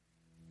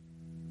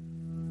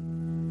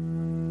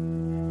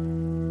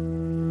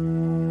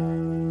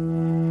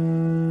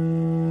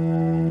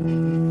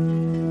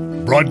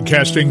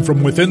Broadcasting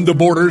from within the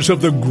borders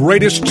of the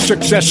greatest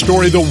success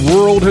story the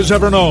world has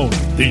ever known,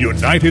 the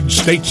United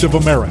States of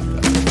America.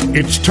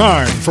 It's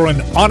time for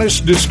an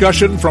honest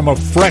discussion from a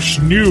fresh,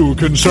 new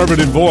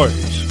conservative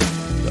voice.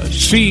 The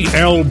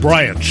C.L.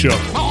 Bryant Show.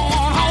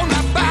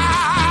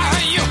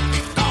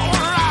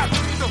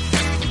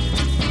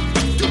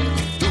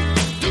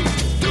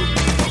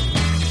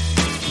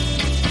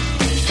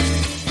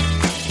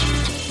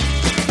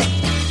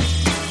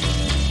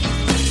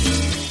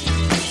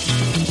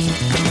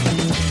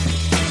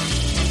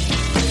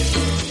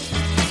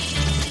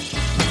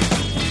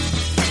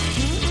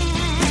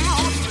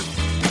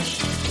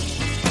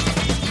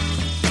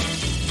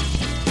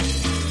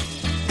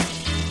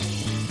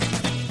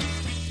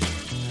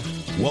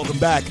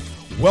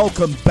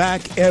 Welcome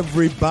back,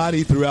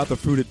 everybody, throughout the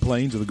fruited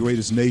plains of the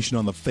greatest nation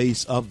on the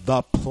face of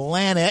the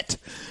planet,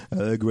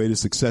 the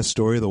greatest success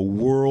story the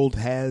world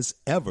has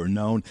ever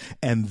known,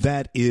 and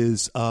that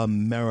is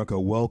America.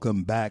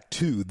 Welcome back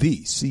to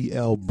the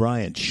C.L.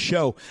 Bryant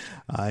Show.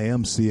 I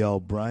am C.L.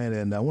 Bryant,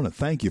 and I want to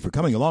thank you for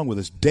coming along with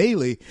us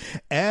daily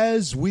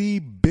as we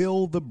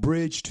build the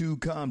bridge to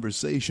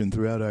conversation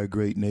throughout our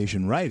great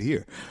nation right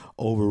here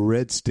over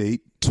Red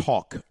State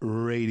Talk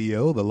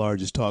Radio, the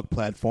largest talk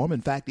platform.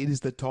 In fact, it is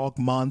the talk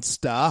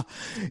monster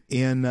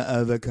in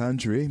the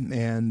country,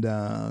 and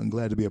I'm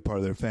glad to be a part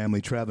of their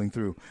family traveling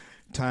through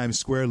Times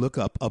Square. Look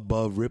up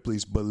above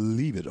Ripley's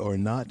Believe It or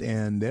Not,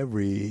 and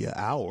every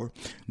hour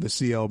the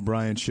C.L.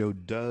 Bryant Show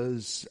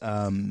does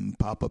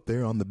pop up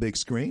there on the big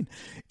screen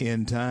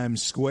in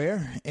Times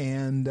Square,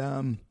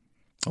 and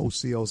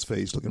CL's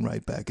face looking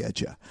right back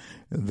at you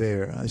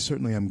there. I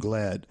certainly am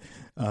glad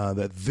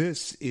that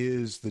this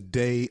is the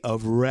day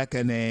of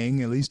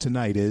reckoning. At least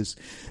tonight is.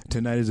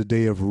 Tonight is a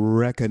day of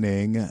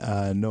reckoning.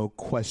 No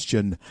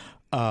question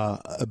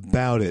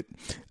about it.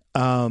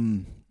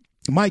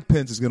 Mike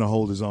Pence is going to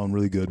hold his own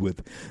really good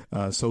with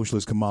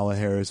socialist Kamala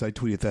Harris. I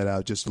tweeted that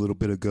out just a little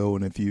bit ago,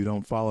 and if you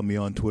don't follow me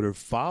on Twitter,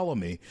 follow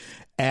me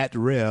at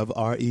Rev,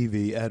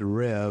 R-E-V, at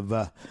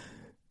Rev,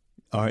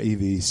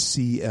 R-E-V,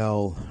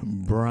 C.L.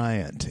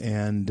 Bryant.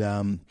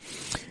 And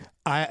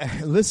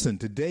listen,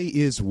 today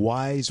is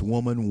Wise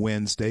Woman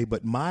Wednesday,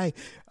 but my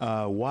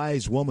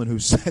wise woman who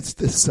sets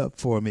this up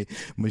for me,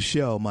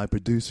 Michelle, my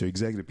producer,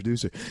 executive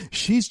producer,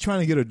 she's trying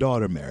to get her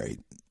daughter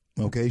married.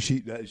 Okay,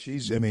 she's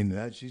doing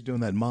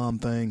that mom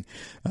thing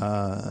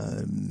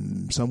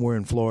somewhere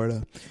in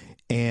Florida,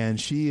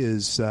 and she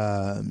is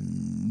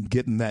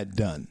getting that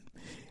done.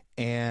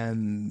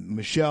 And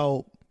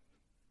Michelle,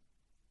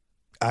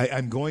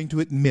 I'm going to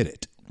admit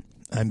it.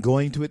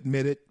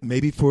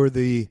 Maybe for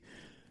the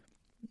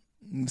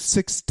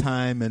sixth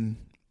time in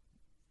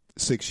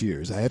 6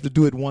 years. I have to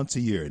do it once a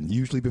year, and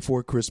usually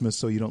before Christmas,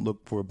 so you don't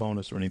look for a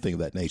bonus or anything of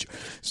that nature.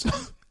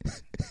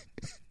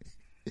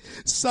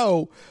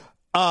 So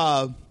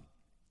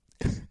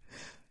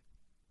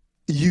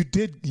you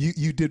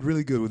did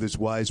really good with this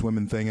wise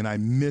women thing, and I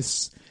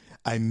miss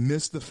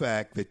the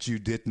fact that you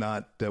did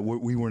not.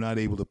 We were not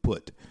able to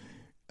put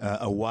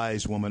a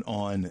wise woman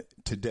on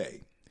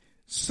today.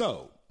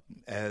 So,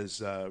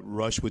 as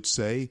Rush would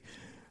say,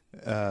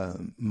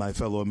 my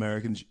fellow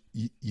Americans,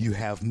 you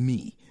have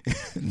me.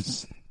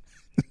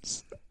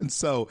 And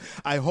so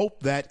I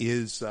hope that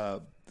is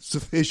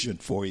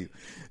sufficient for you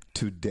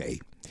today.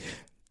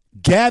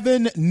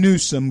 Gavin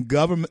Newsom,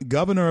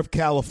 governor of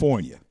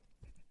California.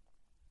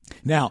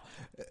 Now,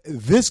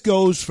 this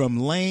goes from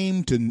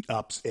lame to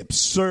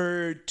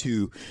absurd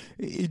to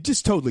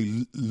just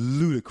totally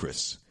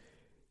ludicrous.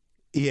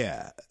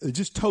 Yeah,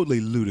 just totally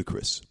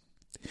ludicrous.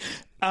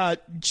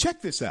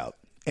 Check this out.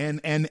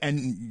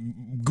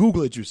 And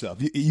Google it yourself.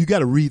 You got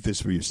to read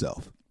this for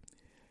yourself.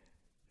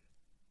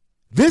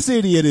 This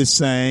idiot is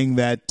saying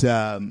that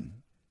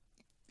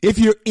if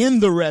you're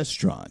in the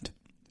restaurant,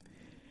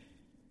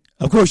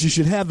 of course, you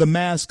should have the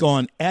mask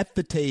on at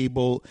the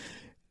table,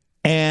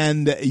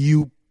 and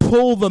you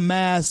pull the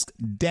mask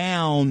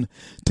down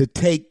to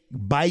take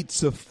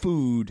bites of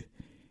food,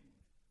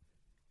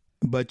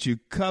 but you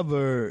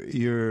cover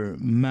your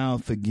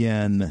mouth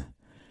again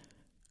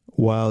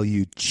while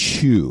you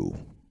chew.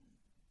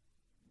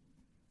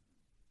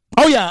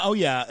 Oh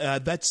yeah.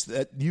 That's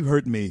you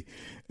heard me.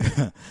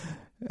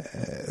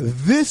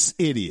 This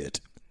idiot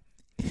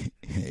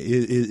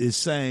is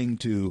saying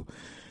to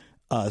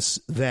us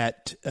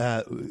that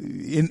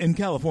in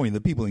California,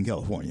 the people in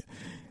California,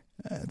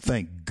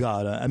 thank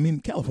God. I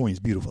mean, California is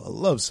beautiful. I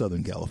love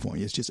Southern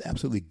California. It's just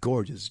absolutely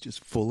gorgeous. It's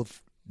just full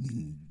of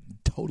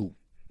total.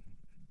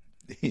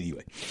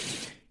 Anyway,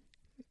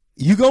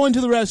 you go into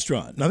the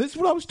restaurant. Now, this is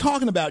what I was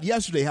talking about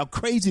yesterday, how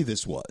crazy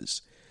this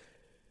was.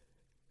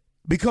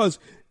 Because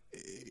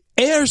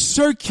air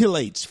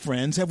circulates,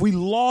 friends. Have we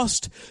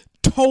lost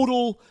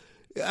total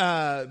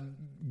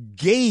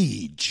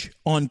gauge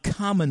on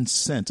common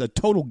sense, a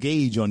total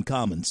gauge on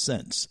common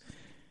sense?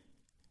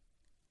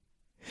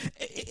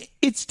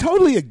 It's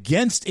totally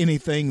against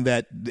anything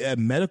that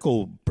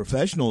medical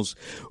professionals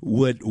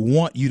would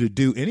want you to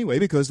do anyway,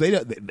 because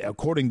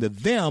according to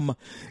them,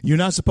 you're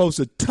not supposed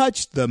to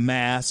touch the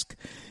mask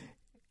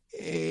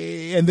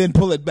and then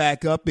pull it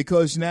back up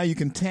because now you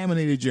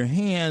contaminated your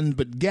hand.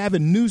 But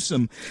Gavin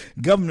Newsom,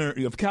 governor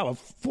of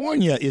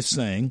California, is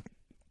saying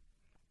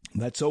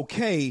that's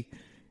okay.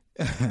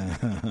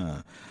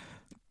 You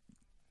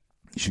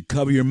should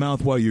cover your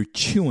mouth while you're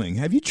chewing.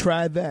 Have you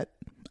tried that?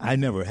 I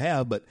never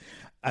have, but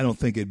I don't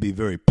think it'd be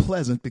very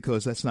pleasant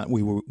because that's not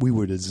what we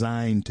were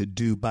designed to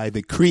do by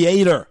the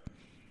Creator.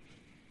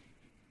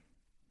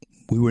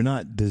 We were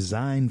not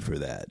designed for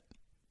that,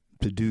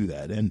 to do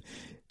that. And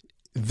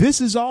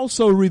this is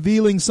also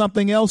revealing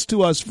something else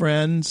to us,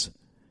 friends.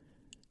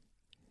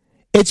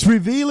 It's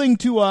revealing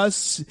to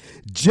us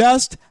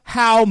just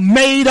how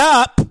made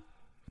up.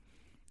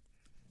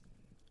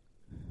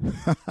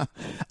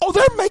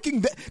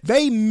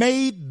 They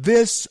made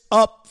this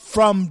up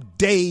from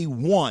day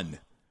one.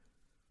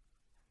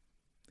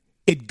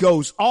 It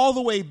goes all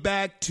the way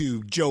back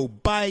to Joe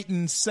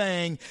Biden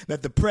saying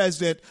that the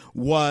president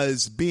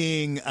was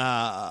being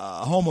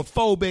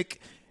homophobic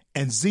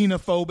and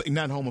xenophobic,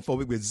 not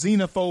homophobic, but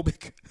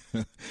xenophobic.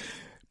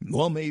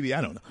 Well, maybe,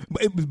 I don't know.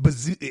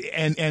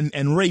 And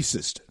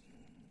racist.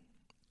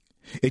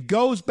 It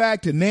goes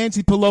back to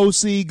Nancy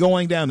Pelosi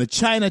going down to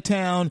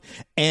Chinatown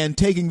and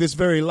taking this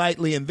very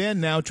lightly, and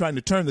then now trying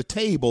to turn the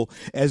table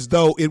as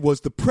though it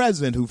was the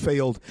president who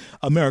failed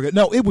America.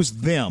 No, it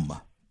was them.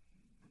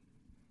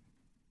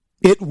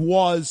 It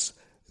was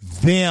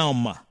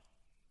them.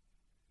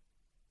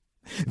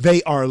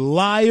 They are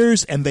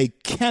liars and they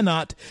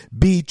cannot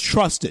be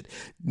trusted.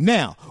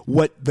 Now,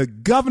 what the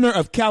governor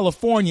of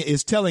California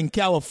is telling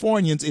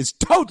Californians is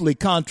totally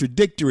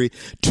contradictory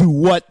to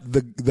what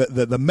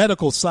the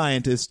medical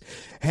scientists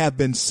have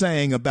been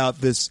saying about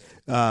this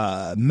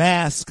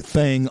mask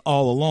thing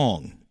all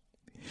along.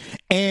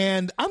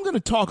 And I'm going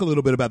to talk a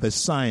little bit about this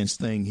science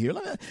thing here.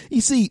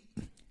 You see,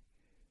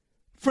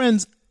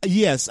 friends,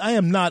 yes, I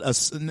am not a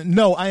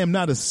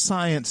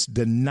science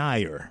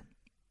denier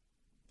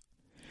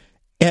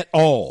at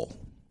all.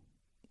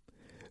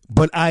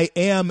 But I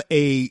am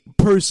a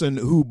person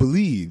who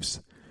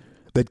believes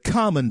that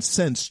common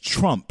sense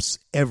trumps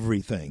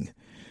everything.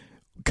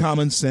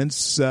 Common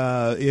sense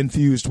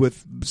infused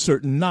with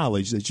certain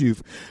knowledge that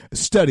you've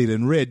studied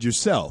and read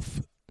yourself.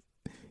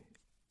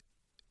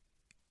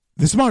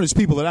 The smartest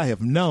people that I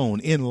have known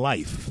in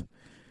life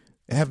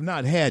have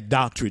not had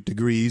doctorate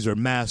degrees or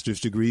master's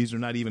degrees or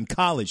not even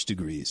college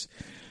degrees.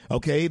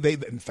 Okay,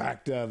 in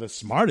fact, the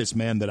smartest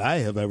man that I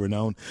have ever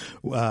known,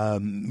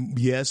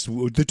 yes,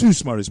 the two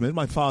smartest men,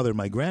 my father and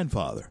my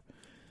grandfather,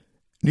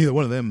 neither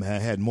one of them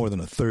had more than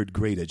a third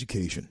grade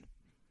education.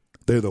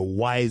 They're the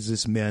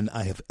wisest men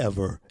I have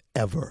ever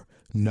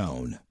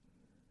known.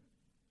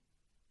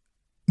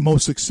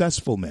 Most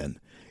successful men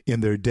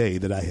in their day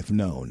that I have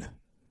known.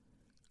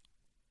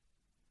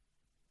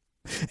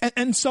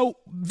 And so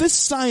this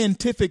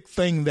scientific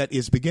thing that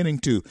is beginning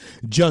to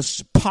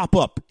just pop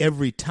up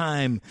every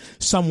time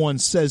someone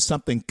says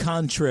something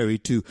contrary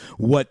to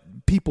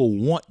what people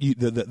want you,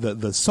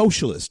 the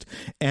socialist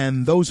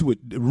and those who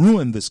would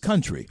ruin this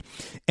country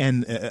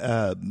and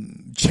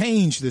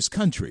change this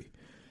country,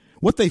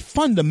 what they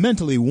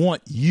fundamentally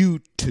want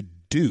you to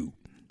do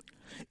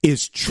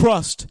is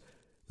trust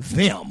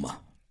them.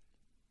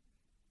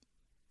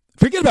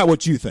 Forget about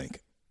what you think.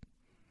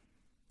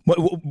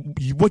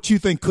 What you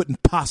think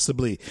couldn't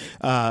possibly,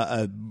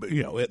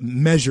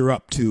 measure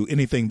up to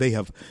anything they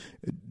have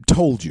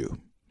told you.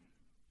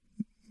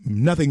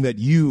 Nothing that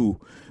you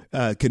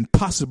can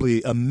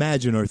possibly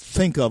imagine or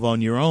think of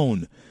on your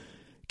own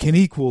can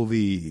equal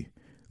the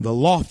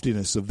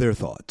loftiness of their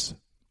thoughts.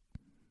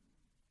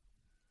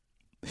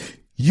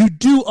 You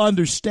do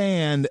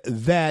understand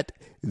that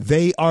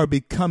they are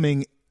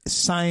becoming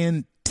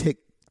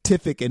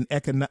scientific and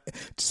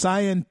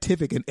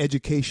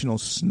educational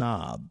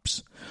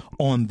snobs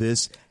on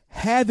this,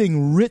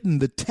 having written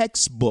the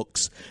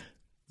textbooks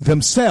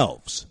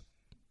themselves.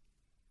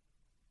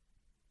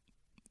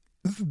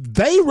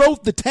 They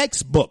wrote the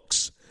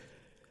textbooks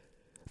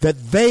that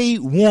they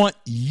want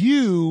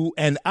you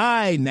and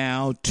I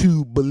now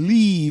to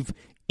believe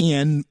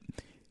in.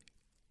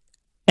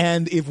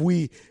 And if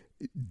we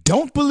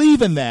don't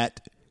believe in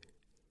that,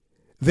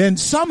 then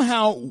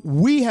somehow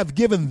we have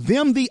given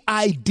them the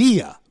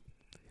idea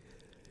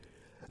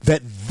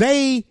that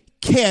they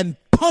can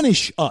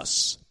punish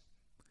us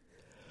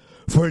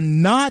for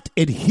not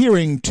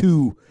adhering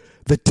to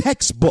the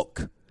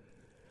textbook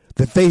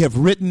that they have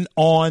written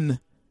on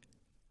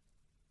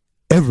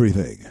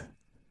everything,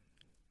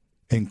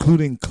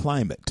 including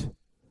climate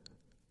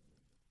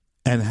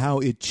and how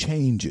it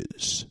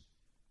changes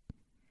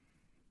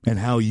and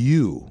how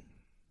you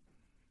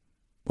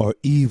are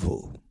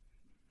evil.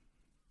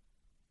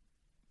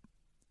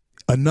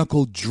 A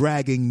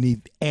knuckle-dragging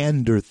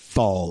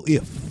Neanderthal,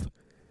 if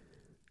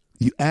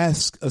you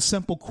ask a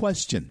simple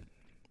question.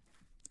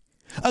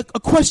 A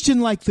question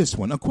like this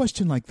one.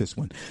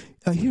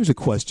 Here's a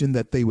question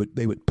that they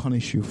would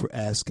punish you for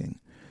asking.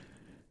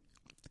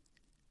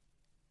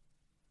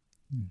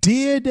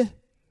 Did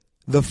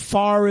the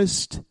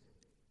forest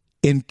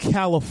in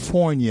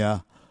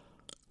California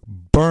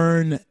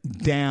burn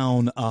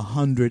down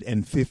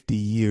 150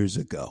 years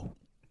ago,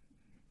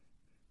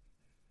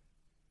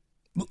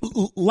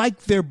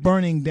 like they're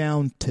burning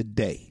down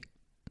today?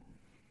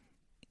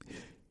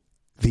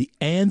 The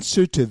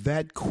answer to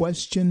that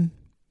question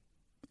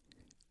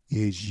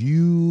is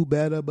you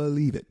better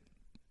believe it.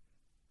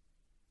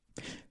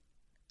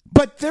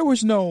 But there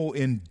was no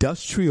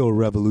industrial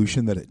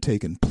revolution that had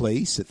taken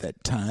place at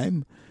that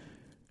time.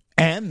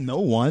 And no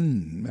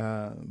one,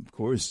 of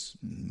course,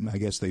 I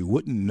guess they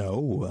wouldn't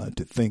know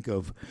to think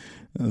of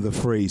the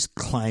phrase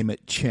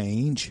climate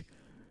change.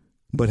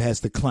 But has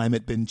the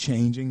climate been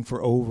changing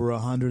for over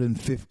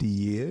 150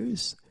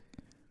 years?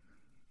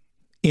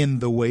 In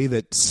the way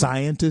that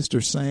scientists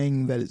are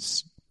saying that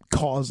it's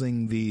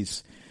causing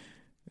these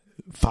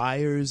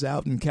fires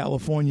out in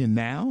California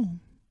now?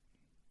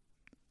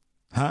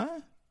 Huh?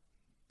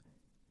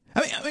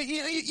 I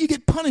mean, you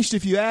get punished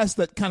if you ask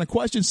that kind of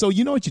question. So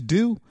you know what you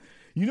do?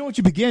 You know what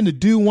you begin to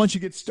do once you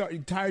get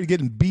tired of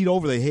getting beat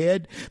over the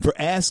head for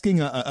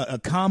asking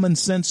a common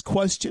sense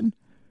question?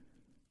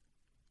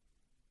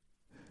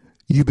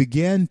 You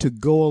begin to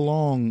go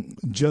along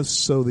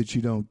just so that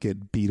you don't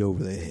get beat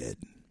over the head.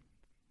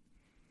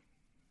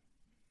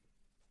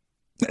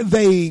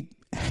 They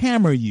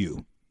hammer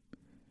you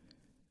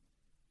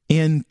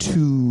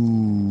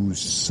into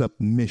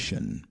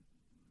submission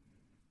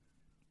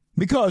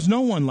because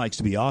no one likes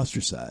to be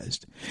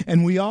ostracized.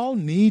 And we all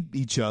need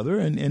each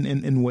other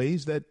in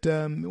ways that,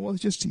 well,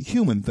 it's just a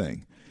human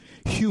thing.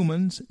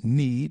 Humans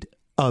need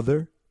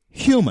other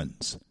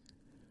humans.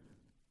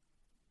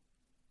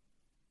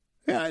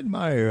 Yeah, I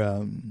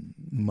admire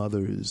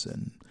mothers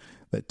and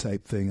that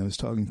type thing. I was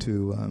talking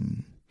to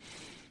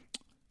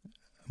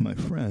my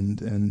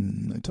friend,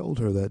 and I told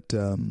her that,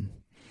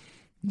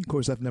 of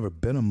course, I've never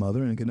been a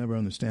mother and can never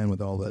understand what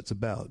all that's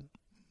about.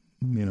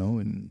 You know,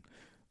 and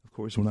of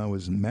course, when I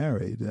was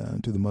married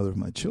to the mother of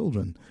my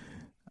children,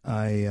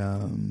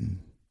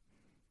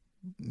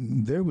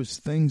 there was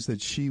things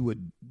that she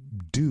would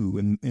do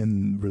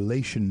in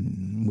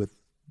relation with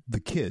the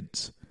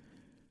kids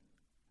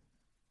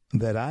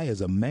that I,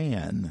 as a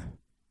man,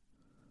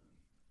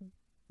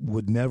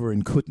 would never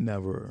and could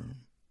never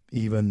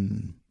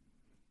even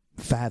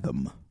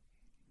fathom.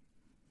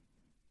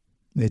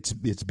 It's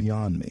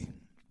beyond me.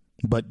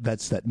 But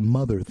that's that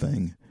mother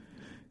thing.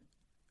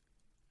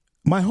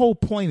 My whole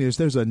point is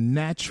there's a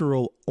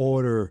natural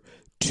order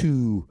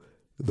to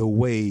the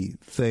way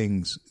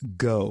things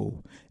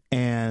go.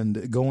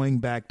 And going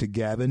back to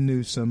Gavin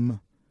Newsom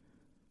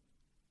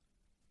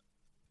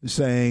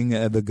saying,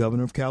 the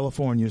governor of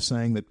California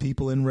saying that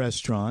people in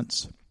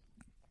restaurants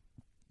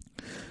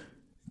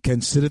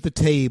can sit at the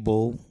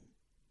table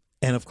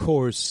and, of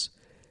course,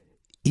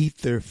 eat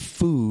their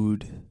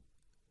food,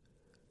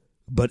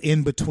 but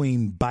in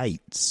between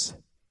bites,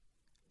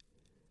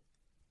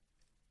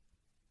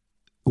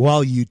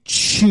 while you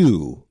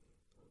chew,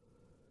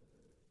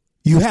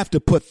 you have to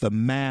put the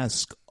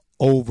mask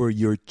over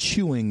your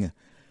chewing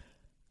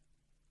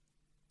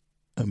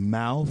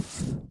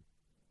mouth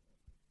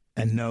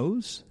and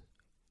nose.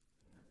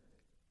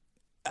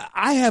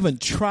 I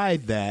haven't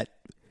tried that,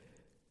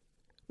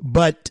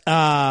 but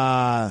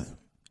I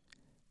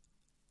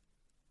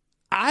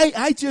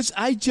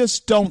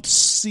just don't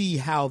see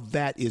how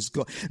that is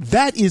going.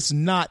 That is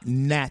not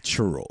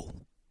natural.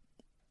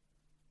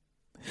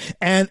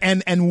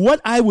 And what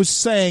I was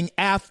saying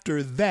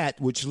after that,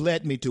 which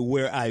led me to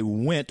where I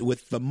went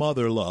with the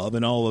mother love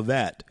and all of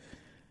that,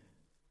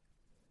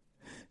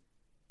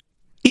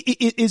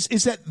 is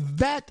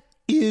that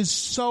is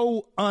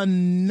so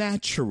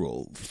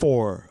unnatural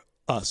for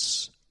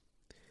us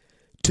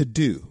to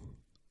do.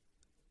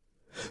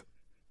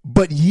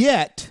 But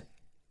yet,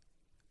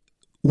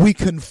 we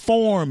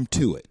conform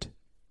to it.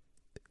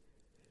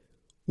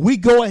 We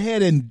go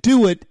ahead and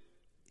do it,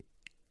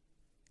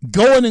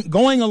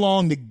 going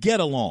along to get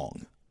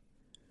along.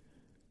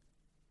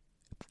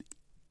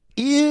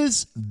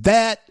 Is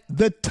that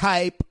the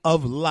type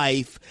of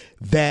life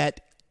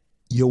that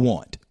you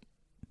want?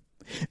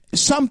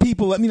 Some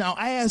people,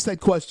 I asked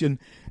that question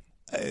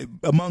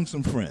among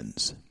some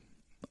friends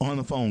on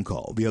a phone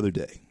call the other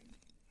day.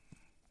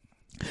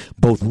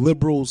 Both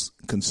liberals,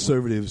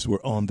 conservatives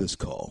were on this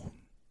call.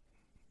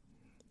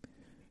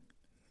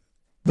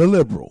 The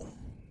liberal,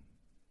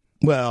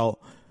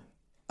 well,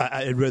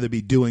 I'd rather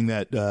be doing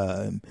that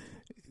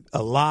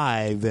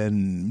alive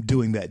than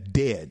doing that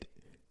dead.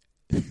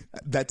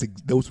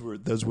 Those were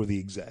the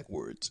exact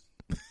words.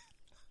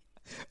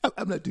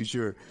 I'm not too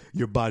sure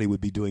your body would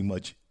be doing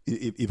much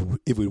if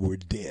it were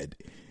dead.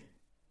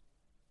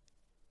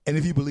 And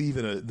if you believe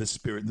in the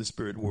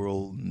spirit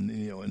world,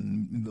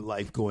 and the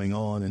life going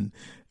on and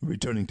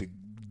returning to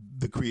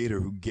the Creator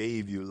who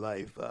gave you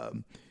life,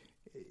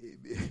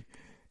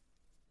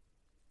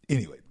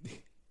 anyway,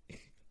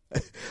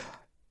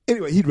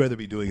 he'd rather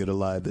be doing it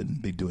alive than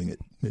be doing it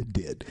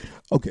dead.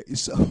 Okay,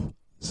 so,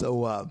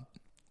 you'll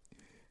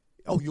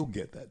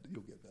get that.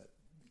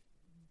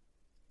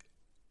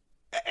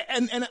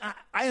 And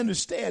I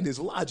understand his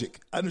logic.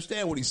 I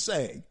understand what he's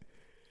saying.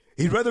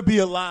 He'd rather be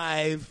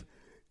alive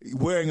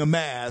wearing a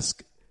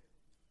mask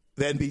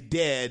than be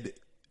dead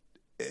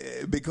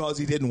because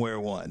he didn't wear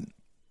one.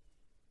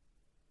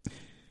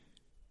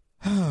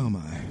 Oh,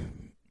 my.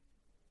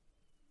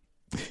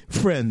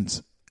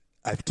 Friends,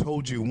 I've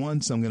told you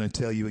once, I'm going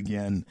to tell you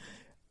again,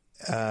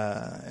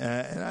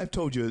 and I've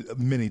told you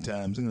many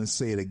times, I'm going to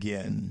say it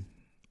again.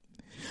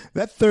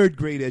 That third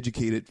grade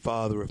educated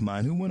father of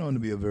mine who went on to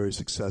be a very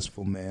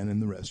successful man in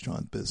the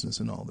restaurant business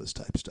and all this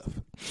type of stuff.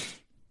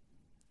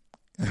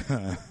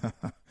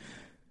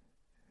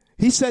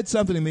 He said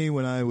something to me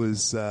when I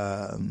was,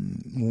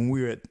 when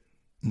we were at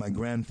my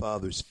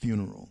grandfather's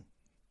funeral.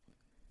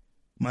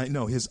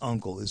 His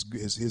uncle,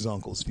 his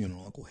uncle's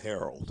funeral, Uncle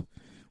Harold.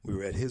 We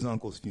were at his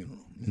uncle's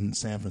funeral in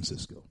San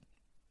Francisco.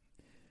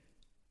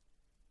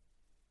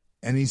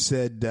 And he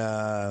said,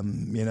 Harold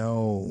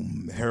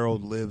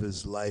lived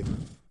his life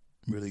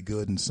really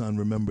good. And son,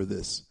 remember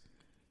this.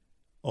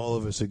 All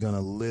of us are going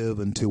to live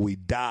until we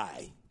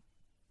die.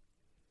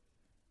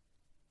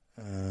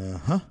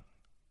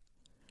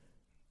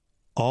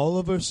 All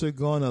of us are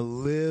going to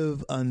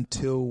live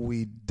until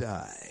we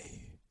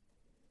die.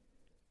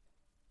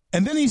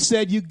 And then he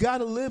said, you got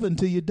to live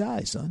until you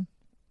die, son.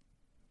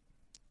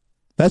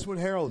 That's what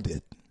Harold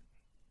did.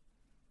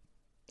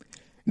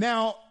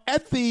 Now,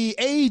 at the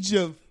age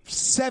of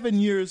 7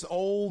 years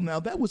old, now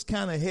that was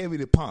kind of heavy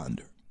to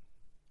ponder.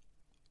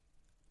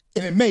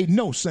 And it made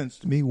no sense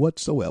to me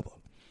whatsoever.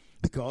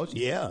 Because,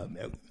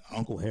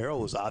 Uncle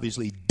Harold was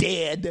obviously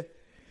dead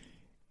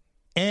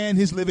and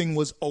his living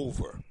was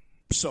over.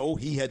 So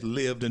he had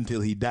lived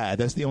until he died.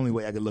 That's the only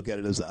way I could look at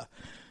it as a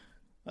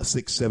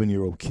 6,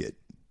 7-year-old kid.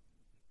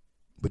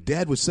 But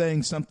Dad was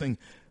saying something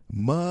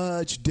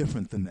much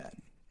different than that.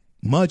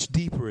 Much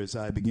deeper as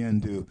I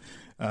began to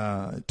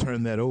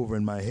turn that over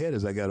in my head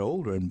as I got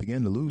older and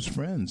began to lose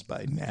friends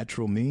by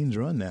natural means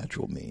or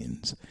unnatural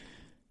means.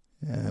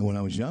 When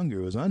I was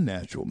younger, it was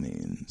unnatural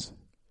means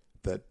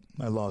that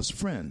I lost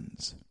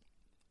friends.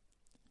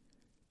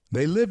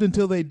 They lived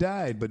until they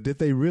died, but did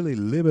they really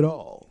live at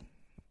all?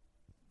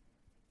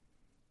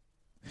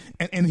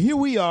 And here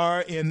we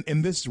are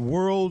in this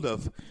world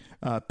of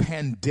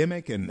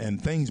pandemic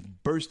and things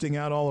bursting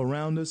out all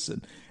around us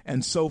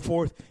and so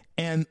forth,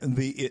 and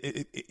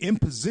the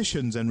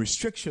impositions and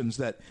restrictions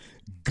that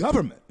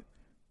government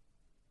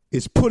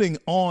is putting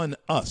on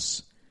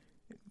us.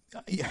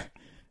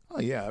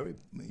 Are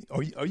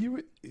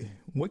you?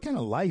 What kind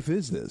of life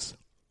is this?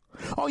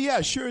 Oh,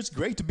 yeah, sure, it's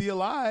great to be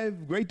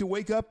alive, great to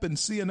wake up and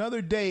see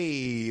another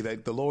day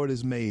that the Lord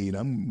has made. I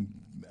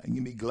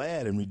can be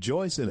glad and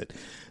rejoice in it.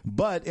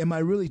 But am I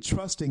really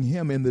trusting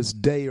him in this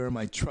day, or am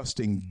I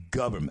trusting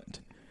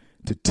government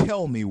to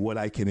tell me what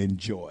I can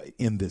enjoy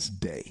in this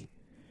day?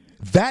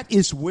 That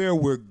is where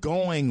we're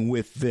going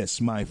with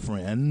this, my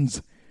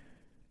friends.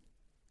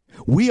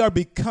 We are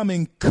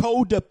becoming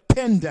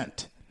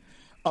codependent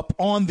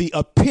upon the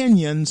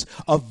opinions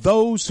of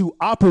those who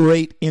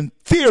operate in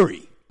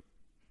theory.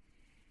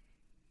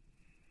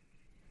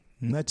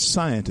 And that's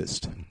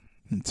scientists.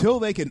 Until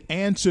they can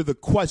answer the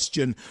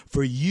question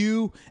for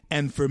you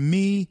and for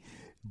me,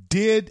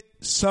 did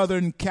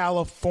Southern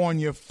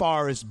California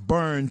forests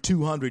burn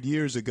 200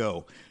 years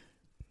ago?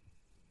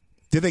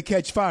 Did they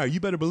catch fire? You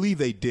better believe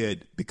they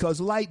did, because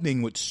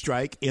lightning would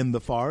strike in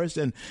the forest,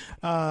 and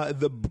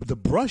the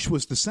brush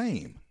was the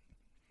same.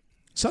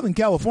 Southern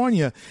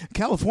California's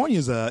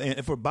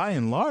for by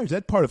and large,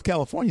 that part of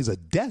California is a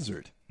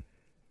desert.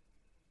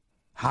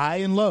 High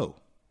and low.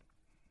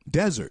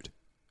 Desert.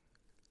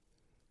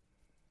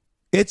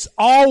 It's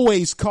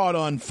always caught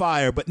on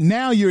fire, but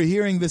now you're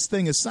hearing this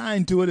thing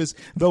assigned to it as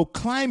though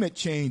climate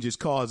change is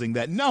causing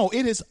that. No,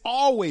 it is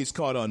always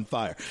caught on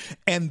fire.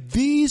 And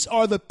these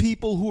are the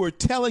people who are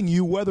telling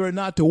you whether or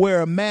not to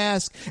wear a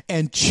mask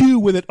and chew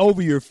with it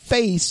over your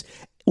face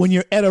when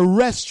you're at a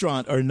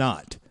restaurant or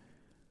not.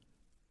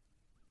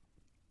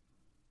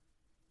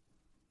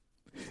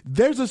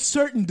 There's a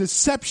certain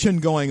deception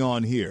going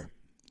on here.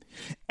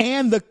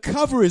 And the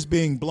cover is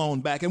being blown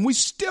back, and we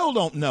still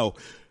don't know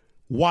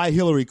why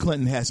Hillary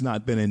Clinton has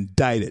not been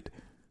indicted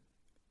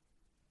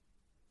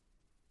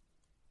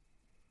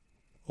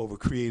over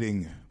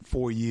creating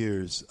 4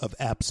 years of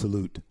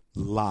absolute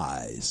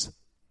lies.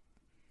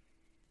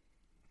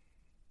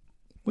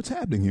 What's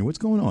happening here? What's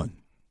going on?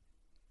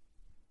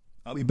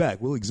 I'll be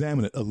back. We'll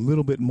examine it a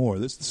little bit more.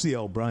 This is the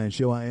C.L. Bryant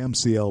Show. I am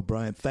C.L.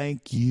 Bryant.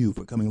 Thank you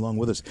for coming along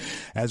with us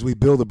as we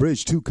build a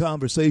bridge to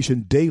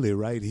conversation daily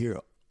right here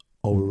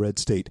over Red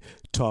State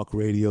Talk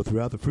Radio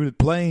throughout the fruited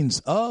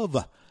plains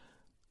of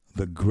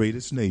the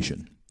greatest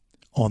nation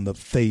on the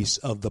face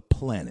of the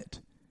planet.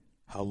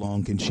 How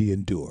long can she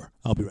endure?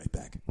 I'll be right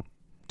back.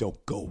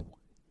 Don't go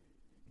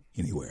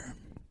anywhere.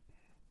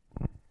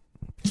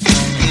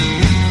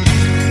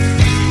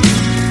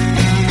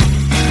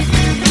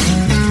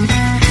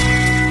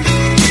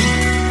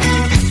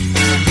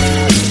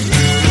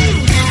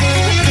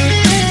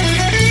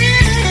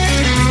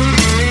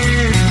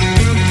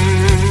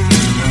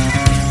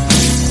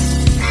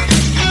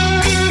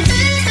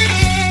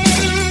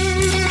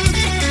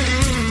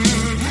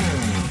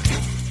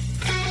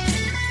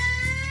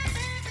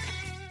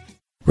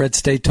 Red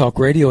State Talk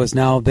Radio is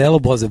now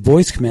available as a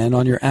voice command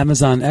on your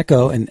Amazon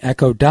Echo and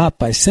Echo Dot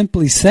by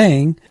simply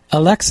saying,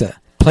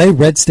 Alexa, play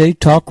Red State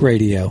Talk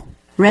Radio.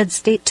 Red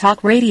State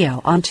Talk Radio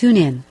on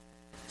TuneIn.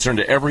 Concern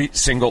to every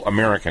single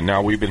American.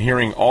 Now, we've been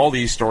hearing all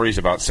these stories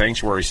about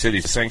sanctuary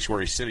cities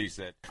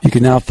that... You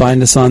can now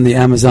find us on the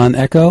Amazon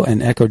Echo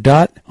and Echo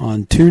Dot,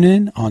 on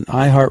TuneIn, on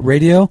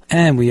iHeartRadio,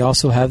 and we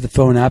also have the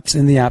phone apps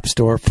in the App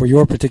Store for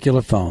your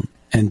particular phone.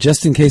 And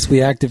just in case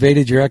we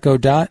activated your Echo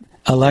Dot,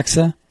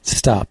 Alexa,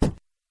 stop.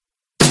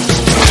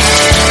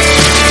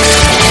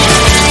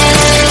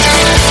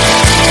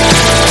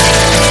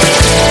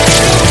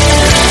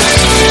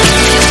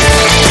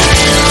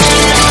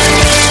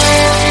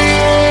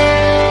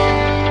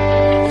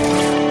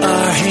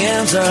 Our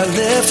hands are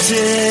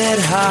lifted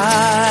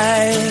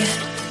high.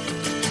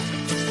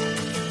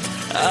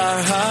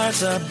 Our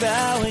hearts are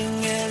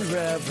bowing in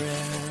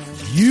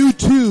reverence. You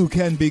too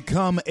can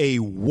become a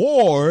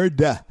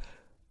ward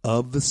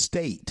of the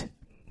state.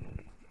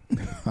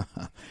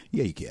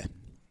 Yeah, you can.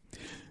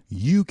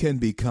 You can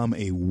become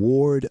a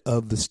ward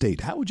of the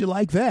state. How would you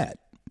like that?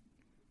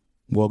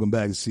 Welcome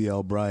back to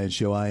CL Bryant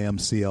Show. I am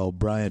CL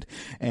Bryant.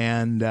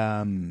 And,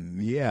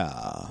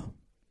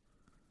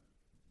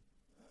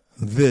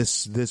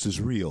 This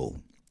is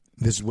real.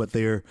 This is what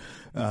they're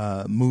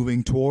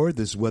moving toward.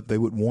 This is what they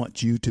would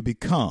want you to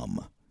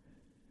become.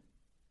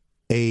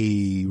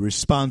 A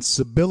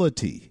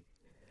responsibility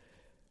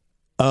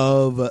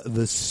of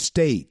the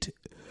state,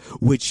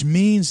 which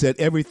means that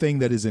everything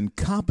that is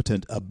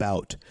incompetent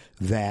about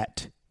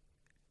that,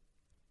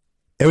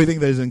 everything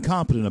that is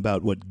incompetent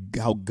about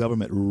how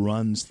government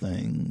runs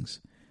things,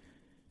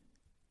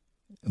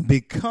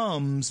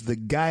 becomes the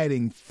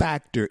guiding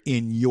factor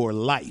in your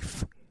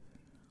life.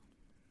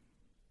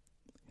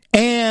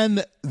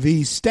 And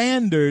the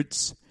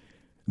standards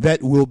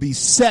that will be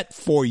set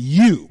for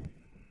you.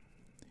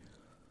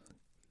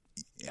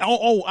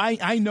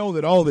 I know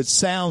that all of it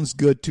sounds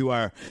good to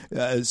our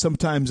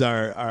sometimes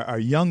our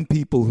young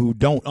people who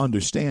don't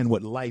understand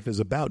what life is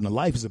about, and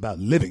life is about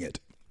living it.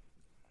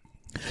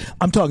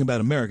 I'm talking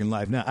about American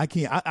life now. I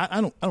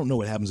don't know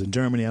what happens in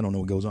Germany. I don't know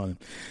what goes on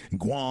in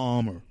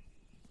Guam or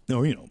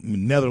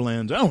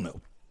Netherlands. I don't know.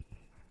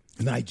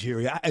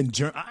 Nigeria and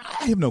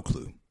I have no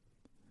clue.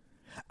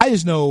 I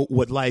just know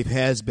what life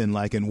has been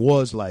like and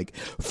was like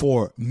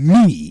for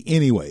me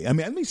anyway. I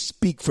mean, let me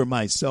speak for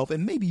myself,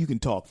 and maybe you can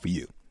talk for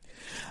you.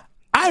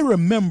 I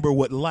remember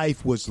what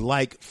life was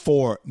like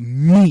for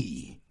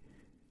me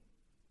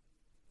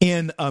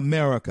in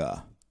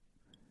America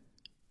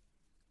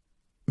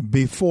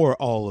before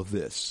all of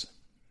this.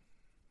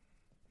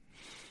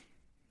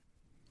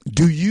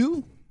 Do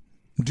you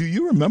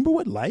remember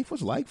what life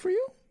was like for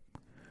you?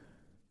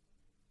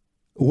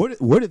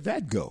 Where did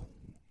that go?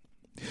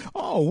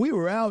 Oh, we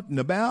were out and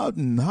about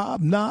and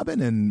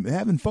hobnobbing and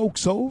having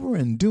folks over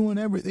and doing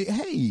everything.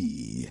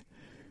 Hey,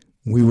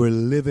 we were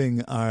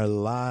living our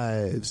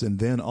lives, and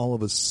then all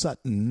of a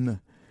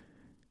sudden,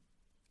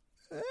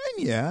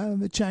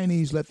 the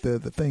Chinese let the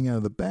thing out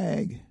of the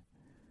bag.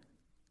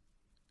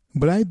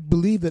 But I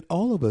believe that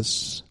all of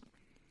us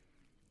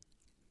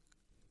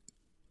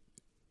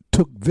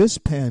took this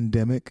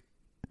pandemic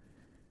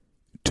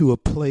to a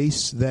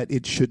place that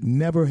it should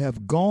never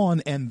have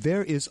gone, and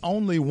there is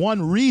only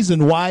one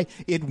reason why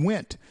it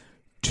went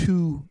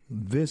to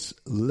this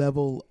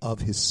level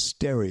of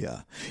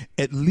hysteria,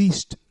 at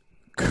least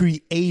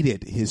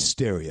created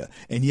hysteria.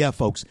 And yeah,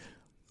 folks,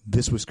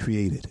 this was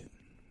created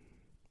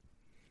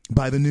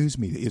by the news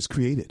media. It's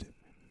created.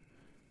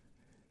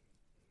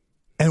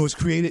 And it was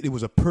created, it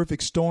was a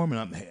perfect storm.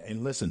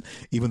 And listen,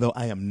 even though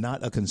I am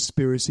not a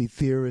conspiracy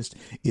theorist,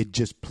 it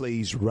just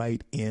plays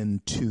right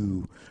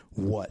into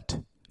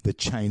what the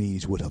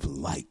Chinese would have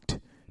liked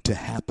to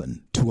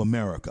happen to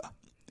America.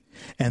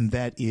 And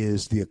that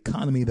is the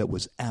economy that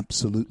was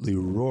absolutely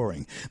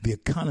roaring, the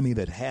economy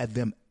that had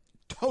them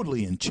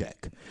totally in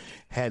check,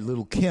 had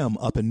little Kim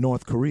up in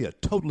North Korea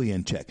totally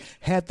in check,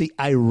 had the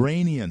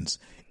Iranians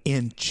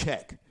in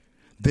check.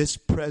 This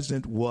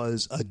president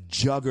was a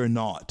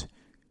juggernaut.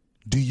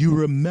 Do you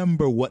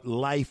remember what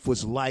life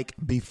was like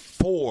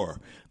before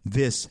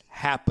this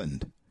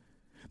happened?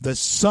 The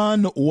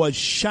sun was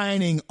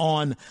shining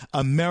on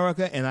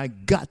America, and I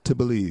got to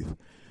believe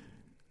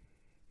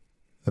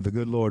that the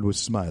good Lord was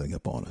smiling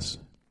upon us.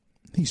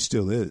 He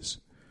still is.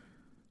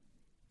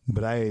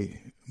 But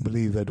I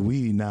believe that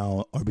we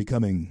now are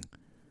becoming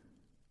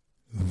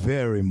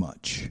very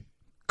much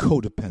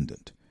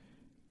codependent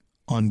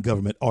on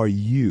government. Are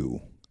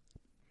you?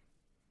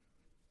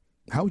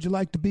 How would you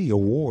like to be a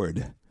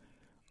ward?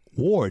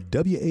 Ward,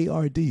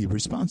 W-A-R-D,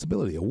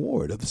 responsibility, a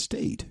ward of the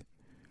state.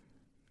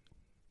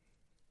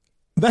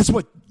 That's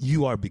what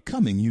you are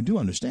becoming. You do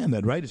understand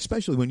that, right?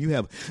 Especially when you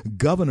have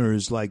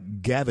governors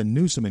like Gavin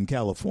Newsom in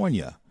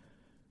California.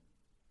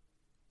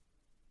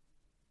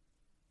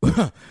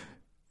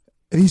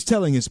 He's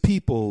telling his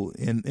people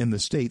in the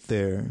state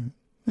there,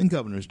 and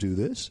governors do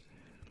this.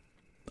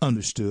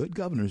 Understood,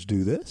 governors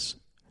do this.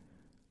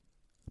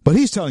 But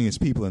he's telling his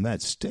people in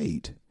that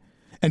state,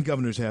 And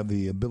governors have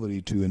the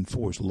ability to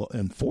enforce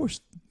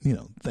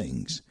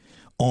things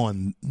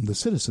on the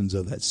citizens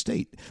of that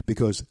state,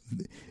 because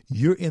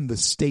you're in the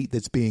state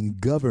that's being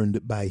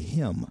governed by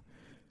him.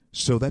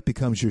 So that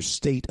becomes your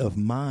state of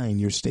mind,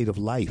 your state of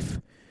life.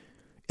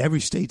 Every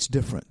state's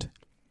different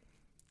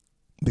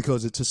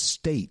because it's a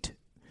state.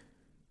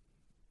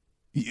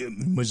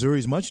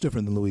 Missouri's much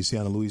different than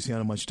Louisiana.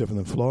 Louisiana much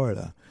different than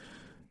Florida.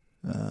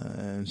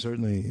 And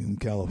certainly in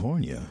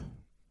California.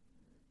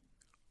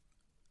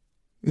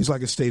 It's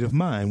like a state of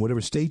mind. Whatever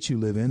state you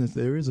live in,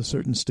 there is a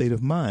certain state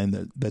of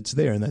mind that's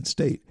there in that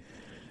state.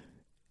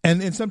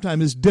 And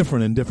sometimes it's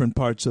different in different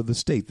parts of the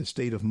state. The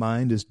state of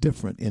mind is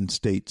different in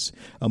states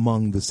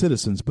among the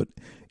citizens, but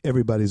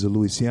everybody's a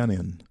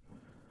Louisianian.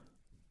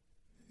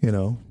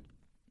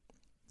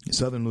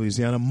 Southern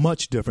Louisiana,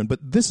 much different.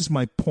 But this is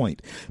my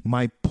point.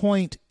 My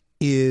point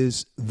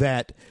is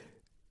that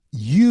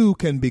you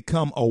can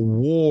become a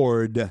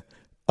ward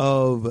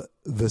of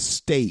the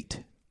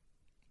state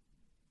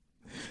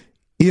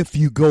if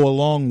you go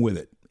along with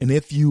it, and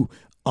if you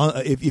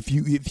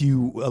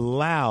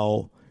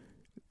allow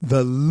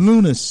the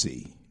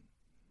lunacy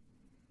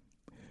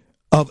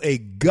of a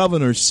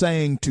governor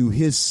saying to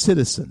his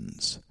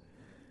citizens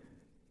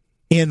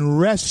in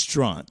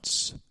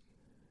restaurants,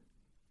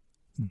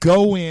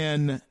 go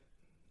in,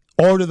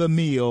 order the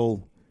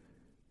meal,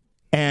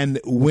 and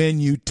when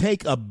you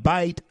take a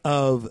bite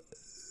of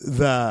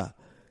the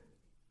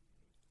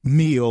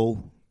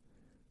meal,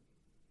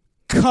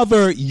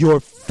 cover your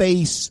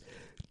face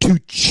to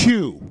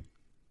chew.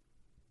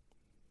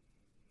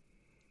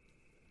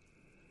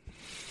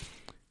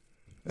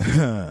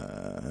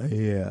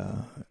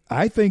 Yeah.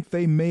 I think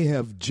they may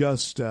have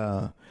just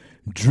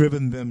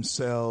driven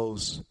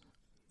themselves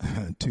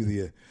to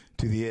the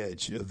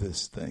edge of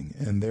this thing,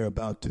 and they're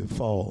about to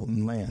fall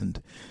and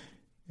land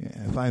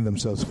and find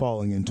themselves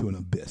falling into an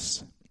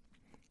abyss.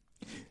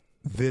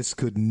 This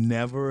could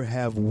never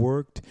have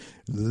worked.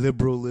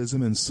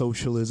 Liberalism and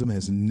socialism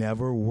has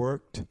never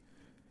worked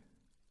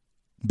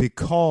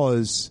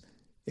because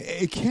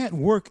it can't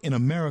work in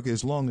America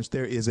as long as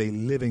there is a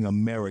living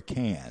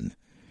American.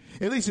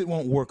 At least it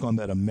won't work on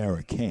that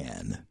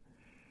American.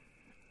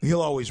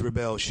 He'll always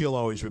rebel. She'll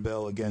always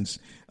rebel against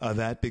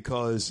that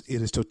because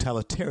it is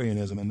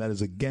totalitarianism, and that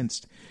is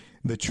against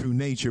the true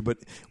nature. But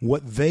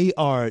what they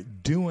are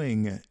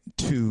doing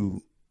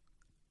to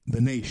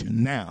the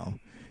nation now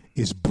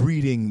is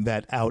breeding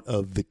that out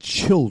of the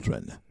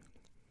children.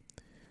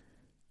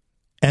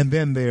 And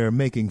then they're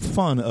making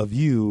fun of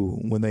you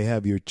when they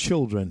have your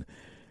children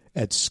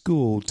at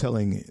school,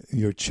 telling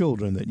your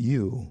children that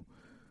you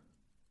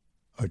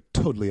are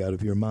totally out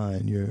of your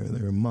mind.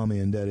 Their mommy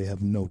and daddy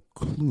have no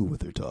clue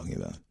what they're talking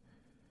about.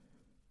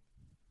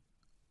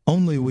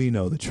 Only we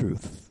know the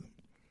truth.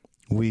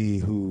 We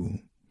who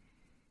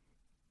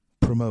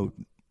promote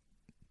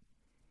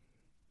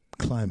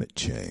climate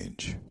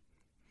change.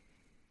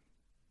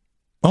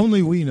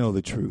 Only we know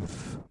the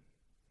truth.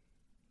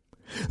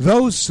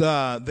 Those,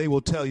 they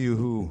will tell you,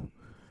 who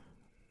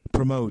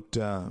promote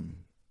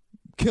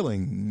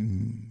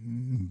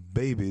killing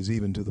babies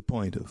even to the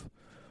point of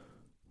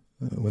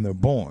when they're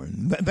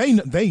born.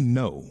 They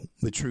know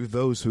the truth.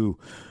 Those who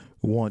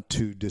want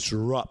to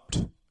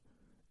dismantle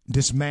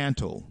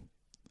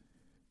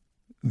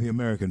the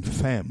American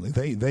family,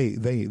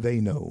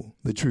 they know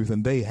the truth,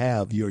 and they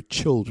have your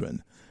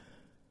children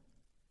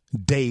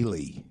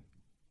daily.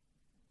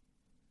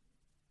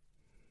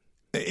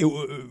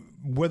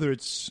 Whether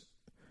it's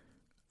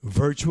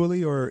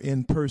virtually or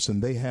in person,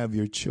 they have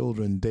your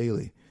children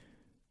daily.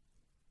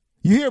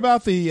 You hear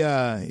about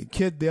the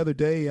kid the other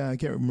day, I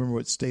can't remember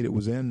what state it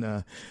was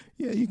in.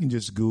 Yeah, you can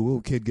just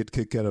Google, kid gets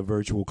kicked out of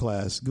virtual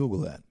class. Google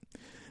that.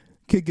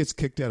 Kid gets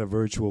kicked out of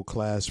virtual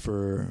class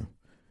for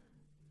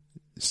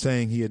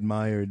saying he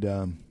admired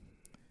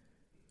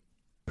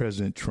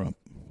President Trump.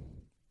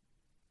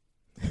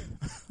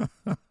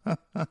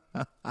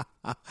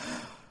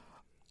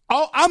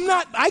 Oh, I'm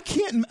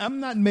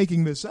not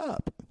making this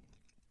up.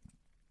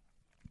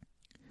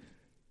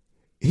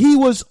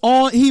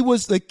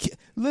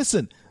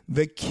 Listen,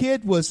 the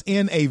kid was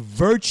in a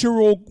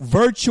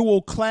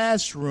virtual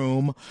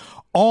classroom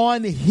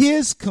on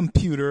his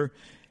computer,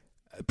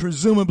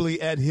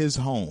 presumably at his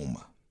home.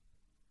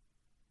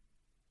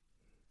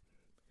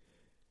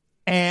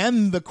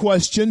 And the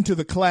question to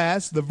the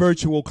class, the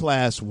virtual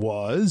class,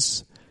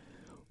 was,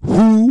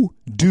 who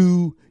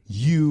do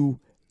you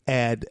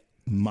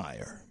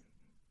admire?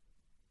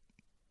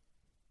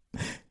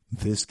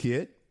 This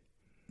kid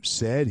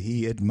said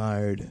he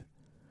admired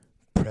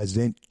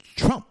President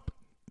Trump.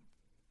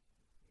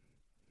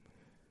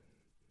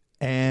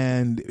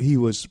 And he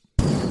was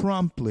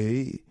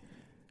promptly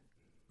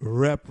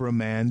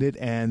reprimanded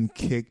and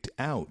kicked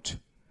out,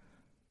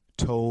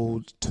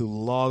 told to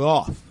log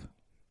off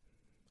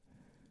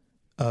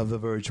of the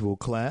virtual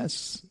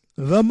class.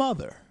 The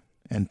mother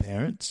and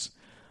parents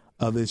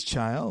of this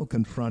child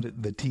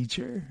confronted the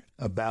teacher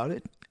about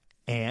it,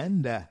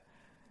 and the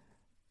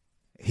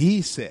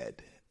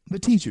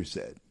teacher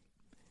said,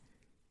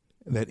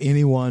 that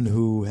anyone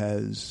who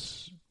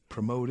has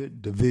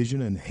promoted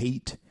division and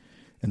hate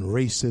and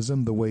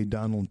racism the way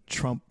Donald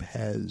Trump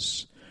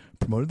has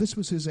promoted. This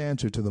was his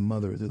answer to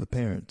the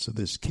parents of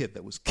this kid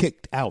that was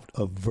kicked out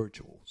of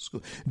virtual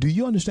school. Do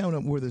you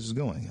understand where this is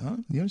going? Huh?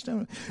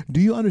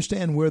 Do you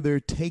understand where they're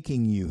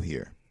taking you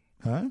here?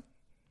 Huh?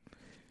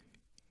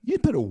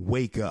 You'd better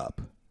wake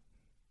up.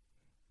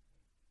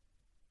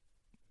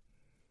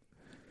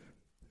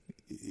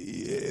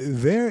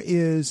 There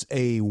is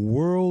a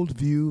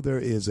worldview, there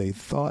is a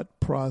thought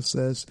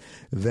process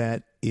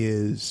that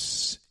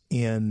is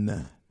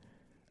in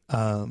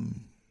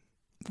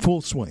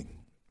full swing,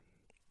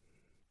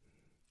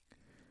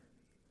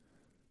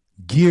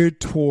 geared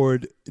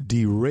toward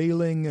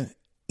derailing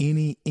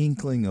any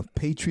inkling of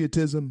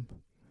patriotism,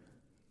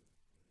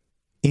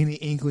 any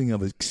inkling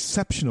of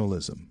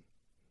exceptionalism.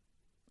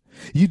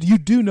 You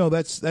do know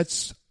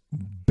that's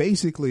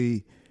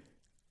basically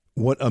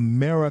what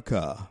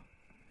America,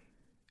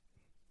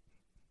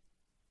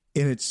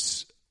 in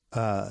its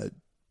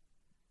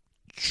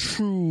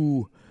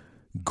true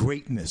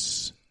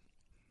greatness,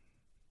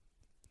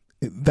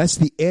 that's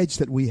the edge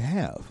that we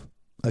have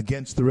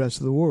against the rest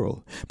of the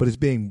world. But it's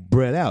being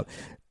bred out.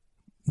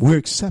 We're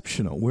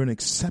exceptional. We're an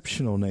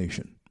exceptional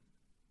nation.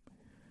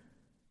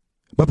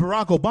 But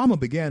Barack Obama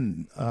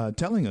began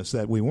telling us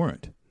that we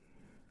weren't.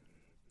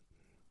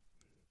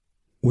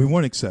 We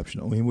weren't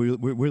exceptional. I mean,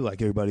 we're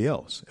like everybody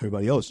else.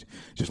 Everybody else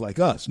just like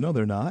us. No,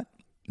 they're not.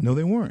 No,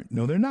 they weren't.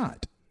 No, they're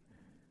not.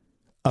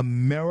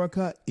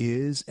 America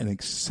is an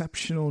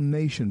exceptional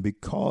nation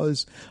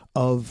because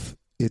of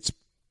its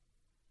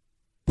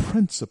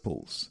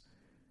principles.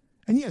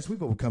 And yes,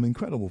 we've overcome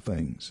incredible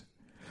things.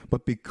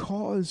 But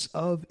because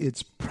of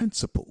its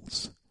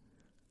principles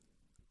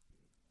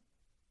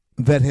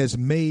that has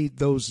made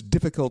those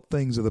difficult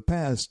things of the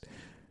past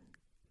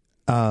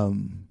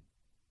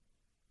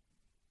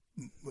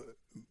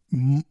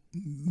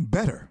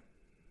better.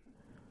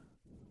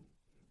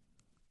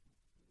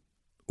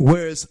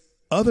 Whereas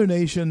other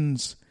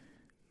nations,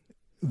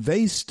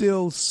 they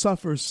still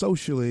suffer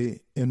socially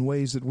in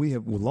ways that we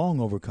have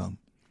long overcome.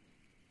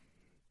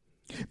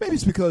 Maybe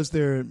it's because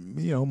they're,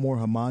 more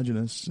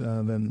homogenous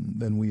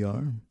than we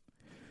are.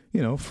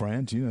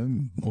 France,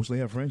 mostly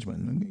have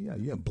Frenchmen. Yeah,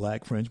 you have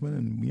black Frenchmen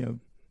and you have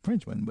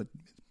Frenchmen, but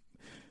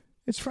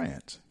it's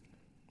France.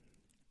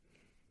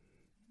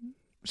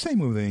 Same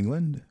with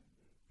England.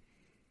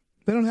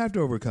 They don't have to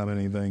overcome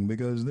anything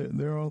because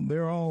they're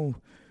all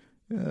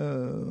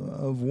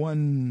of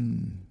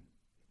one.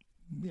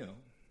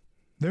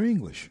 They're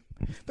English.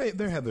 They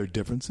have their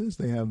differences.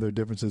 They have their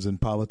differences in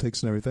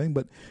politics and everything,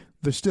 but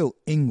they're still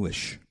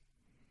English.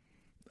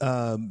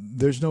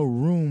 There's no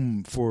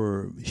room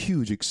for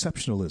huge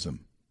exceptionalism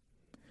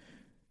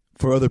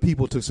for other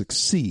people to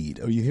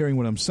succeed. Are you hearing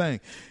what I'm saying?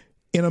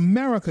 In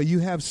America, you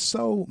have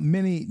so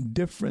many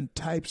different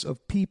types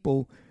of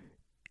people,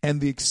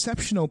 and the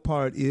exceptional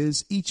part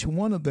is each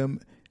one of them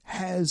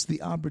has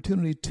the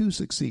opportunity to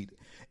succeed.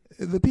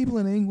 The people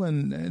in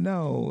England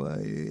know,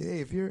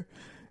 hey,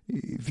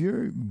 if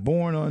you're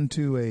born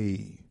onto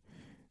a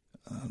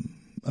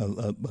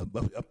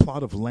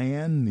plot of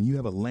land and you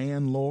have a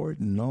landlord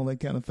and all that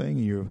kind of thing,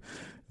 and your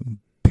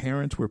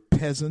parents were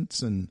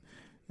peasants, and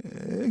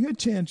a good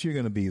chance you're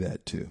going to be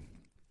that too.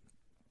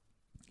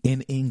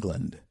 In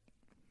England,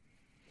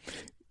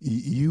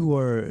 you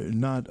are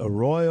not a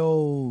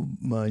royal,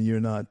 you're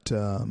not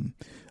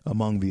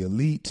among the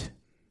elite.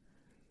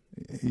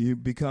 You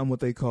become what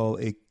they call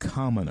a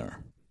commoner.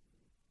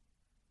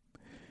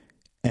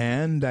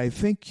 And I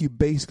think you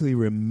basically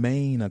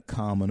remain a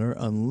commoner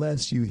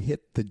unless you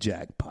hit the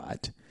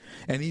jackpot.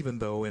 And even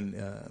though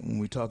when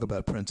we talk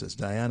about Princess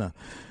Diana,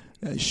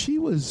 she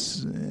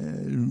was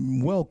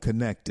well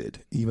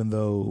connected, even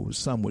though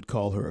some would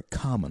call her a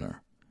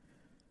commoner.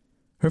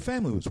 Her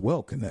family was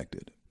well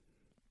connected.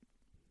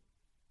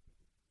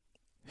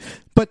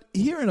 But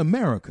here in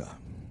America,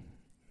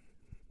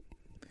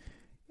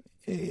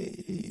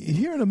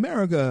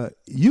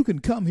 you can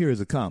come here as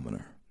a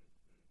commoner.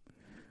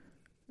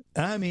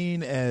 I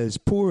mean, as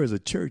poor as a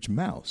church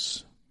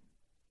mouse.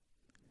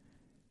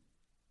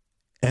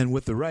 And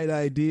with the right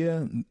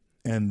idea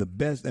and the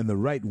best and the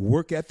right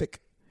work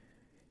ethic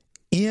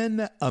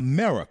in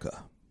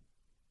America,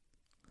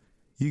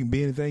 you can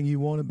be anything you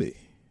want to be.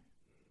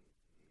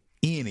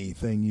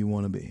 Anything you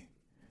want to be.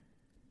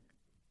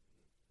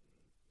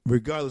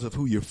 Regardless of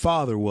who your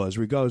father was,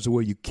 regardless of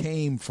where you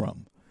came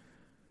from,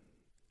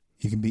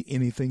 you can be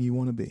anything you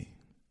want to be.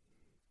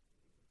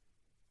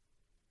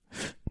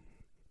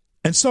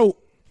 And so,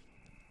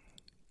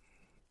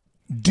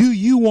 do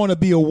you want to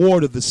be a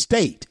ward of the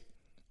state?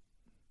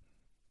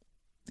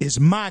 Is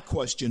my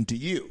question to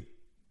you.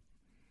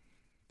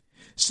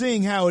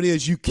 Seeing how it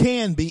is, you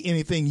can be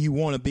anything you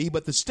want to be,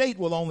 but the state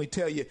will only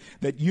tell you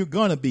that you're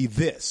going to be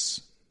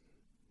this.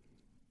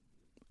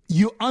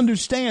 You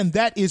understand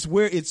that is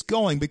where it's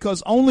going,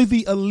 because only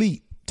the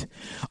elite,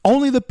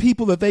 only the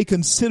people that they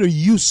consider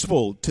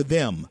useful to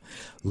them,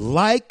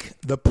 like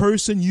the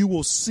person you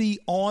will see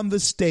on the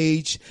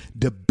stage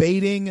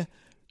debating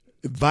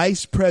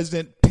Vice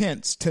President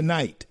Pence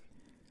tonight,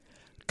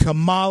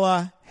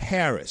 Kamala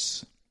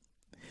Harris.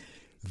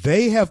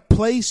 They have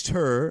placed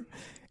her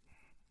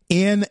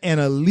in an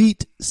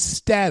elite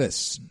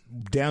status.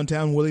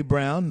 Downtown Willie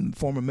Brown,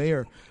 former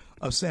mayor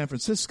of San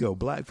Francisco,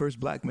 first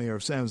black mayor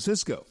of San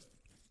Francisco.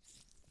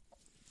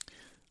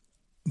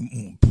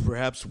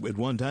 Perhaps at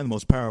one time the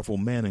most powerful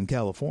man in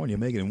California,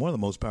 making him one of the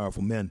most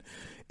powerful men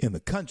in the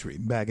country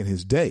back in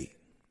his day.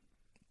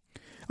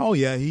 Oh,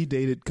 yeah, he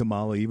dated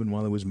Kamala even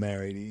while he was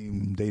married. He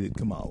dated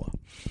Kamala.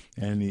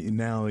 And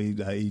now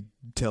he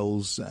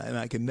tells,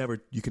 and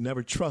you can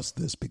never trust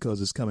this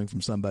because it's coming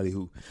from somebody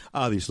who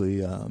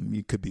obviously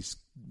you could be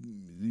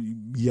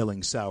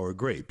yelling sour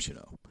grapes, you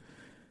know.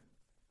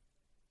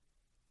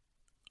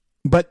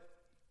 But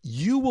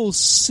you will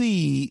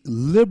see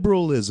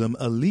liberalism,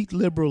 elite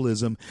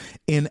liberalism,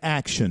 in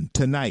action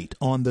tonight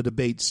on the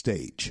debate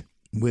stage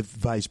with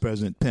Vice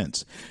President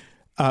Pence.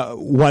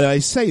 Why do I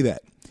say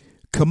that?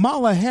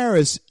 Kamala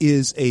Harris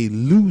is a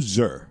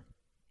loser.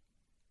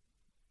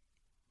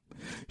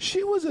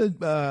 She was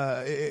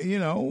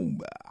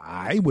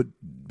I would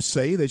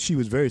say that she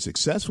was very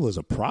successful as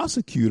a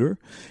prosecutor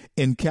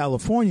in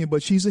California,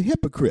 but she's a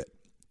hypocrite.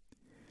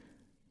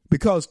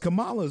 Because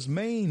Kamala's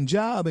main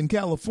job in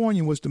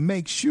California was to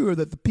make sure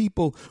that the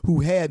people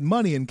who had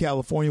money in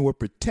California were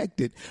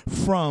protected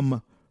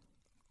from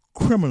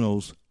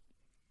criminals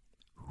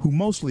who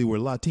mostly were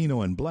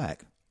Latino and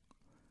black.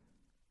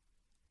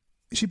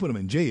 She put them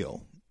in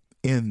jail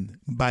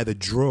by the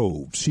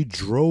droves.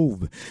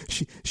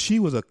 She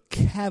was a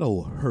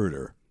cattle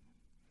herder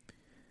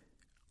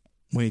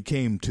when it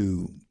came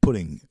to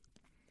putting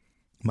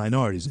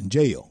minorities in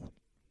jail.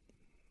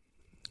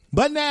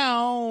 But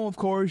now, of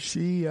course,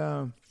 she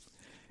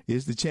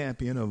is the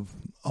champion of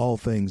all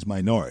things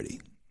minority.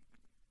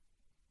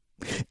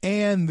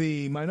 And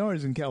the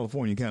minorities in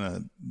California kind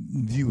of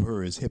view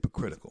her as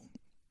hypocritical.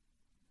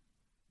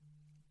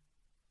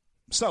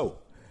 So,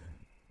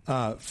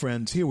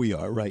 friends, here we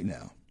are right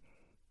now,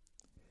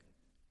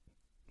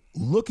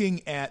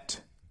 looking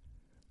at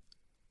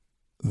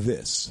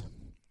this.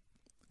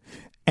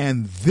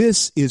 And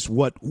this is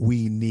what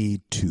we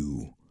need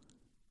to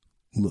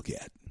look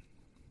at.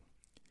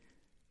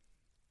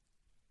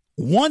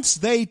 Once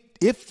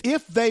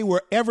if they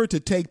were ever to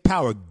take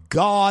power,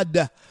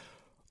 God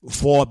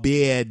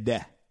forbid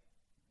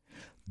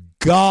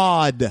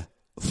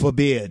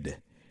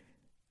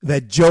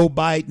that Joe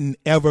Biden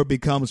ever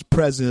becomes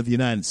president of the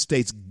United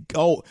States.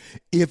 Oh,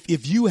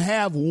 if you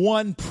have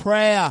one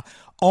prayer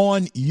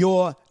on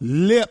your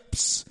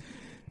lips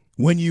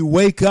when you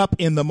wake up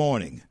in the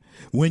morning,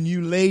 when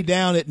you lay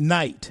down at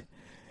night,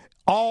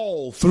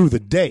 all through the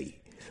day,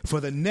 for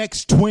the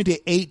next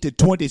 28 to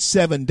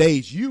 27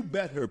 days, you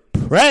better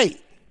pray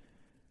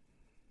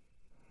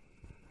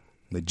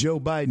that Joe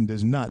Biden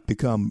does not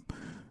become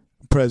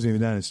president of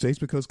the United States,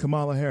 because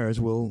Kamala Harris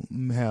will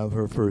have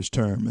her first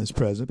term as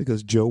president,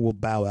 because Joe will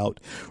bow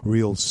out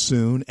real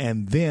soon,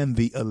 and then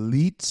the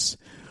elites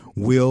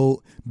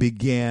will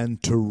begin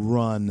to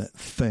run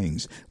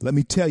things. Let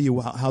me tell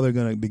you how they're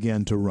going to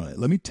begin to run it.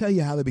 Let me tell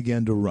you how they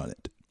began to run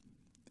it.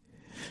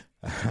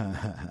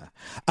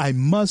 I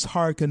must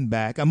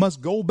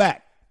go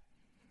back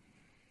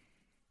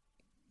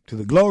to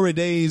the glory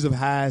days of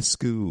high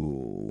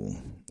school,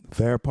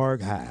 Fair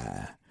Park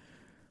High,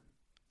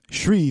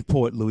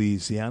 Shreveport,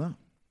 Louisiana.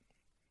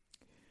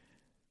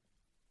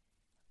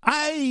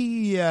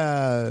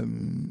 I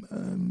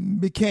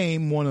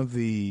became one of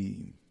the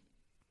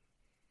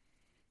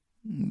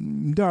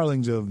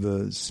darlings of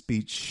the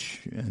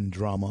speech and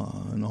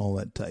drama and all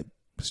that type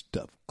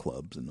stuff,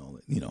 clubs and all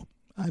that. You know,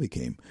 I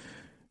became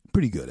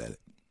pretty good at it.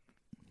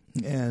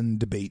 And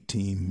debate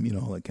team, you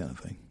know, all that kind of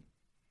thing.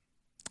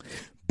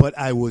 But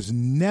I was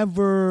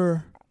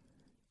never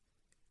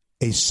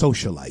a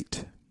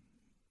socialite.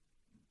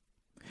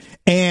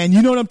 And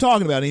you know what I'm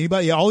talking about.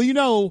 Anybody, all you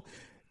know,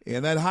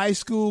 in that high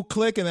school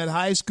clique and that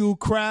high school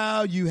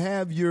crowd, you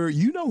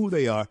know who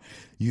they are.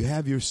 You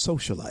have your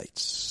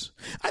socialites.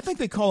 I think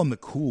they call them the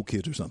cool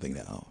kids or something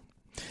now.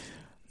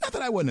 Not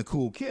that I wasn't a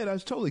cool kid. I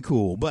was totally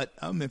cool. But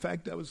in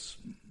fact, I was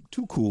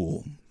too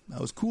cool. I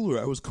was cooler.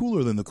 I was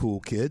cooler than the cool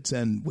kids,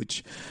 and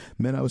which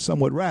meant I was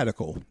somewhat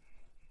radical,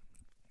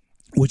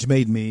 which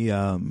made me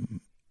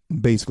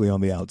basically on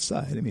the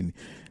outside. I mean,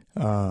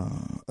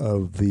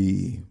 of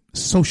the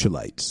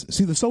socialites.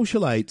 See, the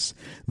socialites,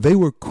 they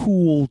were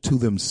cool to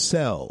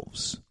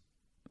themselves.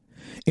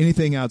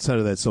 Anything outside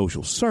of that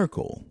social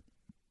circle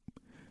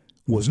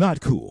was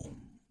not cool.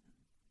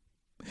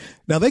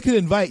 Now, they could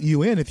invite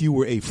you in if you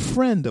were a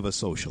friend of a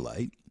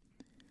socialite,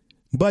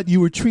 but you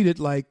were treated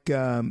like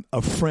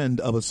a friend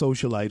of a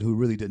socialite who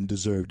really didn't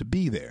deserve to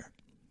be there.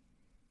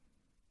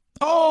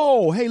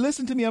 Oh, hey,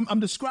 listen to me. I'm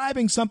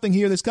describing something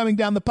here that's coming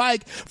down the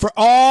pike for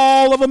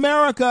all of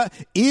America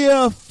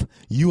if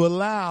you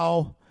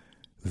allow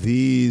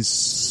these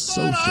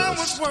socialists. But I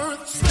was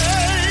worth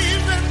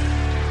saving,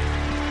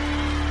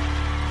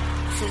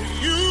 so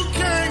you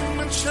came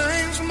and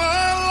changed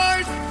my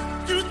life.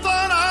 You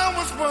thought I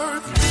was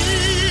worth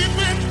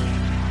leaving,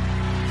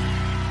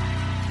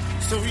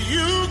 so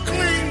you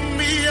cleaned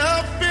me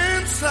up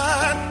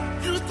inside.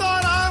 You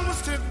thought I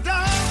was to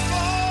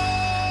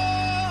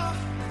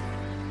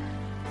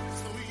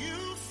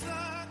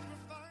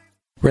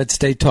Red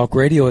State Talk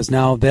Radio is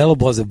now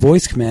available as a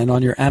voice command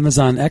on your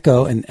Amazon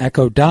Echo and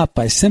Echo Dot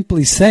by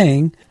simply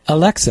saying,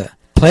 Alexa,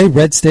 play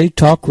Red State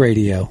Talk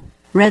Radio.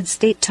 Red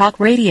State Talk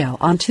Radio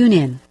on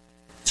TuneIn.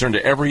 Concern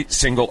to every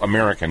single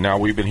American. Now,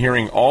 we've been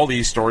hearing all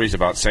these stories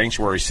about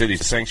sanctuary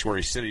cities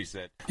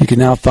that... You can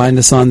now find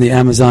us on the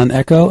Amazon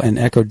Echo and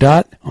Echo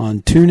Dot,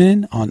 on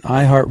TuneIn, on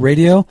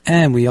iHeartRadio,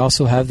 and we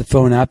also have the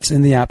phone apps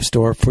in the App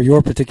Store for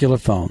your particular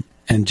phone.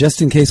 And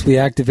just in case we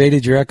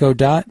activated your Echo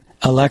Dot,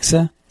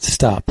 Alexa,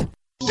 stop.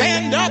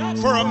 Stand up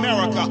for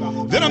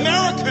America. Then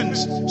Americans,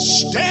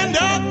 stand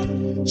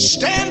up,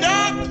 stand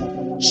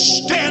up,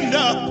 stand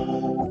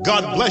up.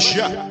 God bless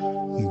you.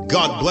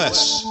 God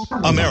bless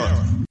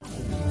America.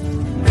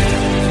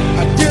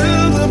 I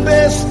do the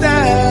best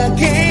I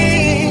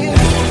can,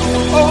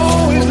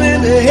 always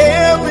in the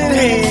helping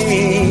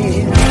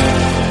hand,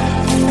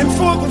 and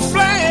for the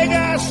flag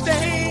I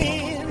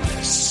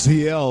stand.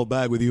 CL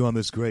back with you on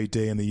this great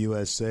day in the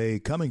USA,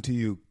 coming to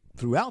you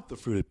throughout the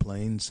fruited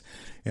plains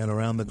and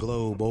around the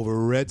globe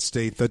over Red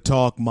State, the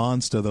talk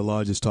monster, the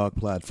largest talk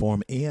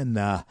platform in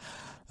the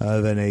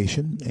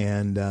nation.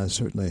 And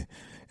certainly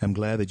I'm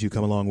glad that you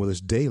come along with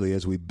us daily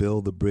as we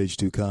build the bridge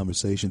to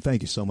conversation.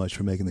 Thank you so much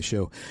for making the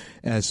show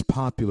as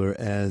popular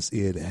as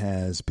it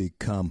has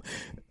become.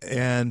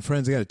 And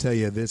friends, I got to tell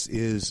you, this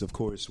is, of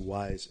course,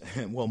 Wise.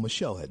 Well,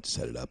 Michelle had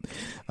set it up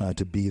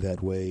to be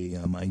that way,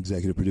 my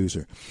executive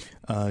producer.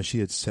 She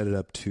had set it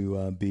up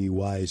to be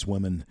Wise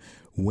Women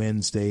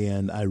Wednesday,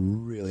 and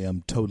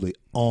I'm totally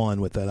on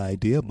with that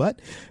idea.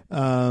 But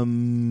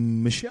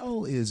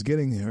Michelle is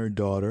getting her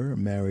daughter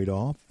married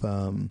off,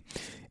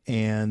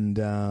 and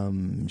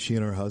she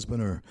and her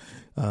husband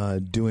are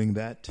doing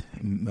that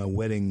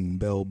wedding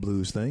bell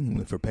blues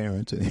thing for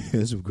parents.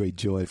 It's a great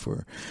joy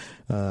for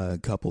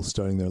couples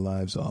starting their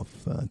lives off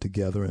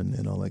together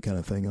and all that kind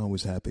of thing.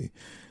 Always happy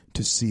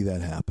to see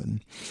that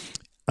happen.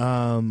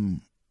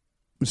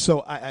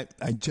 So I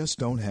just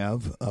don't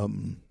have...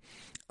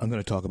 I'm going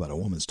to talk about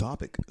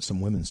some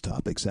women's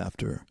topics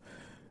after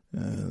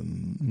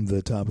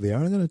the top of the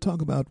hour. I'm going to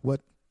talk about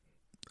what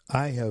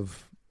I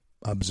have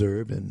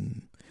observed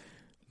and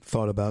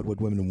thought about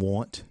what women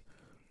want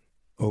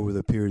over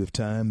the period of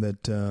time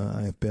that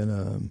I have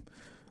been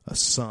a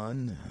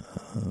son,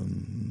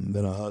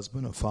 then a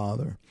husband, a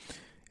father,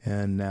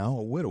 and now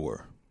a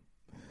widower.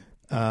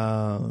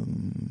 I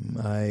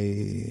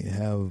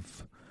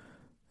have,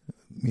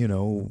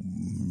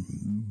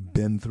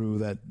 been through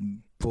that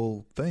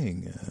full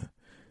thing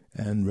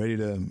and ready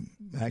to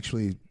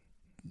actually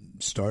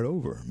start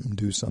over and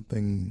do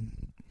something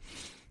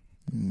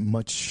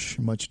much,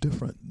 much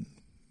different,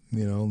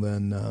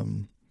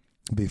 than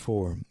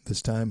before.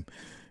 This time,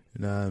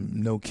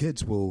 no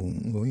kids will.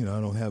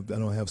 I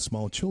don't have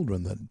small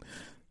children that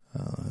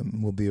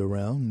will be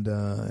around.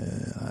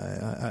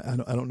 I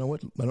don't know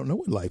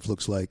what life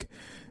looks like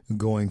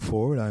going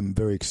forward. I'm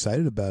very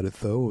excited about it,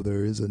 though.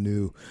 There is a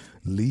new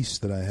lease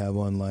that I have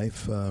on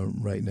life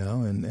right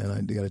now, and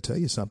I got to tell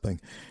you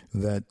something,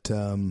 that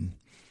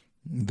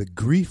the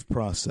grief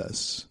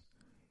process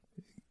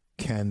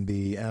can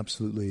be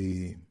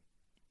absolutely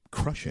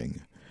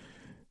crushing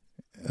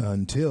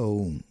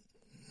until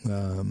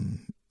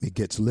it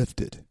gets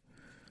lifted.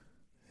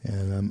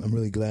 And I'm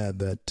really glad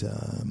that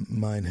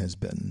mine has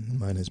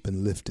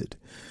been lifted.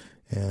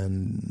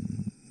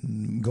 And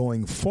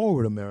going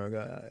forward,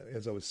 America,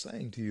 as I was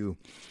saying to you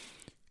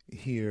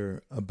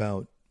here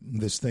about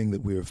this thing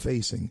that we are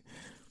facing,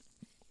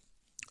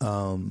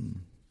 I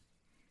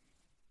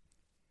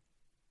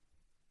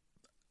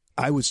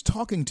was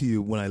talking to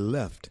you when I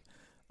left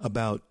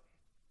about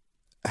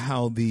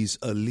how these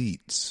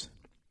elites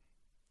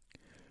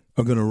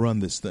are going to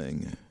run this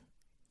thing.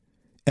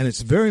 And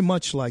it's very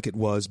much like it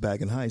was back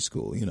in high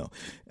school.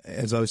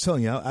 As I was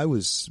telling you, I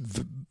was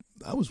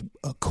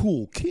a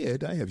cool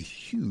kid. I have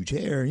huge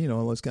hair,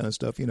 all this kind of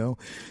stuff,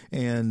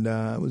 and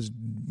I was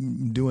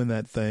doing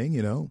that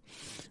thing,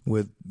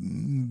 with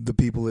the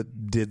people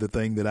that did the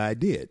thing that I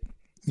did,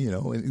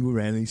 and we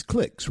ran these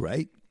cliques,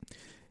 right?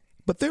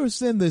 But there was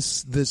then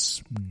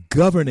this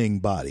governing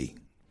body,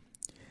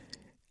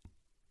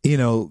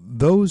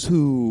 those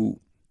who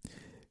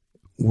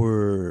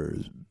were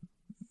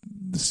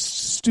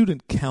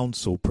student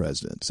council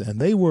presidents,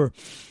 and they were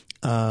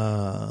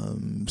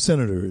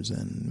senators,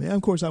 and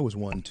of course I was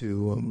one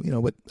too.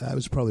 But I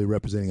was probably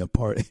representing a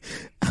party.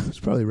 I was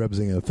probably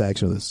representing a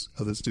faction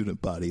of the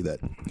student body that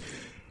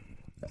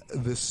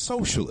the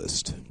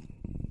socialists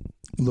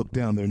look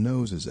down their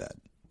noses at.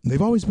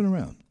 They've always been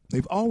around.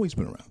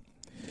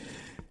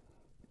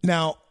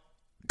 Now,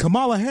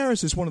 Kamala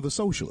Harris is one of the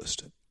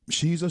socialists.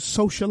 She's a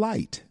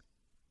socialite.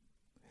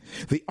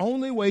 The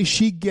only way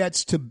she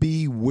gets to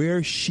be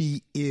where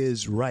she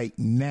is right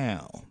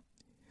now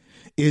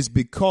is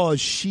because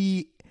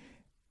she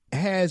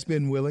has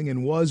been willing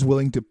and was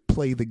willing to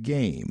play the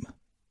game.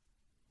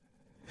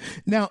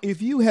 Now,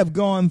 if you have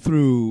gone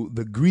through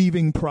the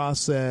grieving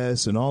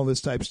process and all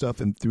this type of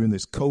stuff and through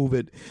this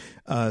COVID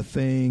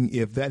thing,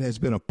 if that has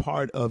been a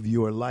part of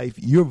your life,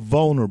 you're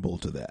vulnerable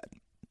to that.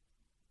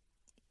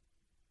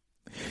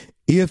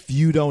 if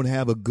you don't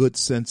have a good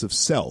sense of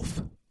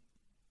self,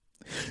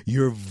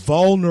 you're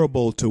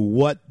vulnerable to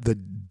what the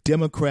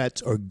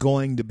Democrats are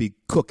going to be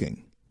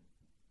cooking.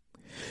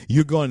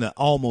 You're going to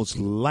almost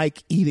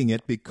like eating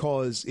it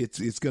because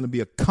it's going to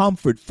be a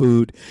comfort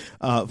food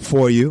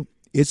for you.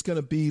 It's going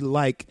to be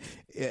like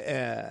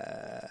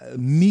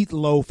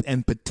meatloaf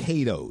and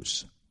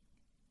potatoes.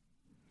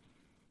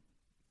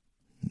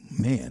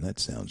 Man, that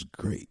sounds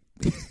great.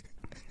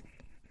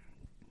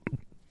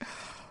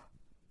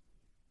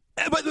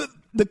 But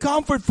the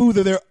comfort food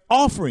that they're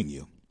offering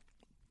you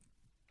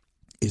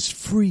is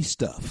free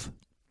stuff.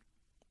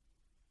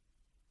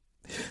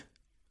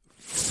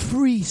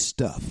 Free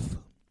stuff.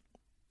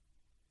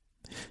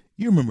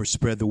 You remember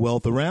spread the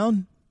wealth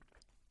around.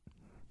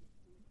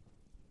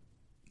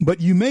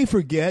 But you may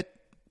forget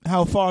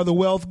how far the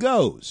wealth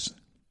goes.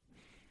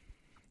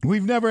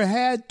 We've never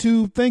had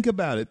to think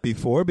about it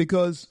before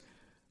because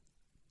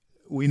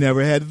we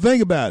never had to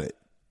think about it.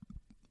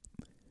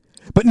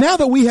 But now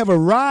that we have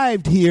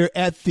arrived here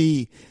at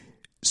the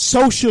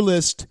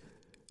socialist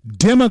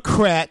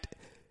Democrat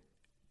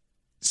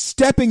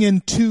stepping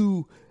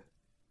into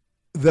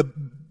the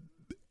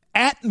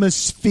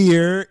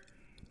atmosphere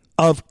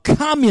of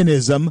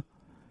communism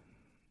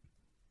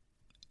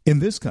in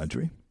this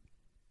country,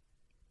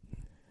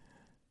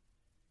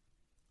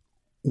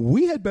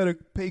 we had better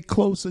pay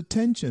close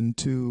attention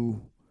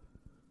to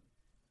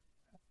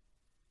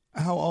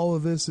how all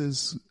of this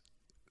is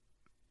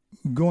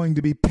going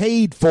to be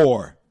paid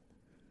for,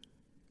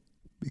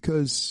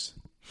 because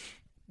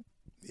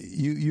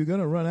you're going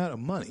to run out of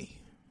money.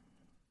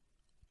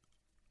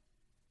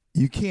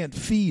 You can't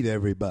feed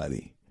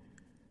everybody.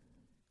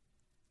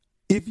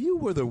 If you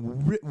were the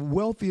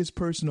wealthiest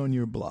person on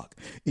your block,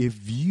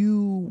 if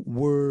you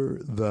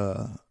were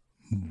the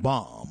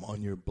bomb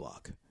on your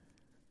block,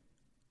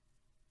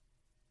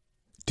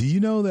 do you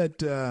know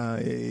that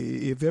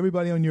if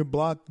everybody on your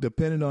block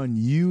depended on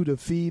you to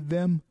feed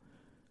them,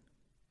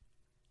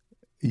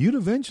 you'd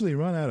eventually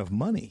run out of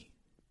money?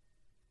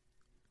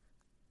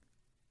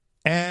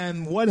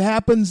 And what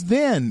happens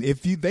then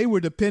if they were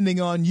depending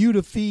on you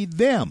to feed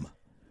them?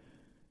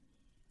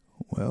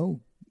 Well,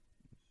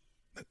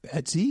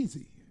 that's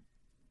easy.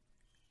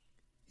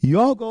 You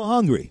all go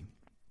hungry.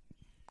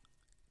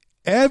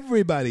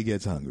 Everybody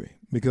gets hungry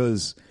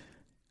because,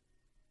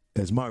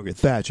 as Margaret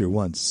Thatcher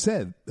once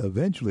said,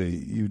 eventually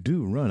you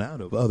do run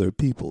out of other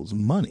people's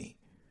money.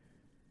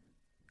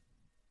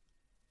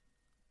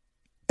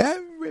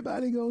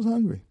 Everybody goes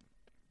hungry.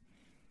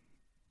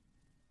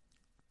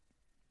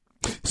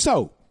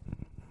 So,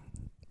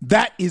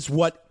 that is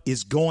what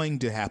is going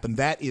to happen.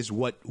 That is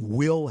what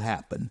will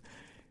happen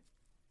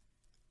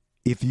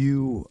if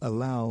you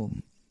allow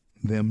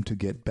them to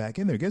get back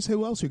in there. Guess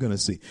who else you're going to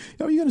see?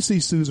 You're going to see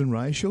Susan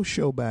Rice. She'll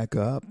show back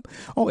up.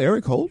 Oh,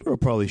 Eric Holder will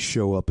probably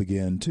show up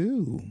again,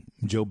 too.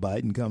 Joe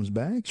Biden comes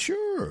back.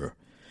 Sure.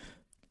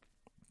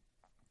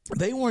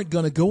 They weren't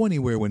going to go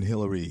anywhere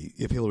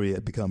if Hillary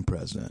had become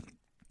president.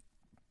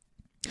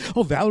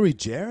 Oh, Valerie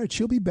Jarrett,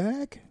 she'll be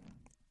back.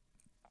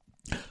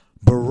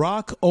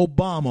 Barack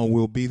Obama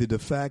will be the de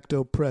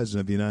facto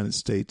president of the United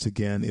States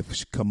again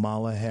if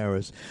Kamala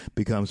Harris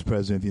becomes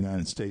president of the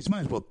United States.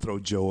 Might as well throw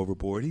Joe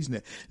overboard.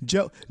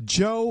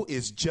 Joe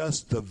is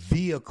just the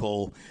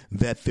vehicle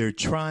that they're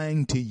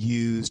trying to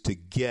use to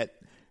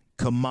get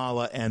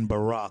Kamala and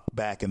Barack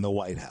back in the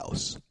White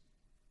House,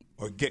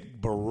 or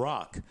get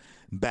Barack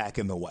back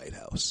in the White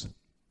House.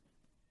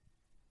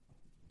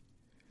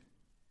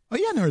 Oh,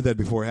 you hadn't heard that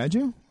before, had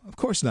you? Of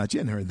course not.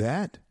 You hadn't heard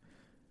that.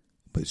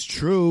 But it's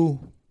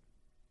true.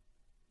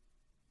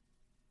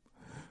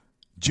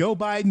 Joe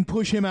Biden,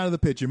 push him out of the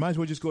picture. Might as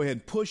well just go ahead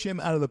and push him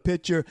out of the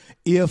picture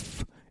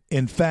if,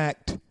 in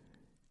fact,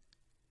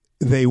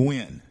 they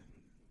win.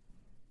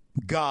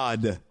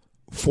 God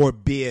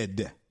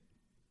forbid.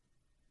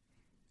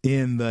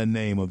 In the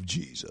name of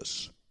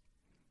Jesus.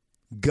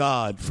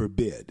 God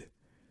forbid.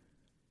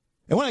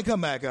 And when I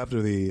come back after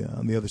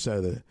on the other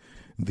side of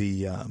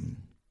the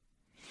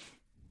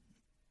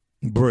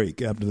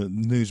break, after the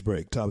news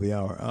break, top of the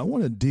hour, I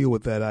want to deal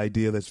with that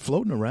idea that's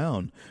floating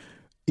around,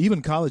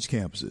 even college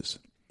campuses,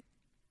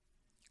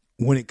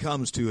 when it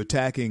comes to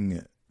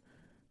attacking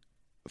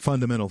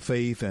fundamental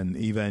faith and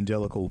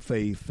evangelical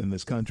faith in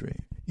this country,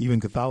 even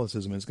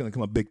Catholicism. It's going to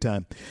come up big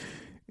time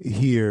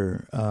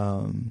here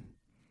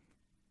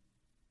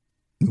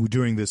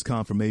during this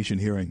confirmation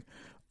hearing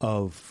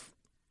of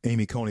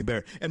Amy Coney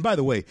Barrett. And by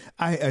the way,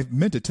 I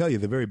meant to tell you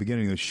at the very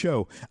beginning of the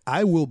show,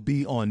 I will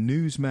be on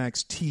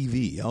Newsmax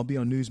TV. I'll be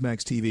on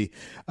Newsmax TV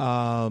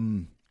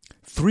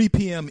 3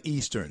 p.m.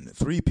 Eastern.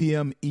 3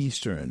 p.m.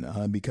 Eastern.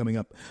 I'll be coming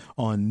up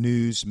on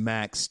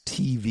Newsmax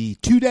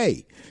TV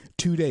today,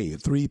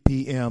 3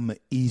 p.m.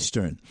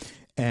 Eastern.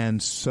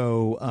 And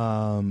so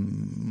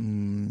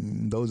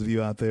those of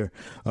you out there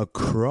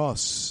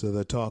across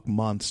the Talk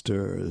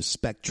Monster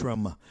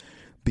spectrum,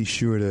 be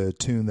sure to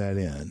tune that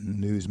in.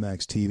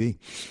 Newsmax TV,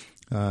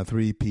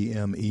 3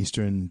 p.m.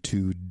 Eastern.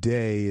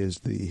 Today is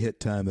the hit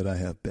time that I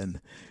have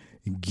been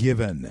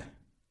given.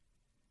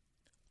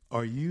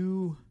 Are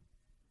you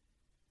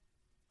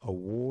a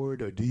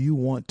ward, or do you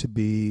want to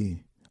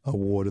be a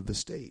ward of the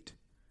state?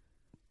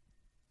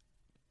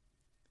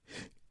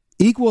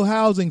 Equal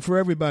housing for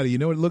everybody. You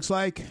know what it looks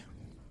like?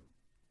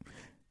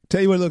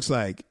 Tell you what it looks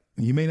like.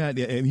 You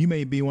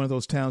may be one of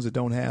those towns that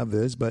don't have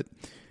this, but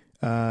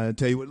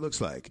tell you what it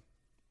looks like.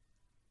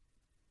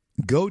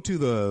 Go to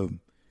the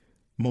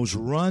most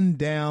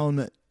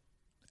run-down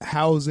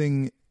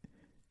housing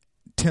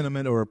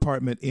tenement or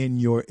apartment in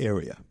your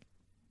area.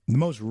 The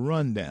most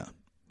run-down.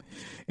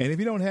 And if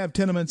you don't have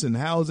tenements and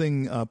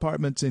housing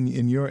apartments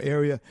in your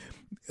area,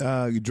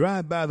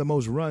 drive by the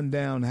most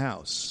run-down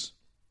house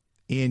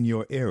in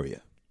your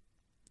area.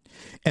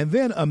 And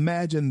then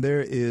imagine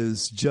there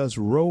is just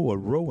row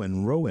of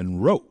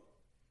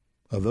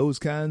those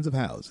kinds of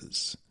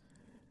houses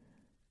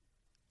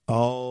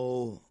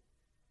all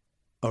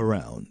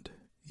around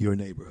your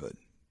neighborhood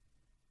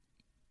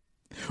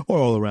or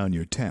all around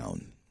your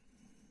town.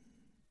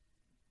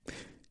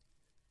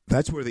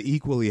 That's where the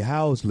equally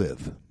housed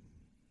live.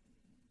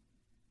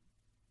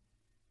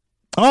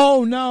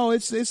 Oh, no,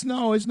 it's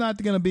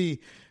not going to be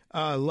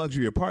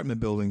luxury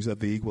apartment buildings that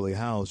the equally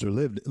housed are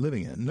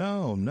living in.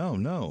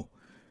 No.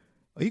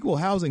 Equal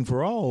housing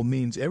for all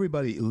means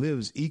everybody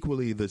lives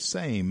equally the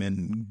same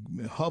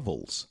in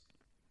hovels.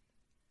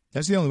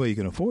 That's the only way you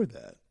can afford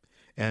that.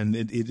 And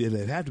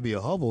it'd have to be a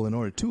hovel in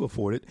order to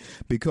afford it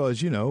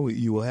because,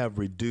 you will have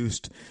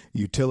reduced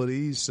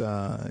utilities.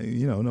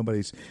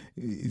 Nobody's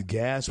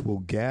gas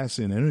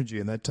and energy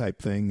and that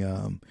type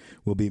thing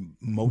will be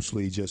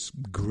mostly just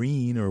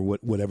green or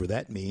whatever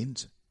that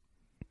means.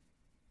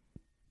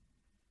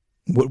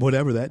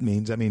 Whatever that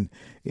means. I mean,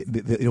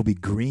 it'll be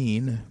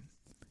green.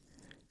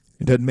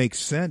 It doesn't make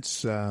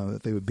sense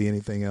that they would be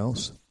anything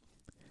else.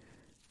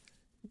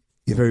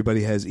 If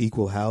everybody has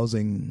equal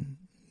housing,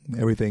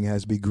 everything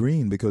has to be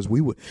green because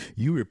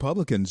you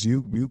Republicans,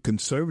 you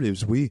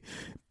conservatives, we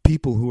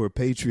people who are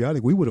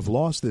patriotic, we would have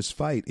lost this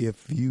fight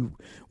if you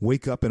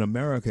wake up in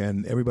America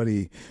and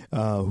everybody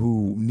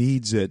who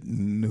needs it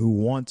and who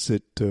wants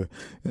it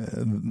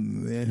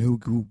and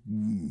who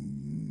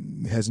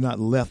has not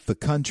left the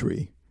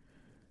country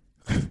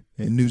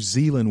in New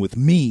Zealand with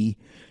me.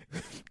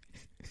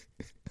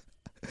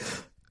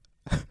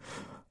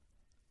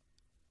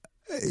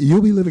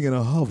 You'll be living in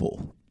a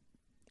hovel.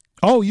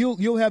 Oh,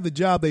 you'll have the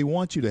job they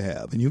want you to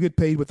have, and you'll get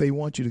paid what they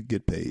want you to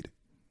get paid.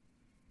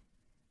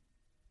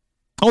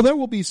 Oh, there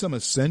will be some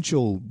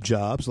essential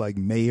jobs like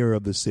mayor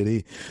of the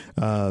city,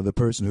 the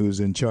person who's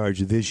in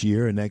charge this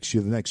year and next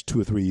year, the next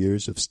 2 or 3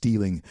 years of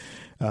stealing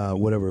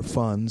whatever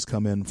funds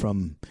come in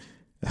from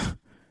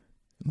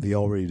the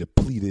already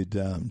depleted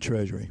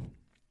treasury.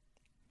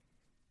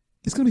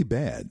 It's going to be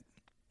bad.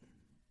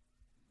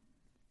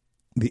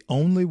 The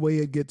only way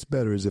it gets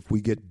better is if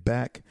we get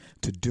back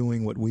to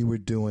doing what we were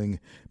doing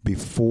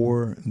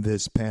before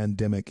this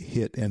pandemic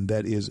hit, and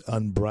that is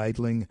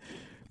unbridling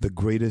the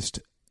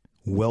greatest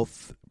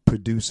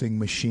wealth-producing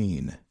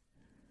machine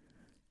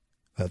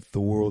that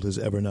the world has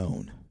ever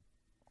known,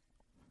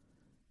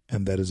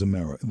 and that is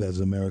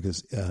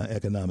America's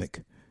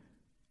economic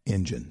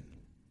engine.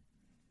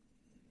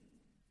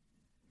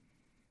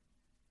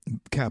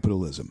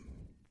 Capitalism.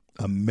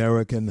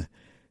 American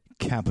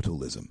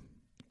capitalism.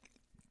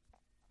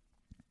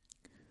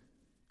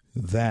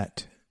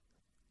 That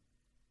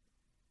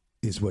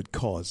is what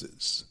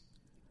causes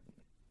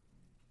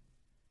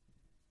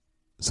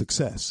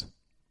success.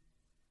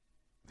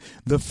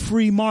 The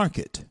free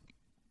market.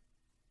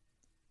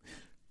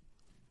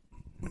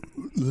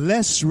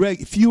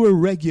 Fewer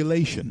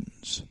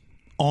regulations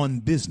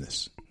on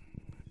business.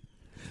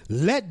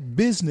 Let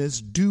business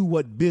do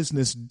what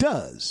business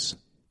does.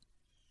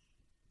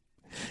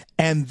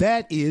 And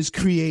that is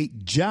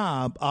create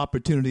job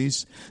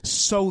opportunities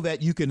so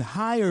that you can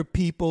hire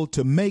people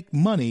to make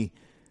money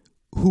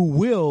who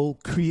will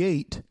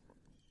create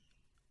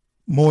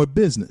more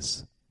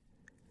business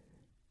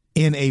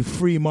in a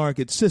free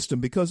market system.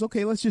 Because,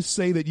 okay, let's just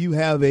say that you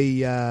have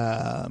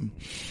a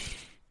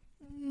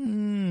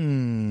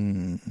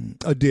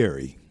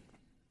dairy.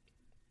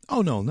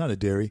 Oh, no, not a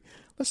dairy.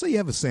 Let's say you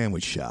have a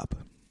sandwich shop.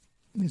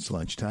 It's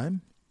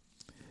lunchtime.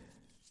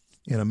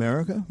 In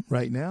America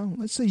right now,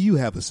 let's say you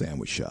have a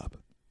sandwich shop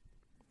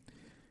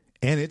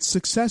and it's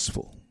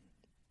successful.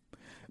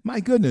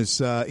 My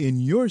goodness, in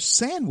your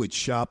sandwich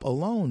shop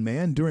alone,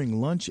 man, during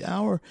lunch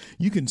hour,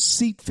 you can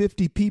seat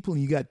 50 people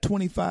and you got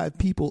 25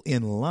 people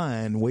in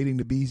line waiting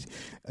to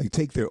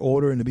take their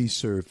order and to be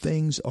served.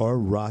 Things are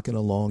rocking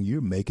along.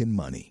 You're making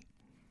money.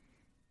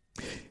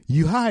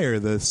 You hire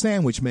the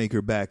sandwich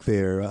maker back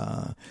there,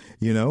 to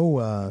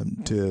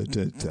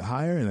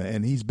hire,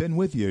 and he's been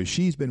with you, or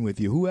she's been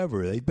with you,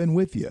 whoever, they've been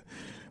with you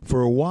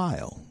for a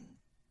while.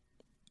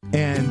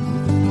 And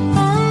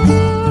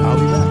I'll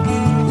be back.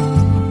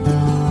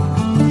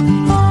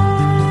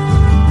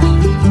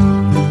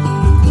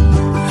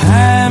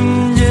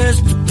 I'm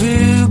just a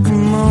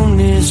pilgrim on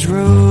this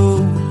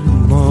road,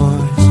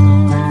 boys.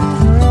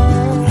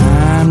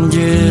 I'm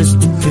just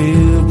a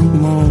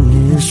pilgrim on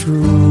this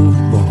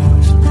road,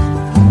 boys.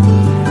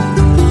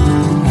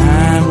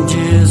 I'm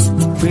just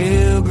a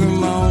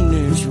pilgrim on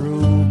this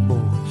road,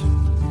 boys.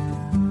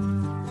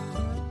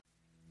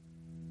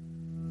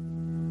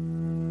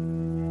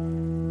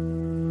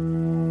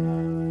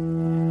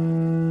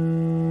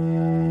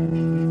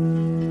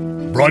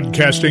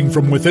 Broadcasting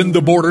from within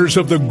the borders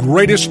of the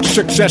greatest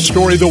success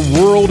story the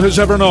world has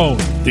ever known,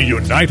 the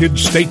United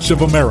States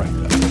of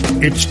America.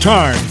 It's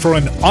time for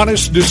an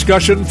honest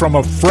discussion from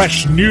a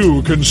fresh,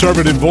 new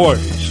conservative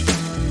voice.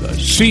 The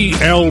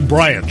C.L.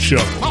 Bryant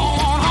Show.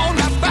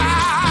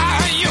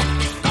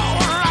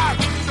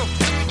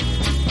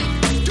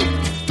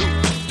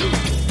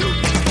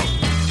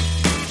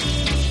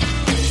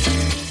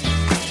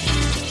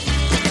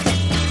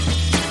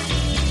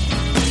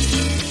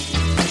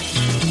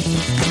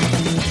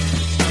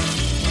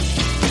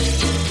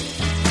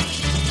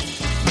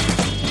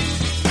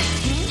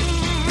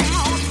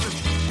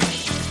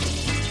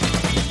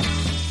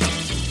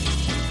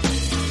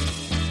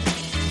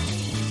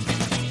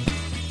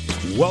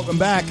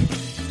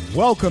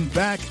 Welcome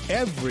back,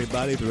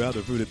 everybody throughout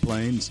the fruited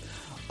plains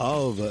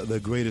of the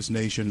greatest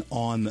nation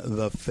on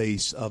the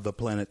face of the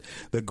planet,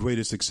 the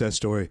greatest success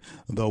story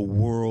the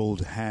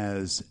world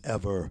has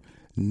ever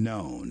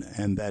known,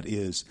 and that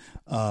is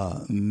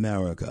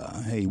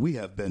America. Hey, we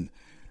have been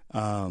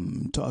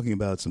talking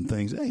about some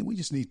things, we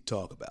just need to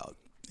talk about.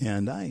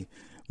 And I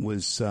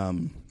was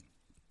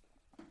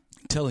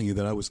telling you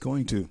that I was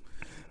going to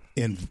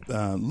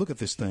look at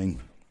this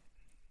thing.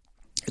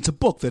 It's a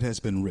book that has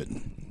been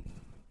written.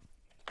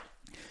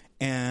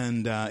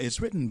 And it's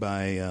written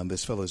by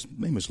this fellow's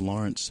name is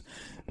Lawrence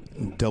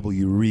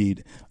W.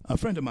 Reed, a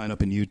friend of mine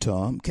up in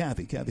Utah,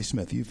 Kathy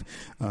Smith. You've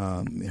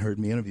heard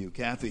me interview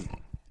Kathy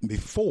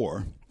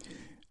before,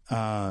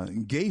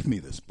 gave me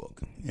this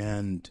book.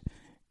 And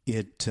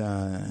it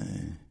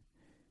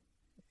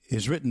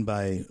is written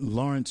by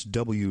Lawrence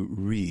W.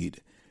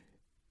 Reed.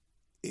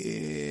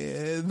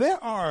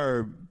 There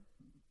are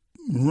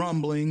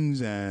rumblings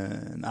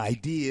and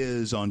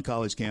ideas on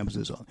college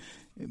campuses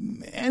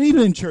and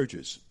even in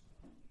churches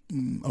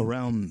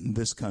around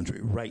this country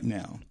right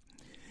now.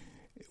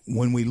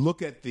 When we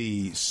look at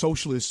the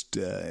socialist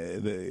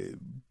the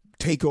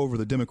takeover of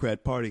the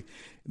Democrat Party,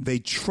 they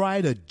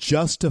try to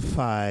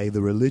justify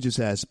the religious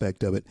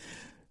aspect of it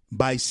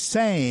by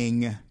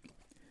saying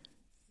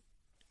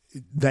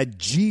that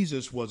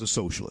Jesus was a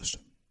socialist.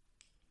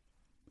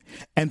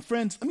 And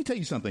friends, let me tell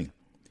you something.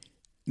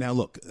 Now,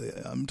 look,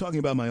 I'm talking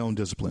about my own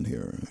discipline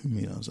here.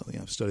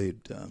 Something I've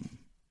studied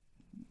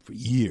for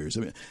years.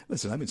 I mean,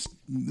 listen, I've been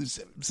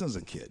since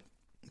a kid,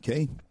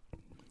 okay?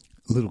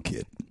 Little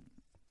kid.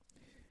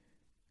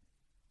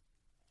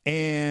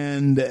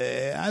 And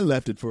I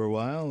left it for a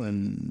while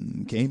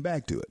and came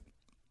back to it.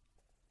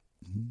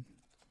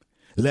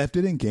 Left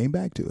it and came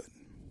back to it.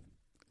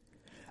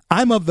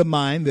 I'm of the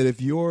mind that if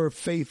your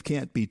faith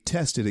can't be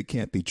tested, it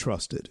can't be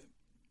trusted.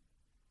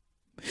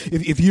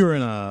 If you're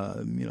in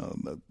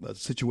a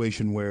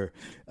situation where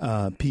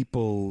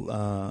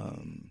people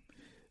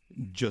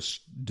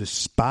just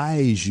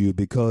despise you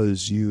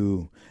because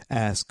you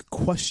ask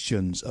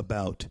questions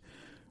about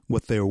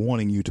what they're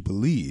wanting you to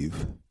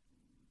believe,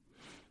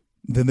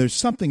 then there's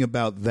something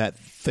about that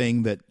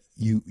thing that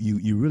you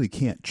really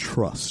can't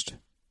trust.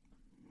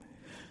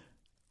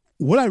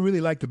 What I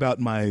really liked about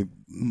my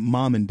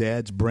mom and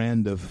dad's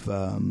brand of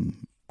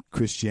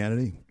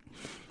Christianity,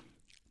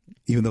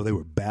 even though they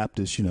were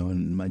Baptist,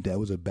 and my dad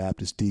was a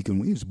Baptist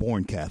deacon. He was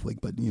born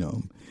Catholic, but, he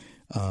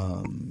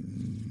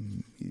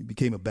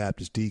became a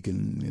Baptist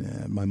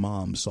deacon. My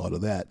mom saw to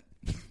that.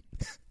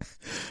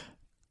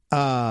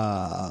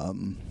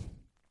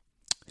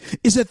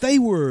 Is that they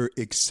were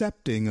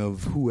accepting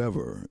of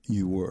whoever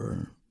you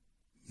were,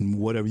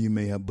 whatever you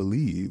may have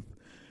believed.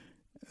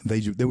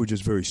 They were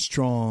just very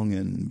strong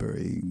and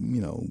very,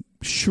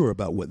 sure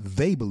about what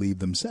they believed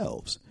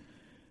themselves.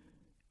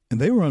 And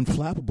they were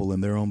unflappable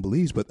in their own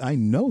beliefs, but I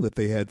know that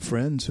they had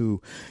friends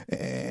who,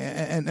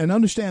 and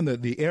understand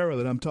that the era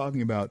that I'm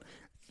talking about,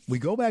 we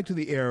go back to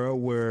the era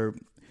where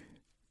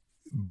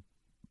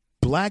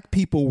black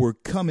people were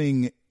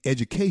coming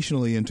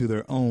educationally into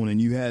their own, and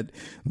you had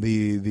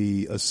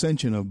the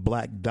ascension of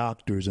black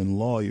doctors and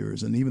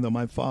lawyers. And even though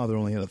my father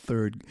only had a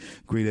third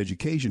grade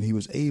education, he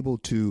was able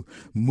to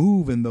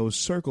move in those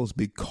circles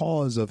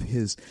because of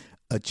his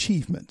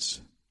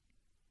achievements.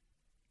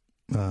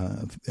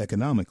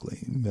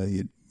 Economically, and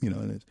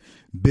his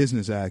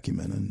business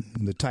acumen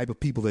and the type of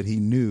people that he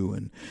knew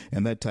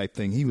and that type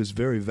thing. He was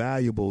very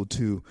valuable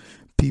to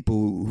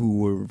people who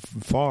were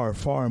far,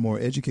 far more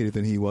educated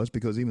than he was,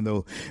 because even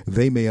though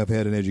they may have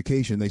had an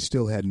education, they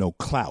still had no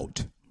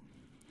clout.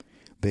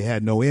 They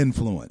had no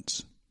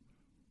influence.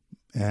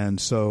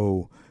 And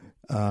so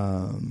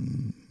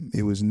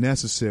it was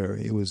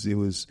necessary. It was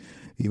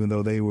even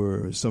though they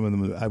were, some of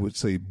them, I would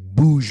say,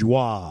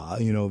 bourgeois,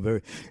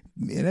 very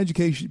in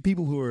education,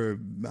 people who are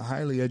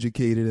highly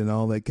educated and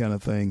all that kind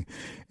of thing,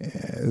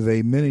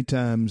 they many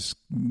times,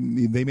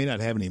 they may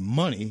not have any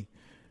money,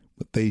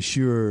 but they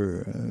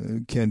sure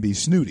can be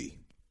snooty.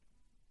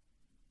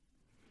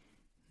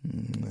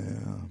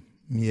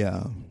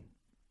 Yeah.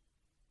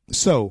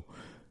 So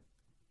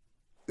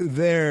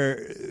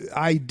their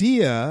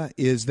idea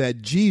is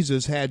that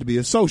Jesus had to be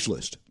a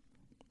socialist.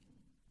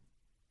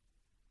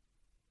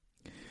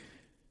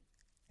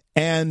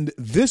 And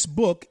this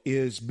book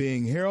is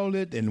being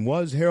heralded and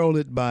was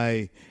heralded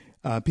by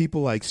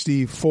People like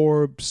Steve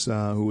Forbes,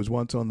 who was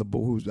once on the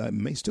board, who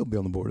may still be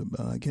on the board.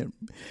 I can't.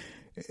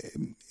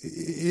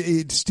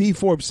 Steve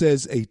Forbes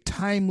says a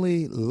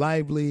timely,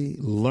 lively,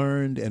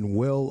 learned, and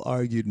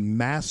well-argued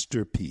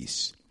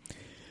masterpiece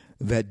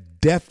that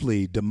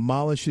deftly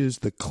demolishes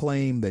the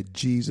claim that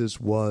Jesus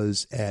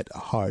was at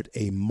heart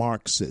a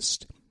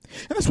Marxist.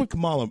 And that's what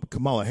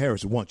Kamala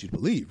Harris wants you to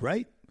believe,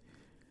 right?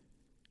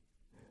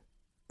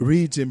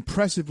 Reads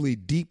impressively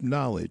deep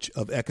knowledge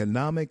of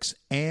economics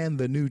and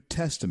the New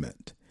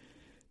Testament.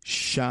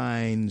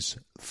 Shines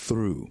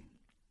through.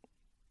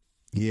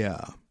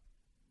 Yeah.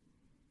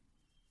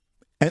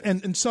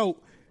 And so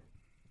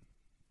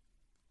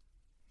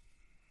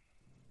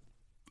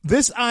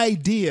this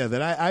idea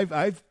that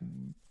I've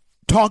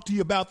talked to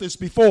you about this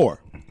before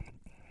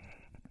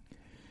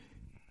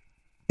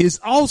is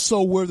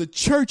also where the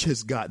church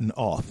has gotten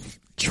off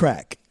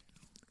track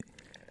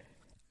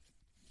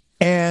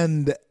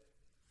and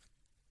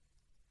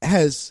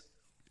has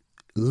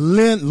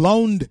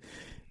loaned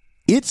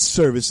its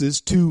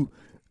services to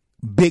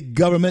big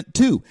government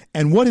too.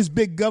 And what has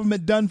big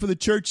government done for the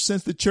church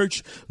since the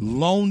church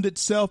loaned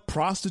itself,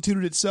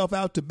 prostituted itself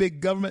out to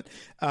big government,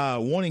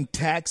 wanting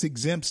tax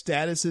exempt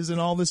statuses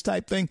and all this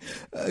type thing?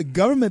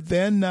 Government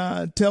then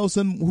tells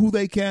them who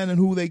they can and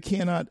who they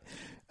cannot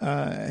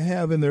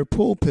have in their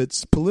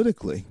pulpits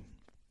politically.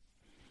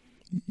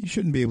 You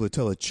shouldn't be able to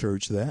tell a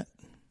church that.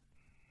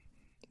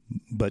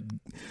 But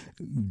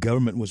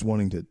government was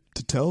wanting to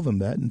tell them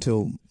that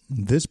until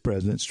this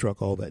president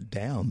struck all that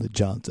down. The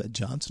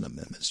Johnson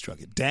Amendment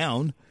struck it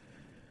down.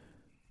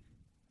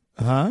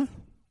 Oh,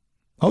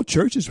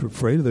 churches were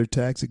afraid of their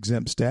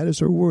tax-exempt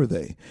status, or were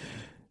they?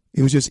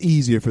 It was just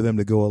easier for them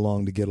to go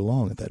along to get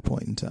along at that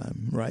point in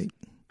time, right?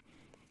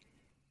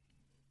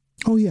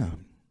 Oh, yeah.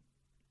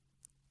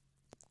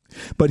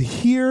 But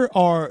here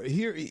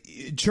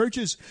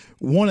churches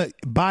want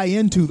to buy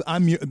into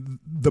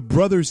the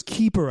brother's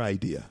keeper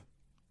idea.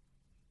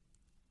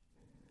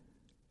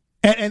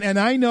 And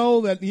I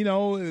know that,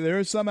 there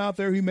are some out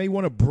there who may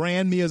want to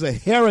brand me as a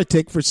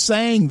heretic for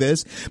saying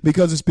this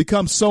because it's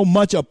become so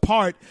much a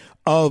part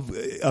of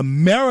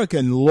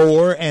American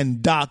lore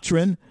and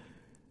doctrine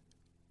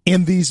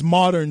in these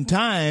modern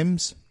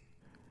times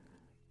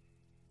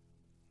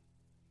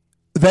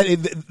that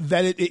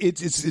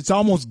it's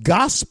almost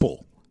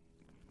gospel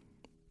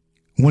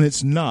when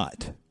it's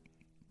not.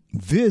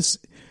 This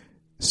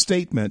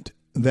statement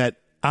that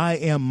I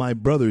am my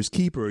brother's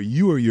keeper, or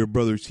you are your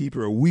brother's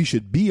keeper, or we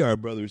should be our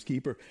brother's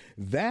keeper,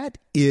 that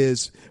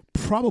is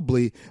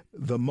probably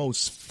the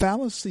most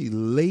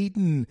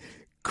fallacy-laden,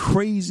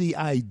 crazy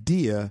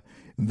idea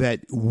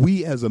that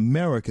we as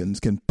Americans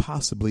can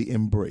possibly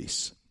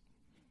embrace.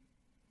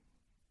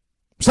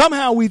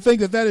 Somehow we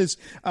think that is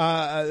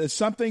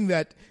something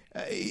that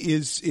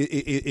is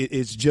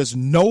just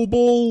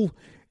noble,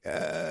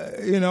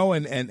 and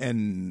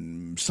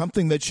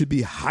something that should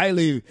be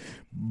highly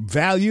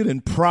valued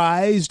and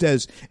prized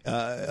as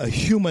a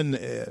human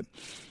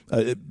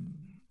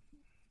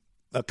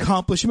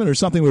accomplishment, or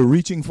something we're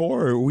reaching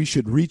for, or we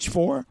should reach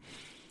for.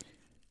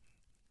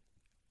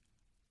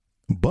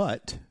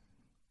 But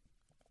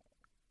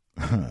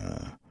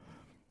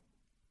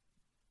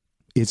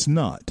it's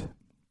not.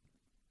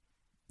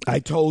 I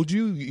told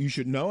you, you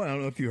should know. I don't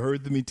know if you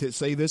heard me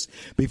say this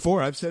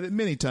before. I've said it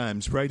many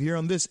times right here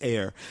on this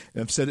air.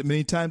 I've said it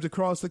many times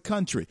across the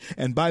country.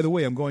 And by the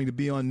way, I'm going to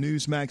be on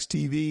Newsmax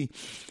TV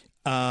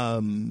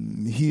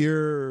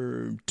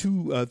here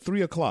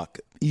 3 o'clock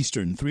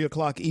Eastern, 3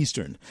 o'clock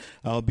Eastern.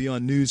 I'll be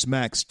on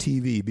Newsmax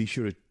TV. Be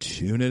sure to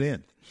tune it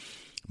in.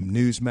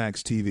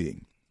 Newsmax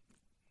TV.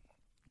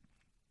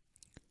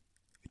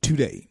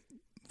 Today,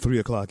 3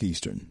 o'clock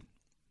Eastern.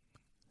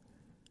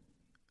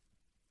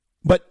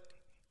 But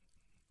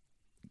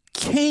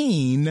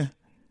Cain,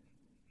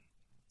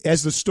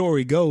 as the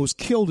story goes,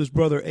 killed his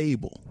brother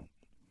Abel.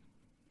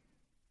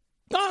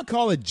 I'll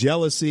call it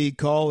jealousy,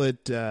 call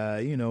it,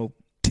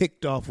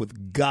 ticked off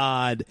with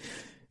God,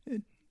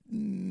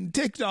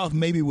 ticked off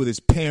maybe with his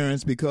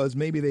parents because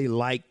maybe they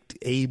liked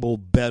Abel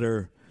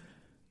better.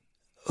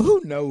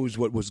 Who knows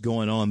what was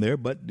going on there,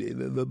 but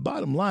the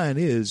bottom line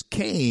is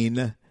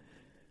Cain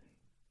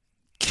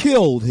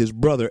killed his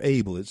brother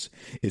Abel. It's,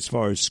 as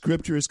far as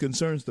Scripture is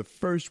concerned, the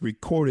first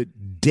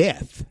recorded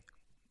death.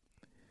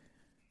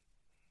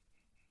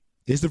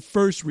 It's the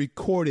first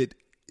recorded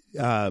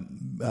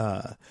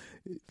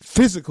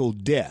physical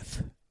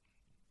death.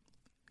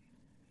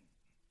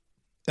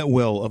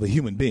 Well, of a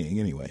human being,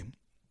 anyway.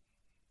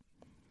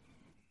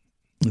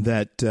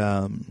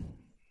 That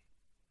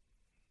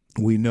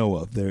we know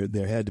of.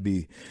 There had to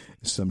be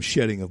some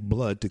shedding of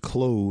blood to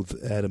clothe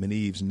Adam and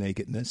Eve's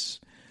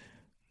nakedness.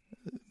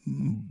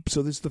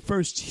 So this is the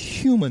first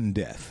human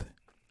death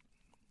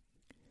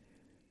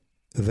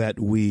that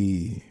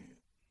we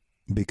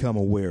become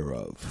aware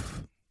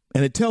of.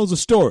 And it tells a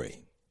story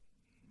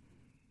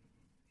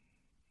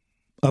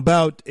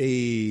about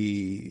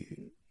a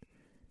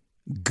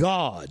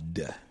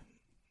God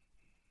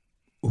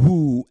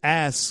who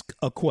asks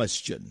a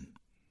question.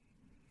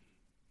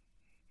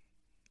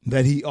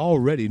 that he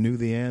already knew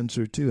the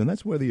answer to. And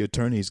that's where the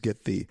attorneys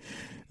get the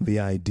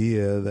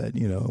idea that,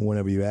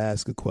 whenever you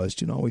ask a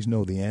question, always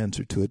know the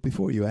answer to it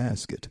before you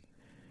ask it.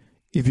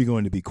 If you're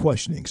going to be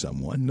questioning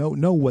someone,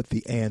 know what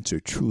the answer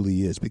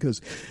truly is,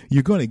 because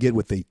you're going to get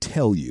what they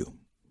tell you.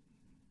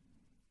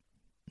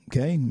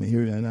 Okay?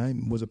 Here, and I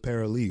was a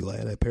paralegal. I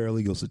had a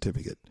paralegal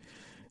certificate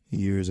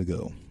years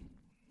ago.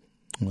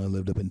 When I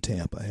lived up in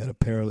Tampa, I had a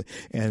paralegal.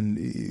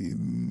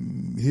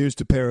 And here's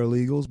to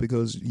paralegals,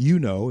 because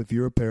if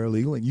you're a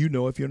paralegal, and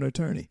if you're an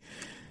attorney.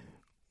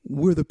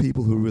 We're the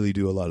people who really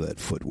do a lot of that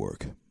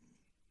footwork.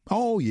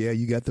 Oh, yeah,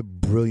 you got the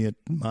brilliant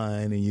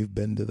mind, and you've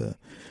been to the...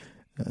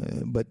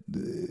 But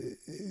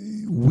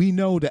we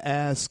know to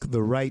ask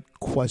the right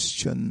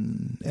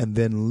question and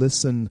then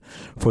listen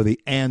for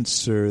the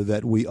answer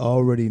that we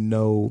already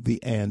know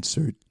the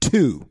answer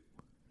to.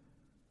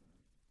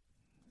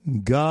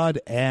 God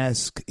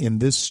asked in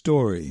this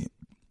story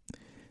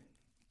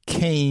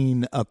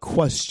Cain a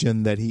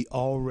question that he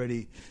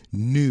already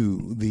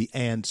knew the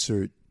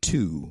answer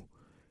to.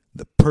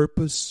 The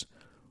purpose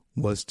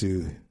was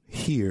to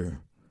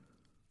hear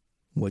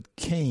what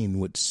Cain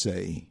would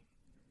say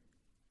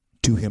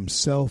to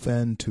himself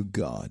and to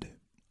God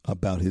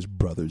about his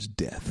brother's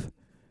death.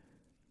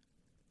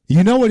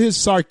 You know what his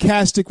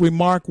sarcastic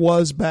remark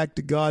was back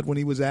to God when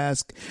he was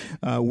asked,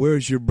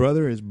 where's your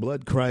brother? His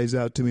blood cries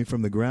out to me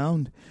from the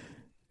ground.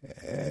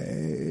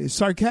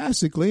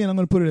 Sarcastically, and I'm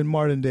going to put it in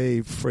modern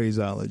day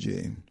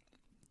phraseology,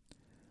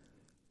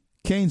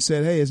 Cain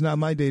said, hey, it's not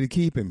my day to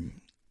keep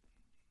him.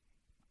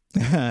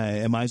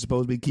 Am I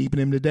supposed to be keeping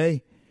him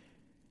today?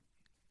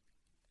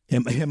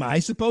 Am I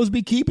supposed to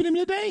be keeping him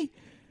today?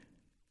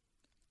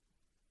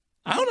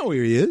 I don't know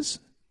where he is.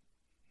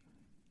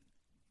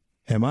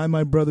 Am I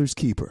my brother's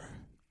keeper?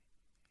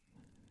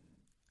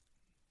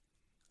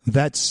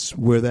 That's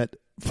where that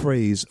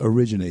phrase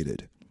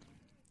originated.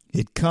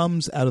 It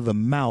comes out of the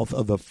mouth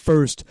of the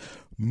first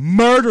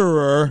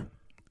murderer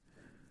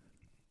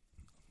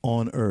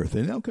on earth.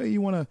 And okay,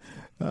 you want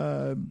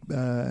to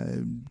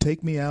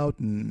take me out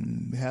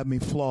and have me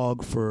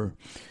flogged for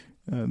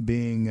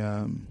being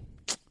a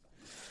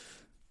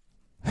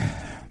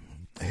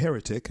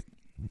heretic,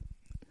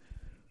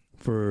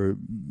 for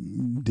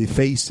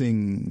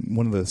defacing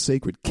one of the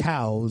sacred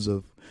cows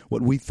of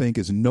what we think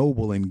is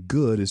noble and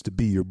good is to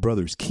be your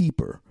brother's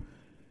keeper.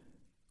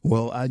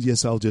 Well, I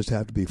guess I'll just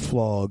have to be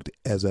flogged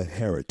as a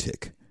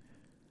heretic,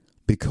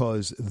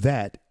 because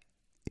that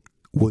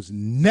was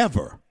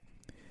never,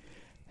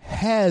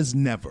 has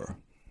never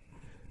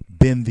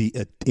been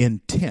the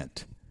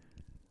intent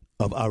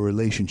of our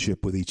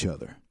relationship with each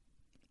other.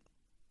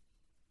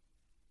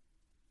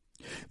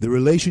 The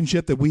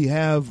relationship that we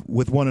have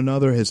with one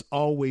another has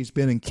always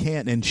been and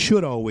can and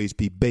should always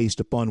be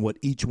based upon what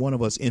each one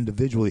of us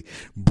individually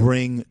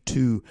bring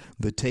to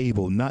the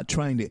table, not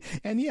trying to.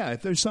 And yeah,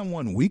 if there's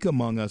someone weak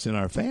among us in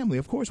our family,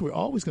 of course, we're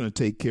always going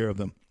to take care of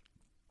them.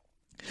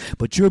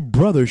 But your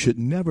brother should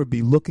never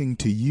be looking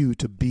to you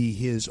to be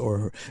his or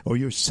her, or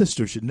your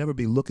sister should never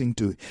be looking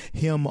to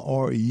him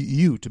or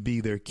you to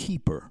be their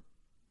keeper.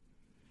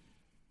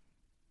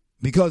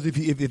 Because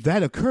if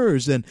that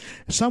occurs, then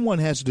someone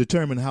has to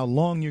determine how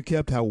long you're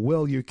kept, how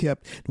well you're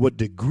kept, what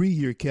degree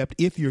you're kept,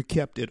 if you're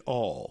kept at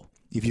all,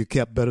 if you're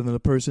kept better than the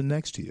person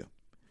next to you.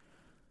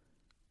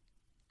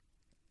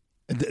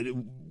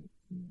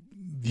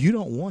 You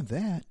don't want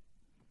that.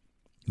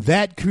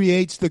 That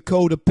creates the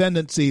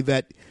codependency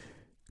that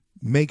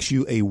makes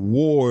you a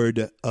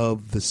ward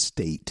of the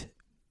state.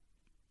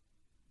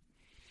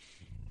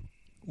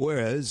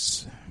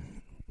 Whereas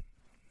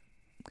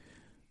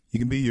you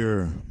can be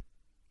your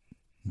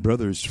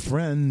brother's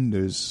friend,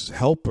 his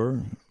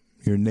helper,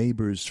 your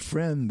neighbor's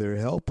friend, their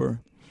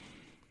helper.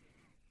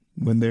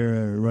 When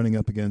they're running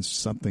up against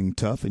something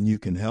tough and you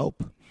can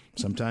help,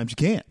 sometimes you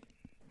can't.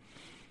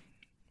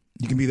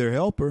 You can be their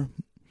helper,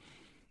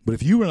 but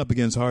if you run up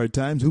against hard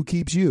times, who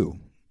keeps you?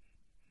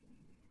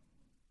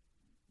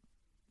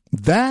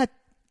 That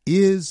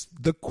is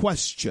the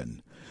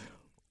question.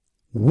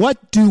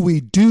 What do we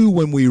do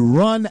when we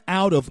run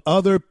out of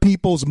other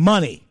people's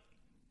money?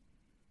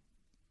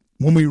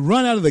 When we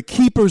run out of the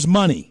keeper's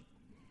money?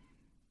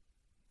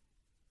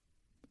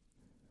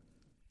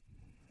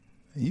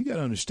 You got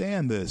to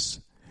understand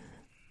this.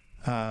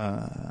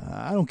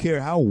 I don't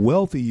care how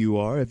wealthy you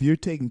are. If you're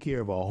taking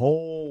care of a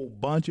whole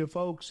bunch of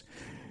folks,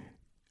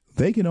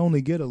 they can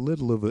only get a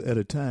little of it at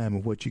a time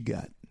of what you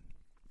got.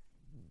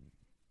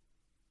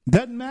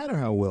 Doesn't matter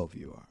how wealthy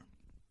you are.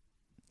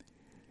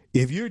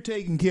 If you're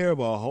taking care of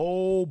a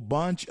whole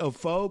bunch of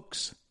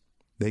folks,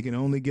 they can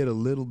only get a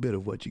little bit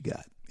of what you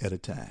got at a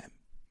time.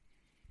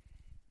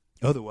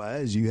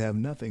 Otherwise, you have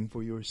nothing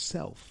for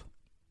yourself.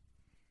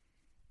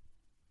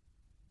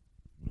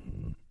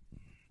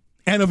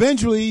 And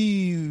eventually,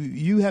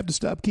 you have to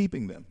stop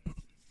keeping them.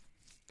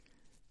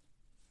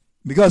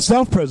 Because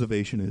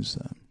self-preservation is,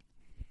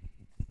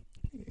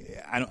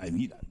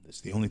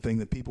 it's the only thing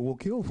that people will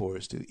kill for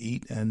is to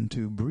eat and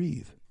to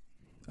breathe.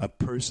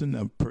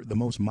 The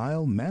most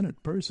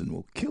mild-mannered person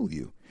will kill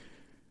you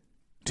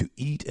to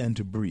eat and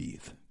to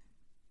breathe.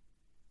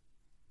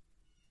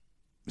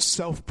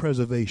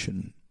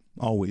 self-preservation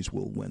always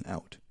will win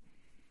out.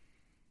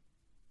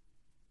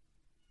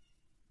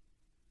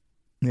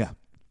 Yeah.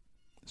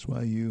 That's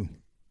why you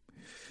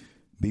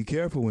be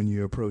careful when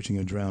you're approaching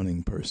a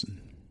drowning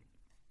person.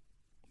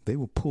 They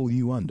will pull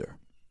you under.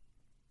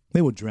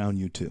 They will drown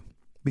you too,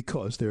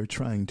 because they're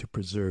trying to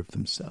preserve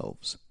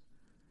themselves.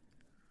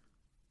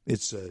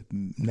 It's a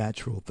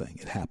natural thing.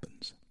 It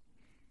happens.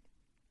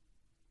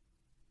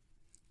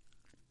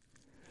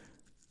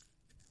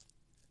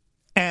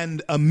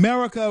 And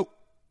America,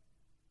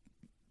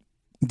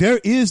 there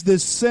is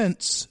this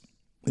sense,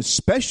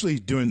 especially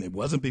it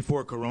wasn't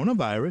before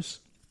coronavirus.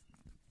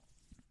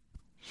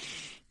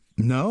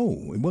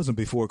 No, it wasn't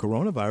before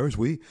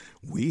coronavirus.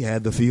 We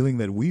had the feeling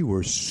that we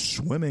were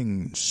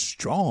swimming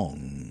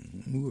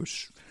strong. We were,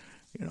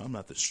 I'm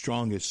not the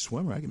strongest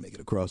swimmer. I can make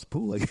it across the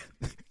pool.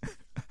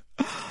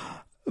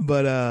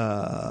 But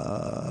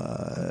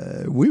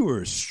we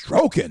were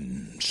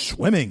swimming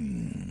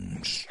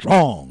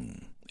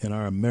strong in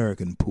our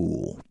American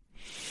pool.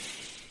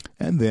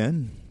 And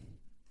then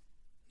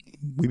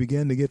we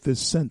began to get this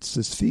sense,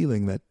 this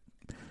feeling that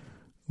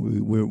we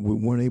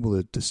weren't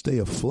able to stay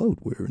afloat.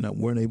 We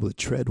weren't able to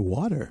tread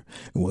water.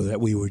 Well,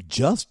 that we were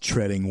just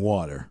treading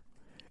water.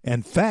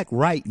 In fact,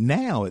 right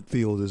now it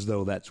feels as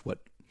though that's what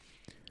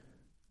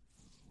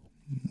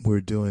we're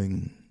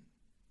doing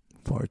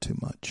far too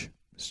much.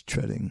 Is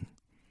treading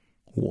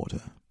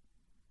water.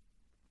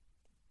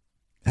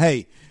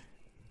 Hey,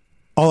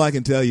 all I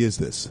can tell you is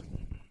this.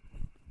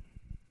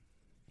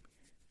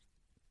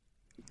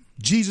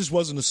 Jesus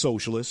wasn't a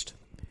socialist,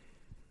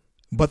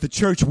 but the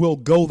church will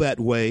go that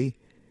way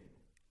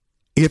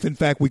if, in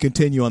fact, we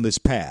continue on this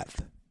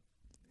path.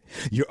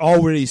 You're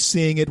already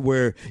seeing it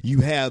where you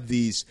have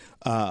these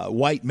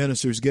white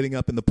ministers getting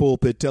up in the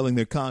pulpit telling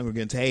their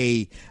congregants,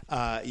 hey,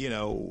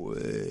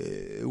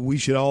 we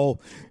should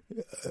all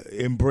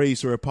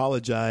embrace or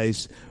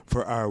apologize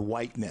for our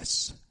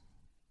whiteness.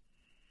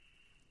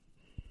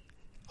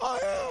 Oh,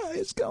 yeah,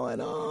 it's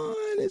going on.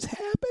 It's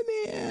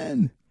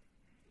happening.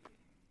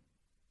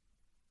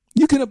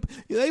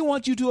 They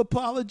want you to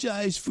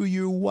apologize for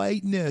your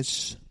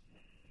whiteness.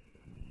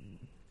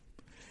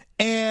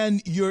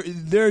 And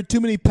there are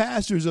too many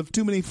pastors of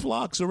too many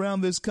flocks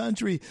around this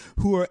country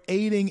who are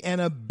aiding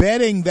and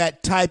abetting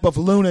that type of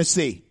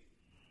lunacy.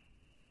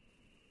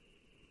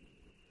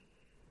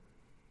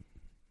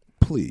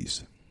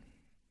 Please.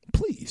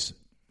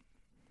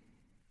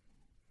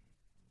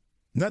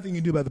 Nothing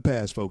you can do about the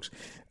past, folks.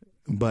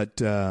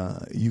 But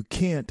you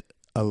can't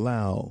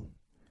allow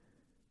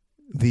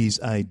these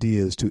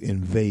ideas to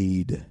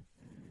invade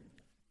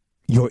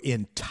your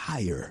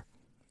entire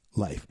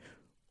life.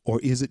 Or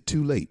is it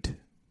too late?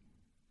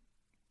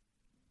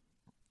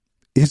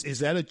 Is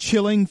that a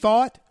chilling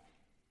thought?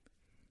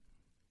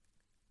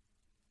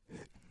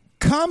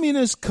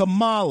 Communist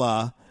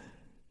Kamala,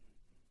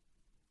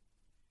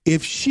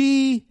 if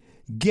she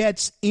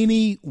gets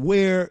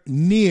anywhere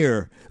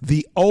near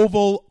the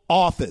Oval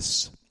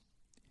Office,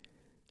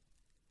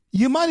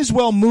 you might as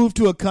well move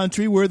to a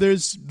country where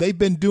they've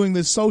been doing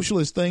this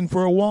socialist thing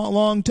for a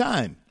long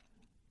time.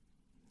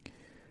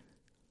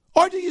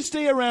 Or do you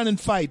stay around and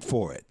fight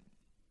for it?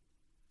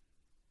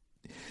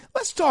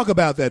 Let's talk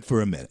about that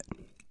for a minute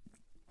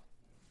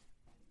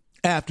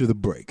after the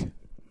break.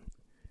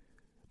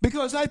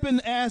 Because I've been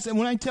asked, and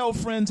when I tell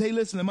friends, hey,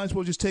 listen, I might as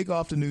well just take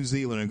off to New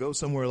Zealand and go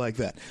somewhere like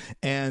that.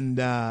 And,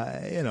 yeah.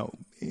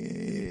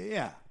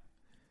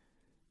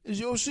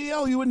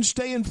 OCL, you wouldn't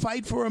stay and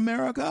fight for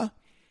America?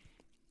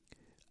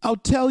 I'll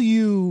tell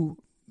you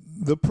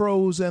the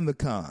pros and the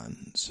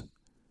cons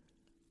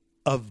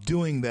of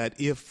doing that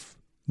if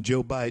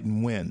Joe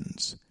Biden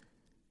wins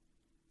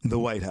the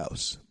White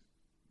House.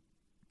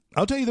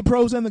 I'll tell you the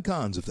pros and the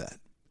cons of that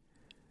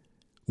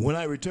when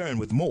I return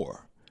with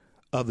more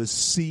of the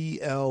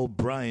C.L.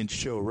 Bryant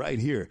Show right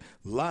here,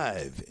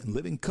 live in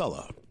living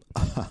color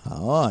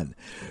on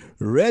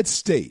Red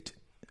State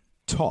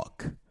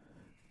Talk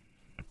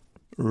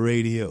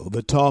Radio,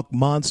 the talk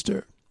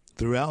monster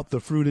throughout the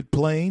fruited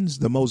plains,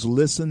 the most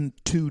listened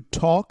to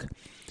talk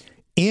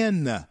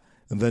in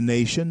the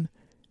nation,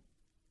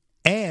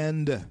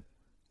 and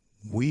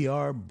we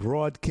are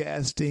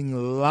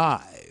broadcasting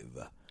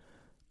live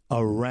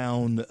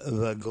around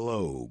the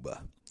globe.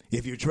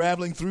 If you're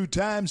traveling through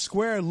Times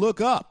Square, look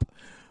up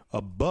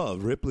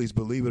above Ripley's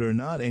Believe It or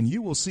Not, and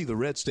you will see the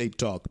Red State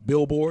Talk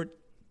billboard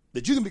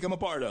that you can become a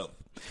part of.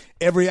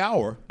 Every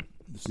hour,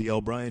 the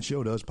C.L. Bryant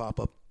Show does pop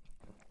up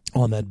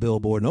on that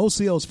billboard, and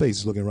OCL's face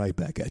is looking right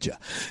back at you.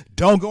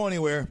 Don't go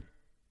anywhere.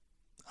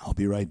 I'll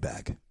be right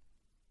back.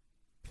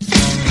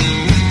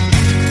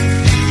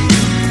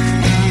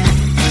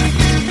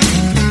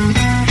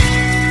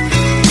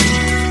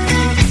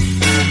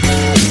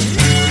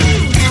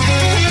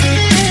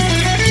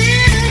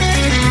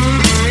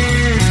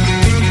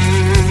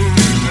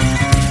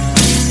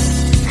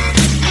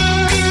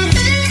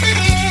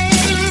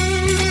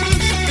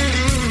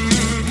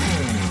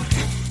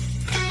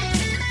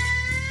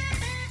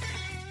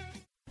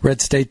 Red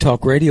State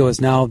Talk Radio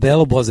is now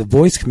available as a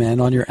voice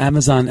command on your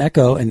Amazon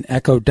Echo and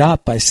Echo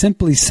Dot by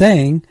simply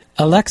saying,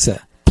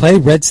 Alexa, play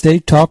Red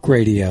State Talk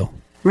Radio.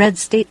 Red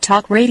State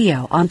Talk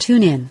Radio on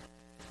TuneIn.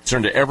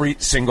 Concern to every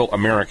single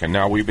American.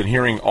 Now, we've been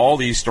hearing all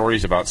these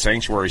stories about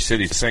sanctuary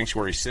cities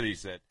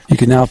that... You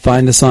can now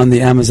find us on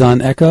the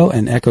Amazon Echo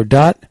and Echo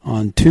Dot,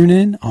 on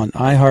TuneIn, on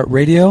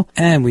iHeartRadio,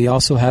 and we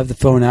also have the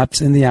phone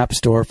apps in the App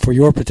Store for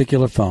your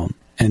particular phone.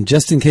 And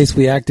just in case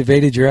we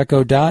activated your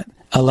Echo Dot,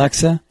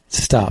 Alexa,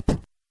 stop.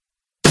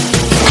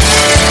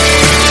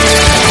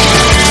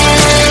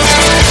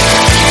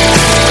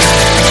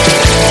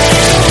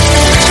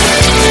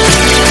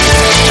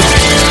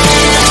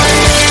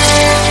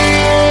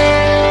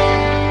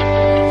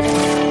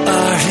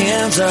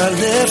 Are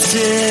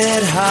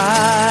lifted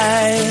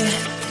high.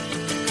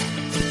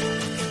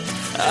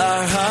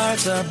 Our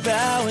hearts are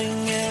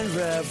bowing in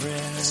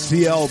reverence.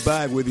 CL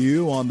back with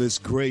you on this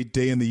great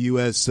day in the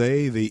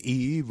USA, the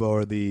eve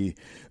or the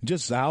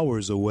just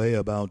hours away,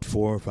 about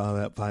 4 or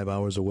 5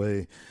 hours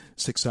away,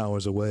 6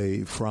 hours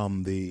away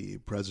from the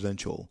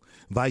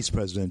vice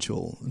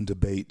presidential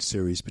debate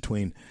series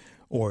between,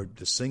 or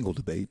the single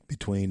debate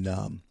between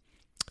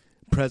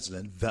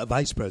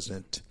Vice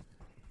President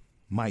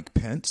Mike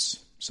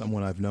Pence,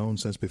 someone I've known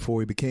since before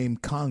he became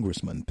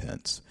Congressman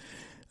Pence.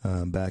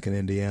 Back in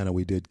Indiana,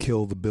 we did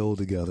Kill the Bill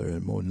together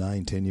more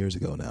 10 years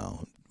ago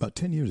now. About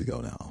 10 years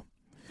ago now.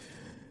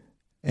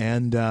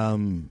 And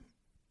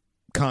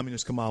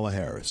Communist Kamala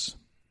Harris.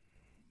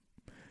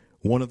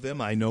 One of them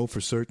I know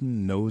for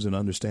certain knows and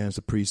understands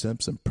the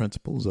precepts and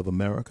principles of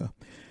America.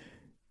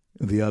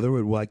 The other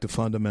would like to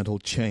fundamental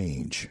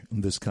change in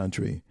this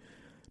country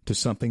to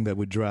something that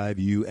would drive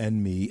you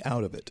and me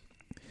out of it.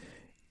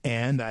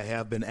 And I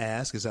have been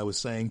asked, as I was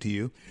saying to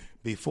you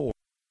before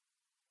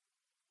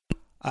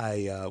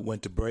I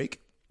went to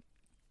break,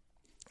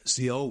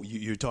 CO,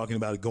 you're talking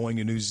about going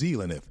to New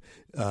Zealand if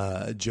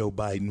Joe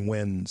Biden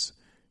wins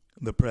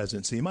the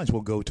presidency. You might as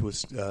well go to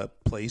a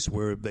place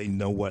where they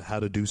know how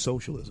to do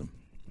socialism,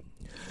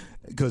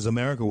 because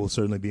America will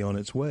certainly be on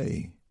its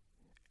way.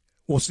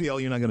 Well, CO,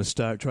 you're not going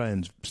to try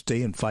and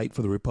stay and fight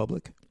for the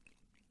republic?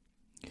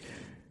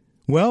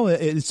 Well,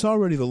 it's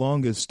already the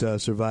longest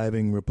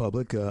surviving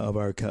republic of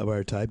our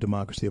type,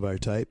 democracy of our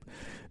type,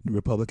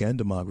 republic and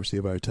democracy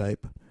of our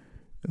type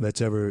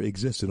that's ever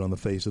existed on the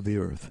face of the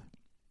earth.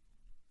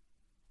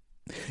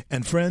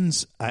 And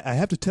friends, I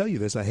have to tell you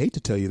this. I hate to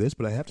tell you this,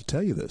 but I have to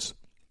tell you this.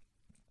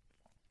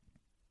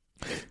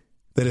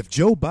 That if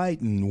Joe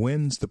Biden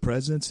wins the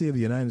presidency of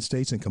the United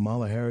States and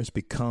Kamala Harris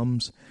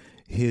becomes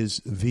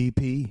his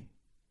VP,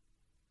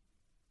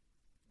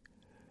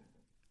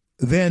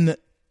 then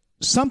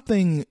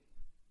something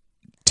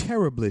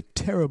terribly,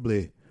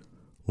 terribly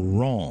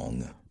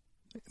wrong,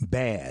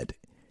 bad,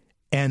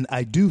 and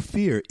I do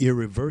fear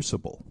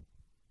irreversible,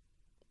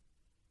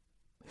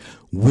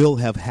 will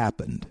have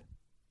happened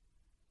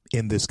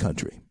in this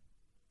country.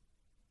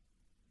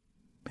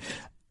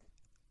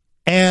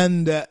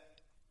 And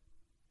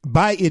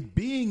by it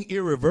being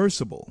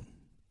irreversible,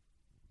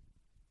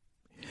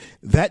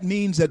 that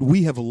means that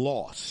we have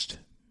lost.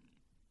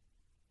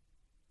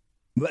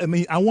 I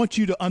mean, I want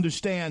you to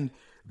understand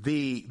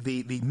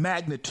the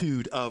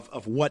magnitude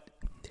of what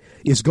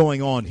is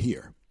going on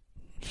here.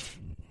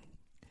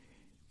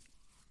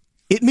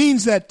 It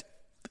means that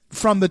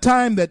from the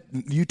time that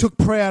you took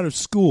prayer out of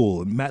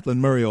school,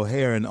 Madeline Murray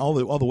O'Hare, and all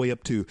the way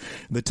up to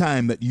the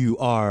time that you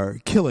are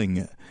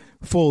killing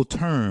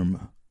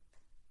full-term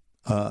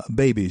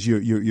babies,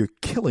 you're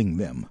killing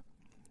them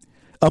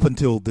up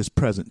until this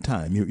present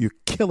time. You're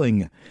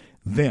killing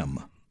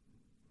them.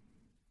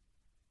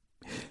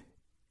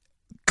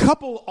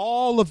 Couple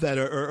all of that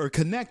or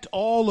connect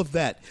all of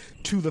that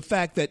to the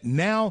fact that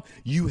now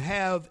you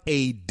have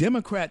a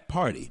Democrat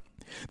Party,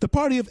 the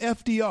party of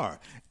FDR,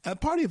 a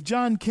party of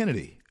John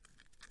Kennedy.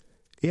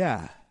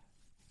 Yeah.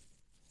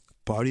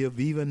 Party of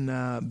even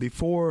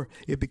before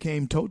it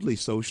became totally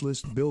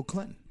socialist, Bill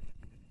Clinton.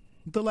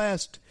 The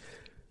last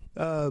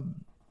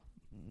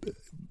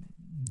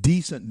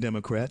decent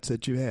Democrats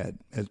that you had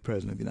as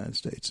president of the United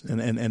States.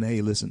 And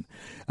hey, listen,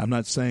 I'm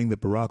not saying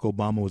that Barack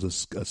Obama was a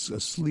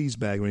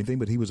sleazebag or anything,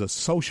 but he was a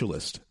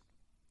socialist.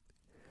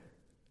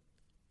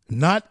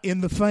 Not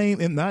in the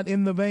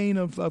vein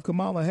of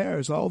Kamala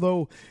Harris,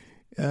 although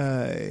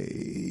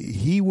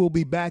he will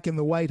be back in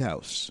the White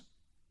House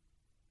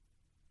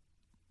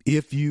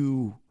if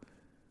you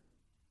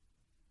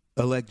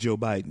elect Joe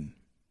Biden.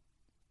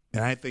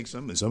 And I think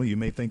some of you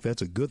may think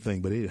that's a good thing,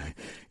 but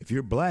if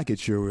you're black, it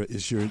sure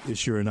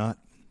not.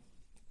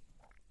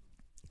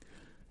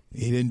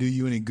 He didn't do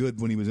you any good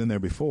when he was in there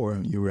before.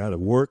 You were out of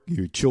work.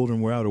 Your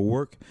children were out of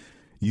work.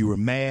 You were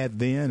mad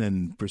then,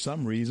 and for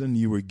some reason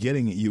you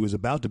was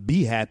about to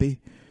be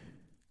happy.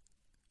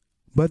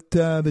 But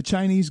the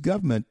Chinese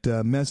government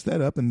messed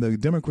that up, and the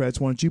Democrats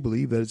want you to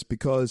believe that it's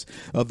because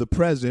of the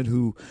president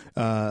who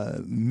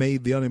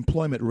made the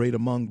unemployment rate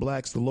among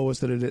blacks the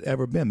lowest that it had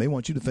ever been. They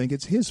want you to think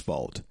it's his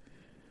fault.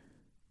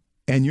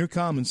 And your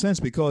common sense,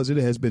 because it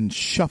has been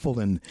shuffled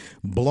and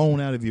blown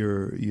out of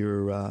your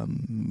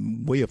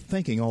way of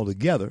thinking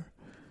altogether,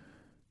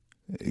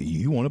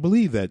 you want to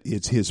believe that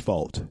it's his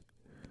fault.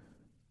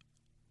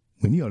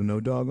 When you ought to know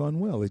doggone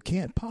well, it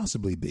can't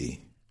possibly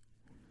be.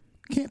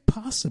 Can't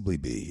possibly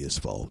be his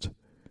fault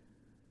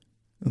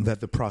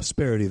that the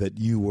prosperity that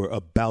you were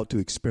about to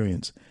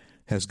experience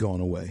has gone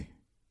away.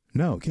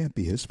 No, it can't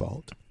be his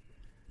fault.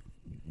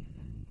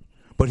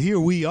 But here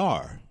we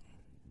are,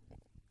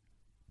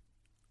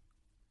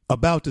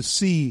 about to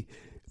see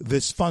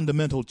this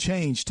fundamental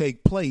change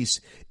take place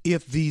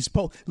if these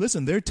polls,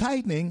 listen, they're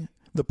tightening.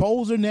 The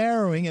polls are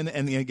narrowing,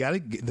 and you got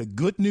the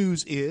good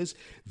news is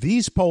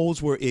these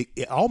polls were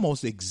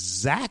almost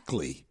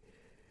exactly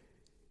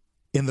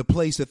in the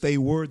place that they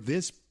were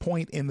this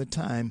point in the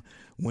time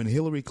when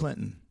Hillary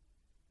Clinton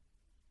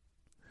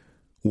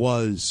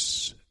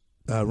was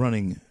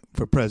running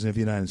for president of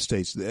the United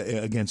States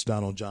against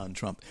Donald John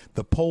Trump.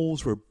 The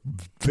polls were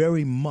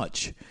very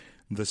much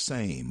the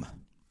same.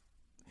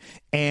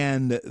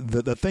 And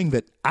the thing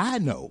that I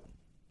know,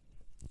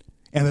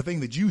 and the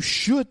thing that you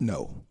should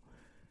know,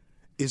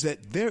 is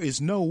that there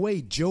is no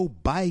way Joe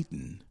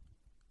Biden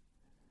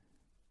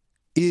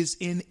is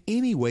in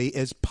any way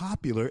as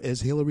popular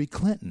as Hillary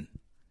Clinton.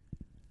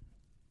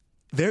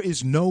 There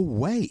is no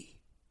way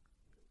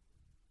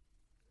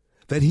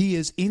that he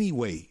is any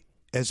way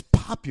as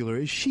popular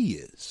as she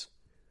is.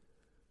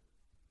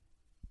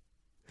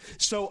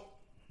 So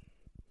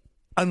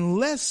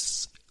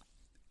unless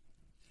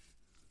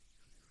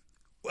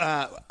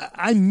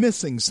I'm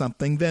missing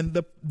something, then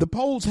the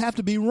polls have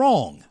to be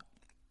wrong.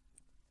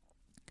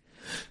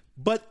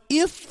 But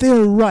if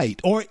they're right,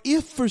 or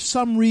if for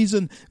some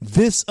reason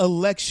this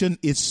election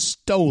is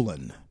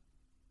stolen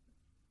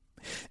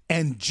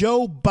and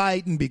Joe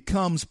Biden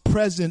becomes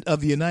president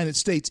of the United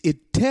States,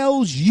 it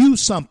tells you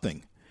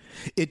something.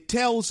 It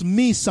tells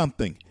me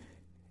something.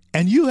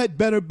 And you had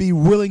better be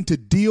willing to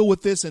deal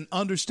with this and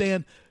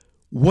understand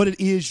what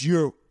it is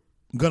you're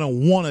going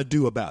to want to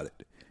do about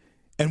it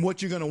and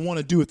what you're going to want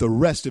to do with the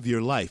rest of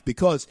your life.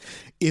 Because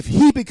if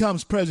he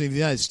becomes president of the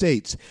United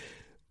States,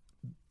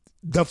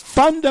 the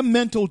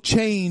fundamental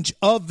change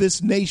of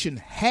this nation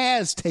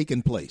has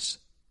taken place.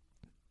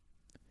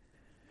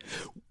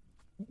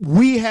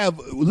 We have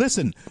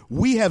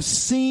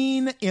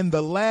seen in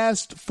the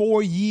last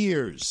 4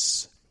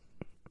 years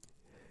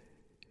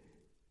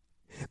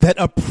that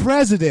a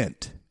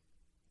president,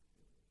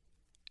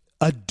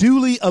 a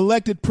duly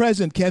elected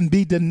president, can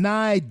be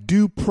denied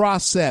due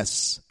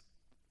process.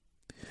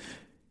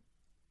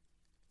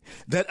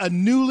 That a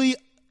newly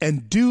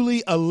and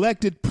duly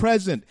elected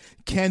president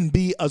can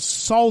be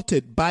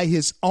assaulted by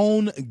his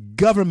own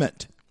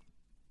government.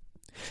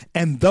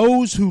 And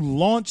those who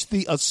launch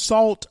the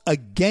assault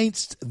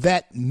against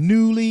that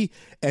newly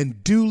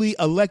and duly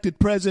elected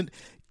president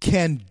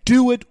can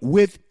do it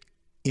with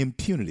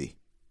impunity.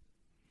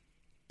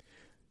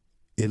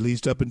 At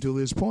least up until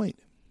this point.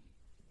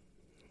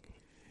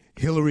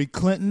 Hillary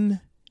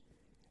Clinton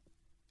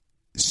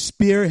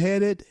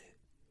spearheaded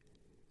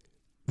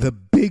the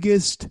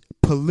biggest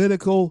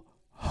political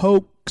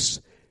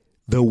hoax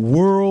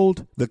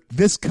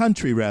this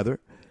country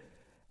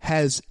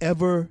has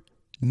ever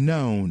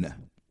known.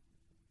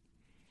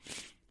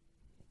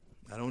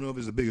 I don't know if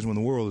it's the biggest one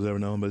the world has ever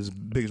known, but it's the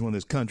biggest one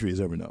this country has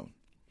ever known.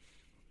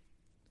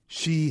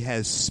 She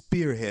has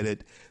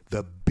spearheaded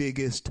the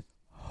biggest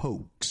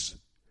hoax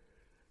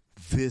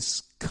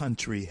this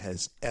country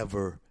has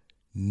ever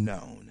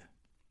known.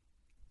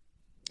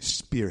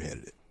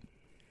 Spearheaded it.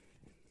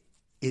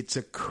 It's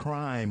a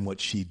crime what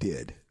she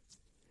did.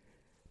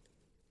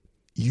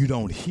 You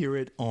don't hear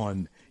it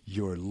on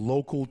your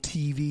local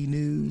TV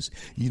news.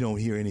 You don't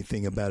hear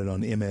anything about it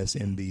on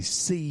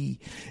MSNBC,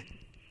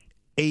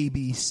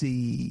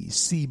 ABC,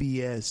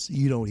 CBS.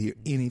 You don't hear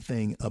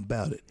anything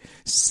about it.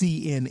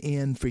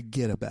 CNN,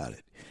 forget about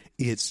it.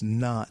 It's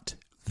not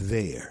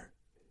there.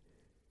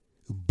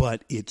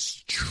 But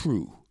it's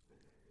true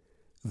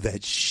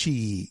that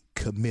she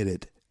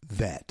committed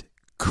that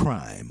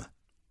crime.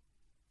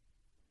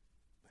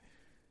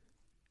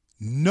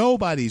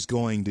 Nobody's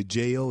going to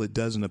jail, it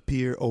doesn't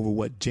appear, over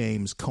what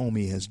James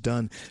Comey has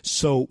done.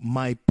 So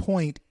my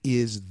point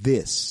is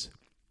this.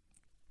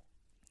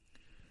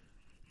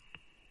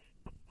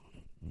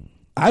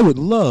 I would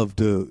love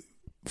to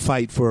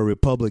fight for a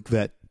republic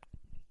that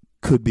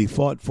could be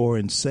fought for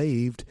and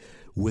saved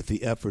with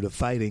the effort of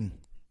fighting.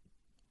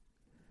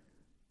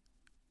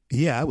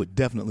 Yeah, I would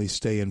definitely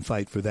stay and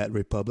fight for that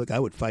republic. I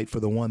would fight for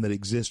the one that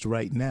exists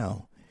right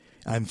now.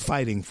 I'm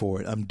fighting for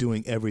it. I'm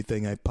doing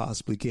everything I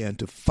possibly can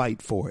to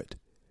fight for it.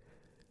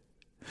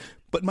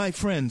 But my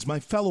friends, my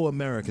fellow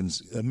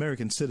Americans,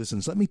 American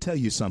citizens, let me tell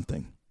you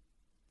something.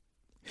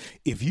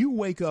 If you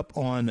wake up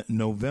on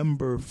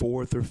November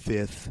 4th or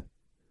 5th,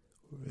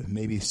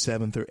 maybe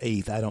 7th or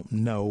 8th, I don't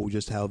know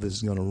just how this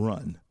is going to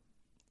run.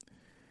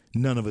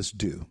 None of us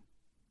do.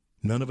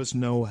 None of us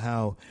know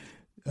how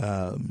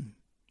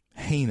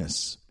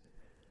heinous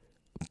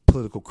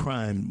political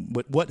crime,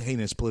 what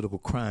heinous political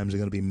crimes are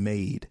going to be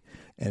made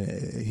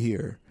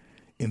here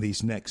in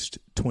these next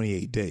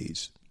 28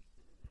 days.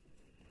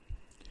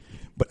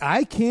 But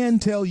I can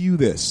tell you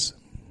this,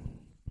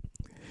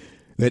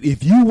 that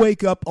if you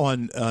wake up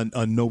on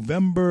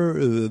November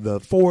the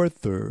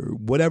 4th or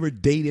whatever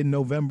date in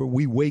November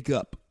we wake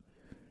up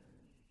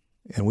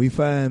and we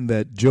find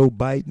that Joe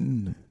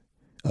Biden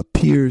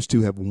appears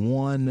to have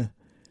won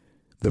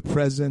the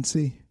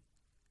presidency,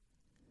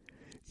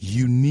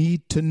 you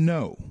need to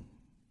know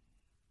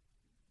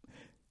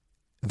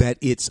that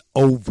it's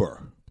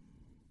over.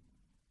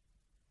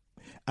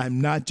 I'm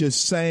not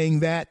just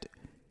saying that.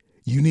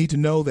 You need to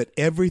know that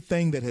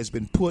everything that has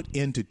been put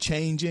into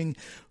changing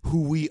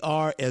who we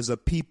are as a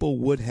people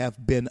would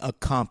have been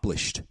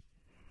accomplished.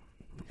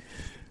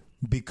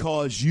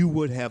 Because you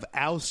would have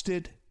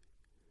ousted,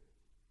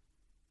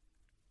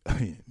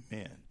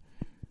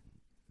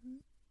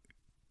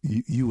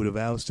 you would have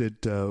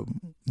ousted the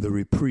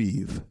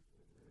reprieve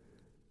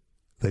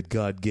that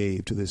God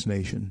gave to this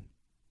nation.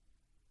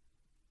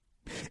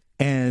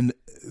 And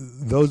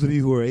those of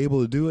you who are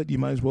able to do it, you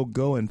might as well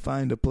go and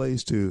find a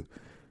place to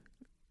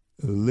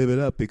live it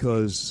up,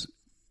 because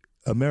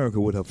America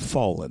would have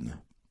fallen.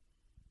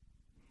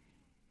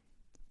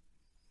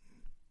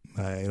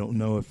 I don't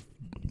know if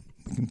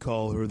we can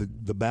call her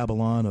the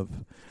Babylon of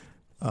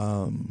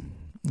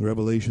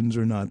Revelations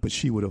or not, but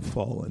she would have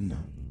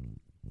fallen.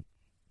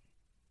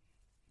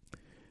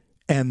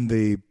 And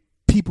the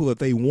people that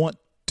they want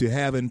to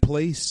have in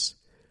place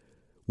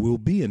will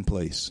be in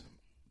place.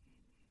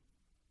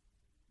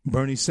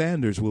 Bernie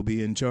Sanders will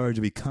be in charge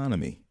of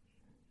economy.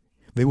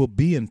 They will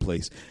be in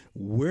place.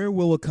 What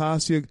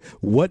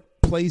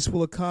place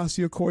will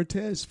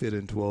Ocasio-Cortez fit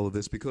into all of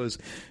this? Because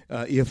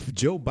if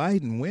Joe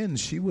Biden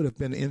wins, she would have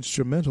been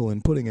instrumental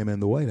in putting him in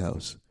the White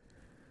House.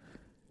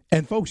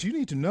 And folks, you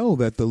need to know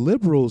that the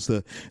liberals,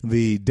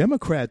 the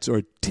Democrats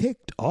are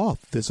ticked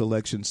off this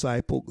election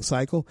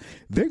cycle.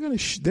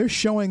 They're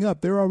showing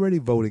up. They're already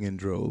voting in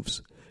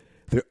droves.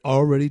 They're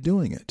already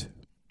doing it.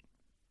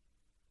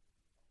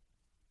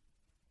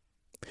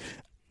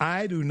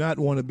 I do not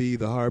want to be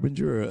the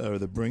harbinger or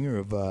the bringer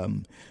of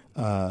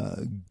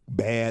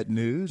bad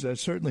news. I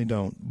certainly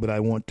don't. But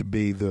I want to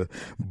be the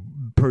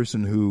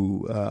person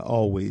who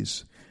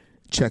always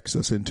checks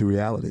us into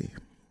reality.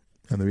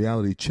 And the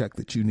reality check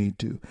that you need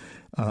to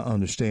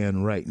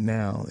understand right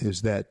now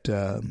is that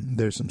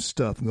there's some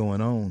stuff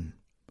going on.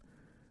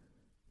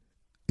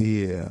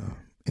 Yeah,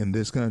 in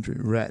this country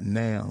right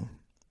now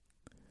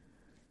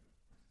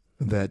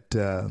that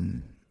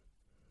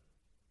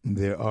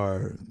there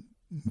are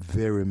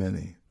very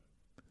many.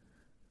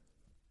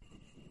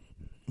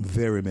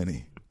 There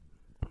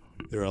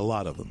are a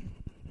lot of them.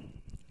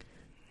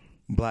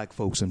 Black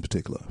folks in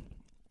particular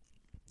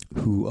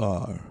who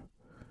are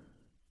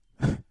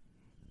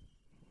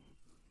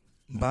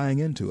buying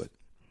into it.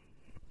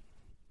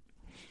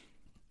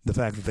 The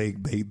fact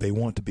that they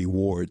want to be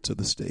wards of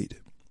the state.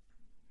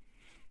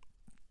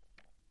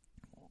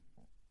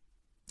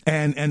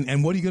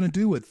 And what are you going to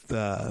do with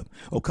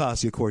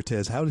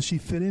Ocasio-Cortez? How does she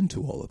fit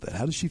into all of that?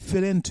 How does she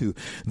fit into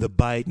the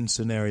Biden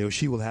scenario?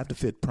 She will have to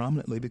fit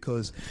prominently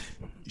because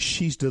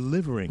she's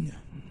delivering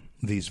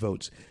these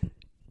votes.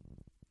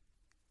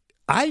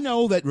 I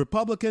know that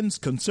Republicans,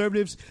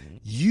 conservatives,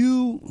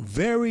 you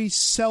very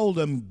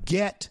seldom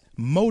get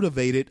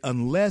motivated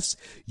unless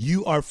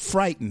you are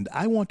frightened.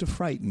 I want to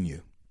frighten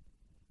you.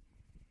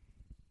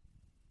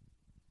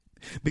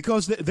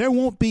 Because there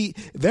won't be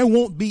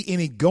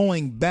any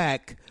going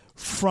back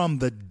from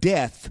the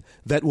death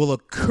that will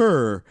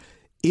occur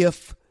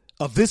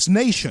of this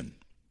nation.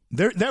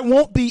 There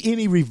won't be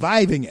any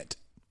reviving it.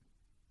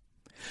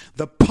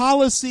 The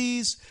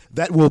policies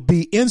that will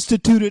be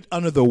instituted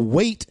under the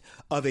weight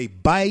of a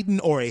Biden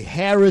or a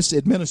Harris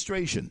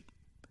administration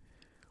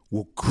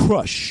will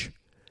crush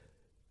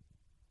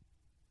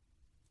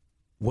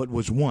what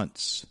was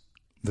once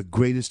the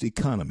greatest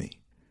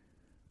economy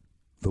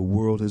the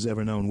world has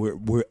ever known.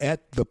 We're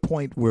at the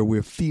point where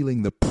we're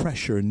feeling the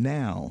pressure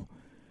now.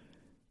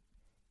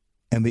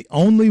 And the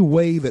only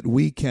way that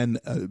we can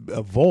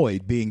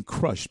avoid being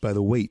crushed by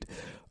the weight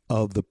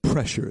of the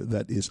pressure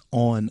that is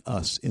on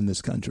us in this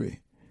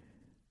country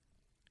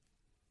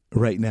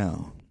right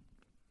now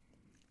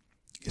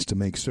is to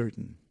make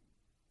certain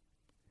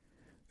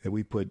that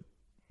we put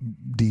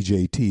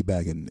DJT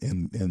back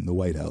in the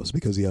White House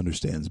because he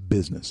understands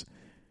business.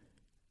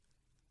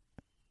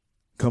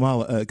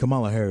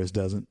 Kamala Harris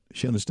doesn't.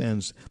 She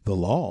understands the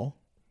law,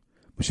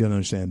 but she doesn't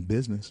understand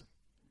business.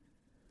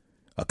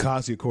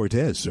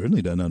 Ocasio-Cortez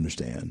certainly doesn't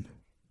understand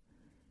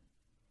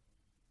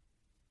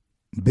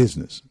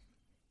business.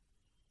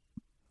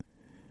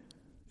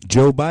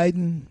 Joe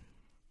Biden,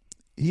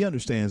 he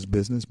understands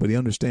business, but he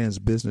understands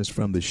business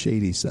from the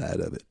shady side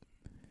of it.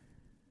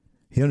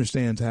 He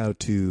understands how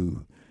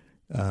to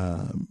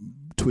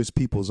twist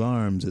people's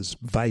arms as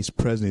vice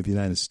president of the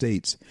United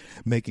States,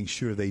 making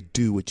sure they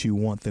do what you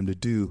want them to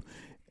do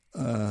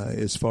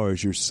as far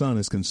as your son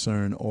is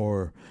concerned,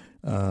 or,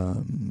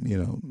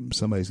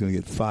 somebody's going to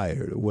get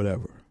fired or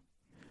whatever.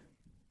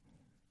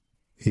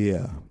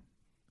 Yeah.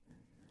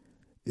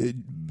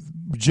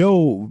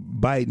 Joe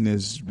Biden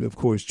has, of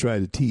course, tried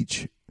to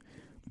teach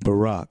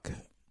Barack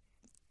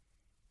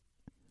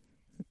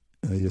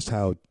just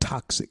how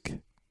toxic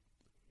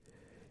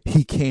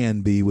he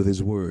can be with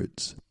his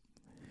words.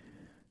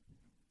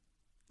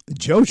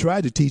 Joe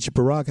tried to teach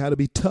Barack how to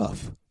be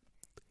tough.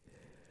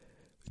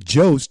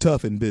 Joe's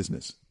tough in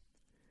business.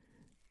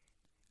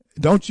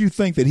 Don't you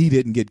think that he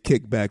didn't get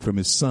kickback from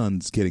his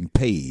sons getting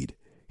paid,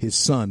 his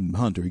son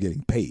Hunter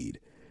getting paid?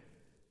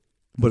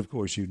 But of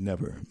course, you'd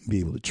never be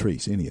able to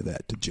trace any of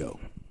that to Joe.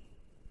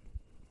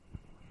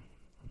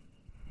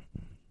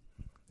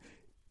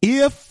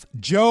 If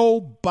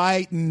Joe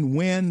Biden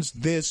wins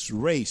this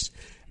race,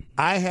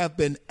 I have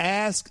been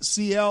asked,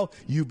 CL,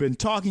 you've been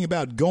talking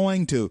about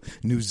going to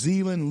New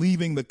Zealand,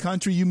 leaving the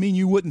country. You mean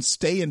you wouldn't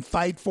stay and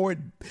fight for it?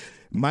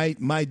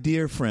 My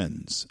dear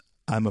friends,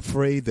 I'm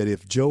afraid that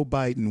if Joe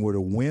Biden were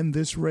to win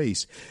this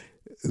race,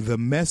 the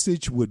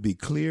message would be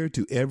clear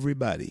to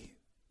everybody.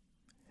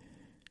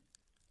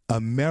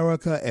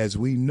 America as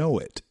we know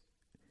it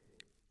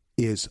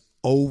is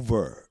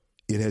over.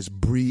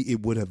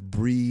 It would have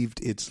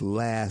breathed its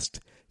last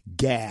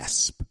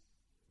gasp.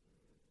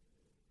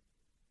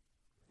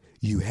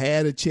 You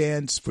had a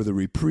chance for the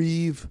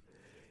reprieve.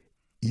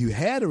 You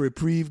had a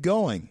reprieve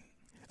going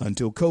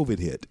until COVID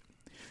hit.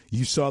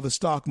 You saw the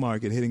stock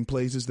market hitting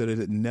places that it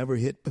had never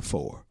hit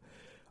before.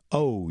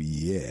 Oh,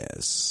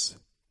 yes.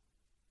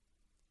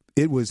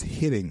 It was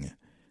hitting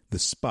the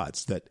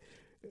spots that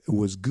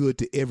was good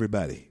to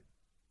everybody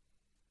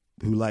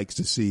who likes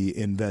to see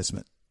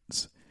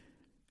investments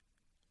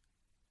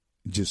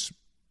just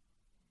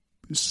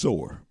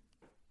soar.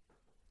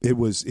 It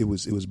was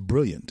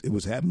brilliant. It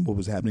was what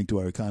was happening to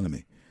our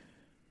economy.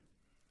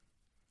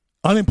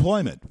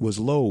 Unemployment was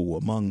low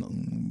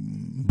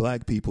among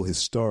black people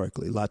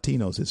historically,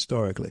 Latinos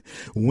historically,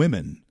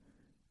 women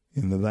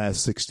in the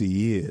last 60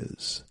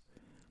 years.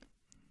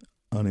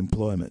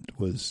 Unemployment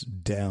was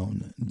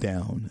down,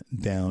 down,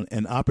 down,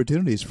 and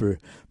opportunities for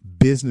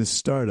business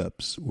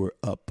startups were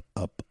up,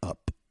 up,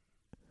 up.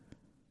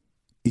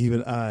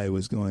 Even I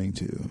was going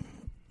to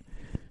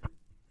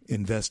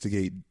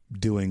investigate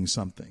doing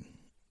something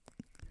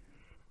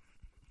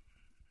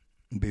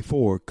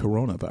before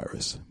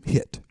coronavirus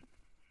hit.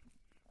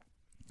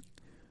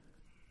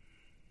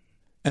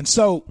 And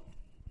so,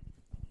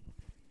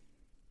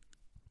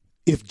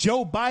 if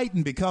Joe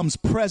Biden becomes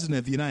president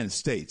of the United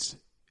States,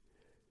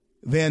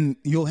 then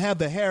you'll have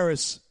the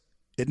Harris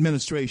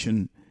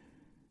administration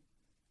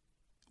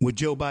with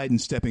Joe Biden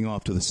stepping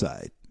off to the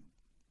side.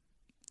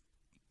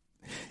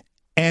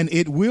 And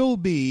it will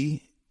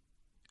be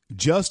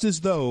just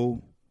as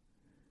though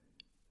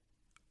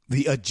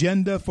the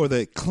agenda for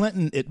the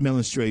Clinton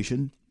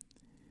administration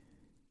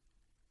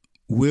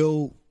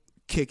will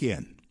kick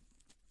in.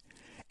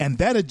 And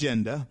that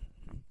agenda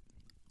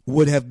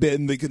would have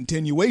been the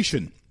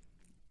continuation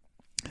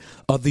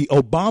of the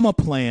Obama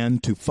plan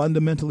to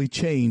fundamentally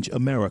change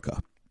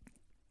America.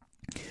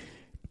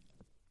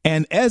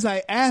 And as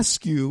I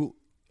ask you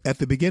at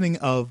the beginning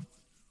of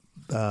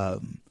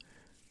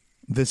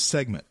this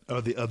segment, or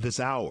of this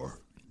hour,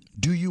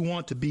 do you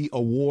want to be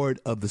a ward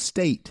of the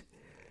state?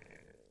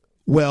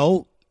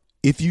 Well,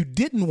 if you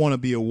didn't want to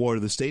be a ward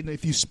of the state, and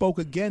if you spoke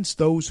against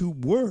those who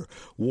were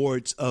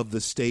wards of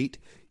the state,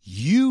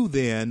 you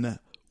then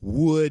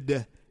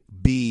would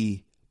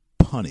be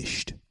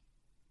punished.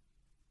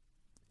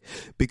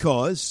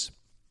 Because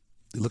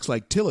it looks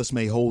like Tillis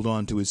may hold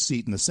on to his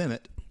seat in the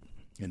Senate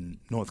in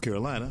North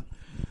Carolina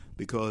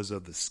because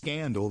of the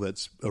scandal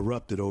that's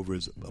erupted over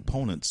his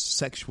opponent's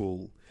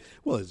sexual,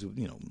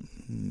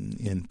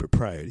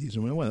 improprieties.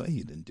 Well,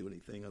 he didn't do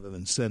anything other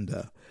than send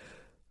a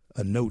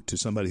note to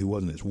somebody who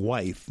wasn't his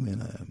wife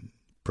in a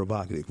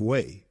provocative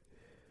way.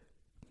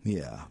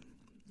 Yeah.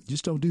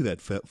 Just don't do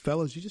that,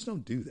 fellas. You just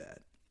don't do that.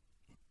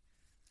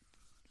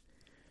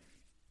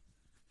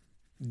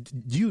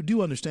 Do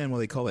you understand why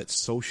they call it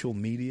social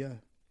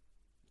media?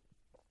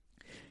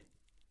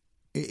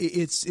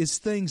 It's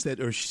things that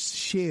are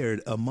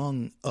shared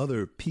among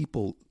other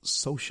people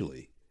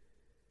socially.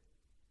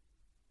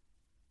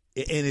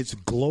 And it's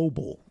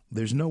global.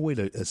 There's no way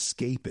to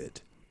escape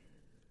it.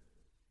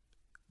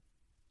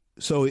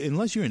 So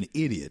unless you're an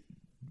idiot,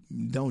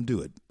 don't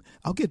do it.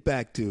 I'll get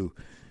back to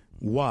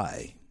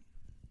why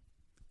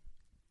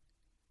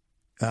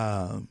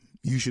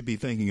you should be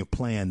thinking of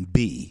Plan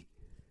B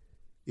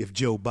if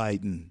Joe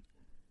Biden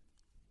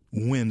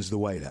wins the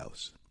White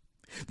House.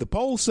 The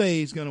polls say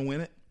he's going to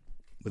win it,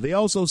 but they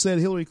also said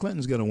Hillary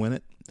Clinton's going to win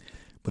it.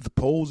 But the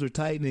polls are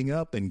tightening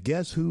up, and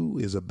guess who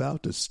is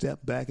about to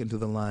step back into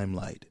the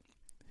limelight?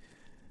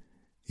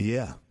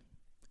 Yeah,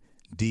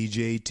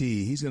 DJT.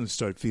 He's going to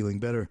start feeling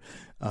better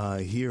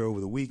here over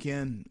the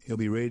weekend. He'll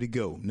be ready to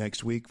go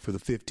next week for the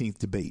 15th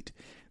debate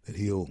that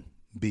he'll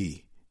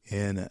be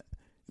in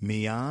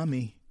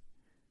Miami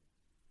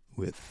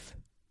with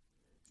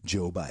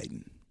Joe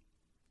Biden.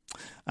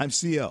 I'm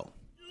CL.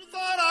 You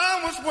thought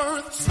I was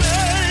worth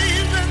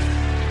saving,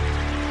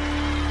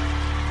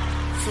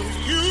 so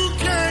you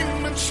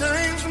came and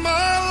changed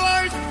my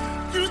life.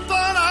 You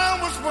thought I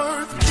was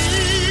worth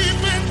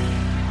keeping,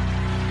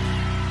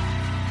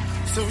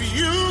 so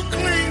you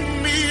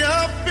cleaned me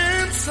up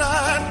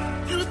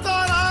inside. You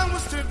thought I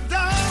was to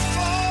die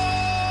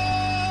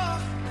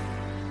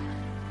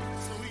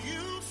for, so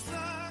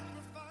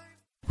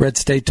Red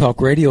State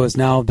Talk Radio is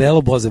now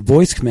available as a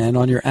voice command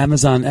on your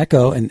Amazon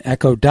Echo and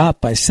Echo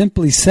Dot by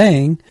simply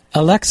saying,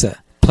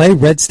 Alexa, play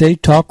Red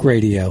State Talk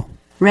Radio.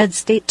 Red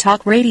State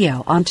Talk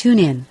Radio on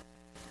TuneIn.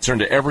 Concern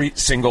to every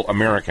single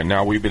American.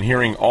 Now, we've been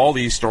hearing all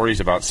these stories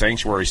about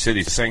sanctuary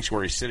cities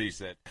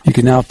that... You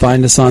can now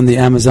find us on the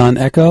Amazon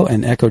Echo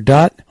and Echo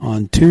Dot,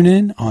 on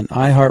TuneIn, on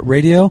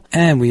iHeartRadio,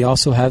 and we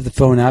also have the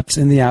phone apps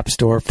in the App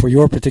Store for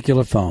your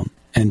particular phone.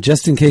 And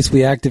just in case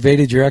we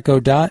activated your Echo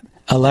Dot,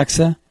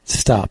 Alexa,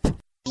 stop.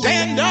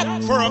 Stand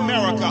up for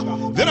America.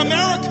 Then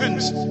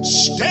Americans,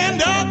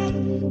 stand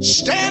up,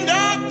 stand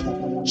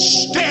up,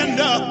 stand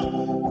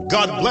up.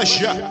 God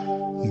bless you.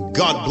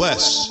 God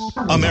bless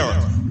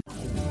America.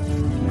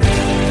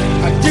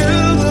 I do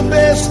the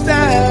best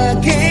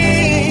I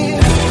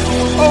can,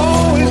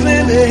 always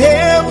lend a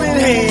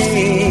helping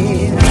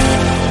hand,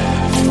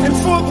 and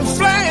for the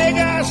flag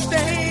I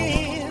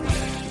stand.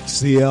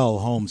 CL,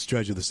 home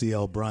stretch of the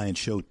CL Bryant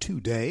Show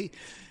today.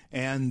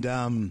 And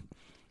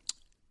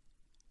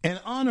in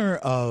honor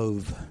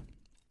of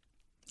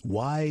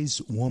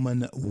Wise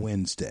Woman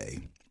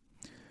Wednesday,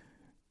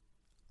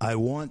 I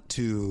want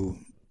to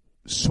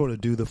sort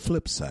of do the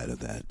flip side of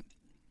that.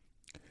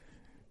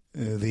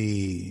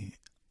 The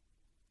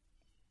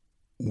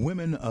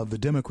women of the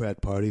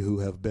Democrat Party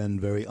who have been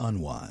very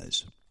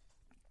unwise.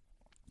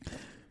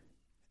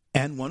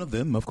 And one of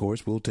them, of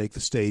course, will take the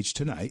stage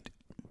tonight.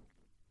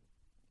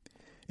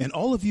 And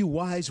all of you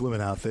wise women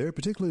out there,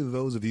 particularly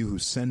those of you who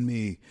send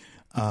me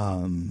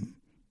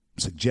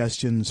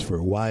suggestions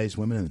for wise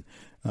women,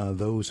 and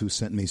those who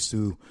sent me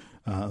the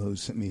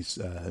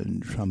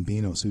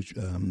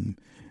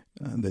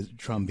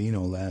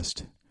Trombino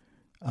last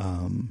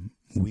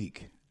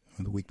week,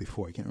 or the week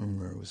before. I can't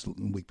remember. It was the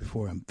week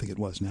before. I think it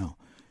was now.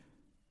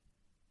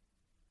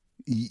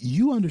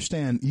 You will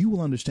understand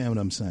what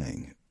I'm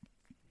saying.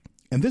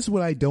 And this is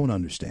what I don't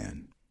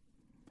understand.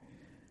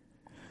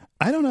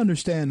 I don't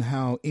understand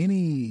how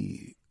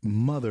any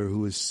mother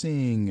who is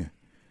seeing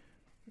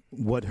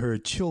what her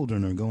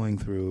children are going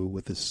through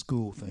with this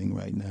school thing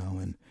right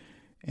now,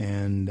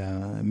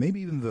 and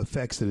maybe even the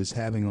effects that it's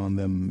having on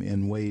them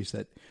in ways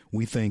that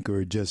we think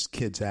are just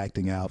kids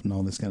acting out and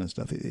all this kind of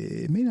stuff.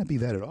 It may not be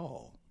that at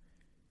all.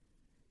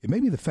 It may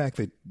be the fact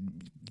that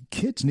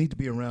kids need to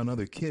be around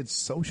other kids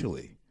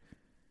socially.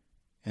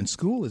 And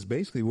school is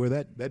basically where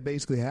that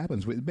basically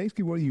happens. It's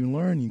basically where you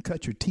learn, you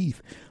cut your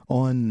teeth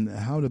on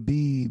how to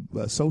be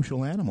a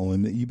social animal,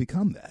 and you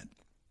become that.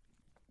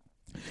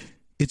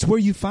 It's where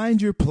you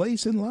find your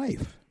place in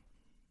life.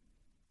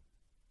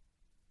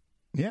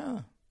 Yeah.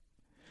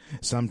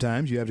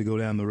 Sometimes you have to go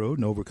down the road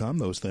and overcome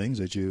those things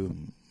that you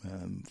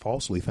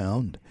falsely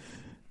found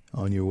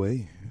on your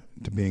way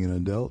to being an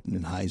adult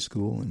in high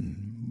school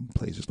and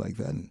places like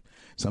that. And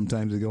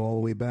sometimes they go all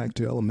the way back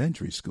to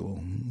elementary school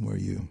where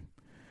you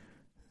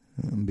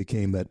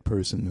became that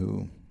person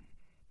who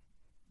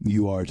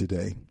you are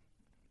today.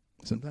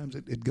 Sometimes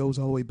it goes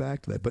all the way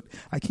back to that. But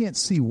I can't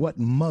see what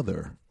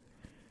mother,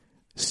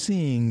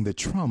 seeing the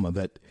trauma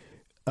that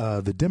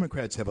the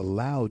Democrats have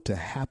allowed to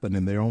happen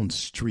in their own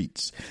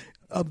streets,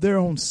 of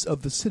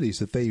the cities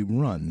that they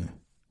run,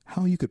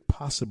 how you could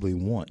possibly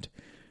want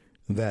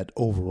that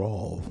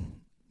overall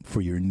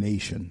for your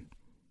nation.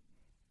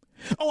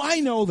 Oh, I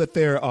know that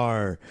there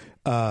are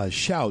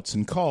shouts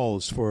and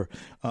calls for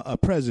a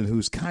president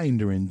who's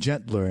kinder and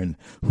gentler and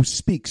who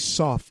speaks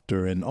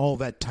softer and all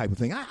that type of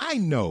thing. I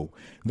know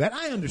that.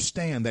 I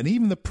understand that.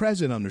 Even the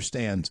president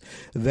understands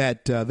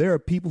that there are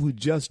people who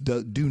just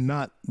do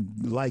not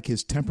like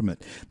his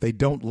temperament. They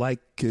don't like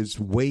his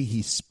way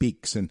he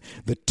speaks and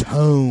the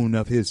tone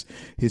of his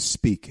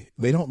speak.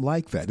 They don't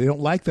like that. They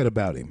don't like that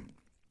about him.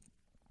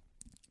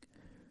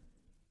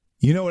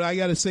 You know what I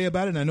got to say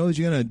about it? And I know that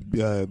you're going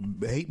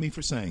to hate me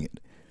for saying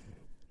it.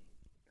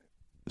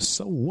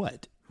 So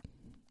what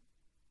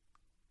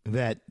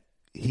that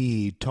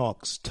he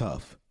talks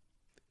tough?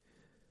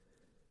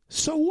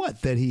 So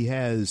what that he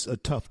has a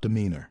tough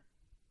demeanor?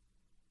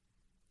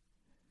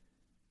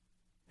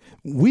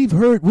 We've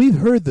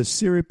heard the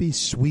syrupy,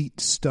 sweet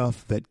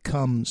stuff that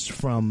comes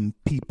from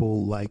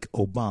people like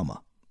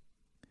Obama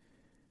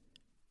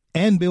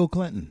and Bill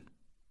Clinton.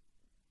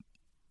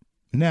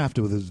 NAFTA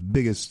was the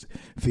biggest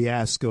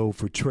fiasco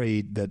for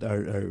trade that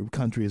our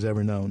country has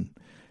ever known.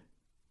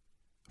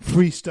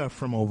 Free stuff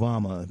from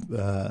Obama,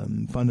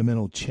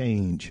 fundamental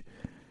change.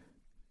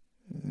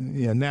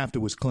 Yeah,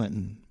 NAFTA was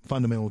Clinton.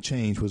 Fundamental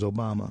change was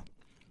Obama.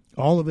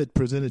 All of it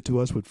presented to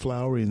us with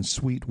flowery and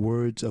sweet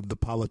words of the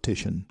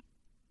politician.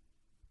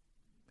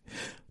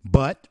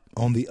 But,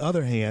 on the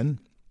other hand,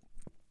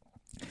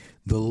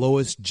 the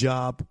lowest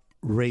job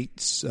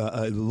rates,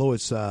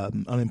 lowest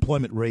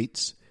unemployment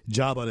rates,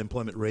 job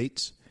unemployment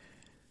rates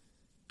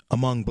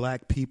among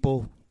black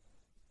people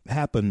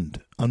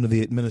happened under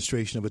the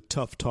administration of a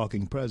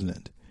tough-talking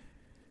president.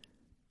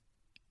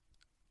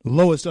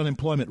 Lowest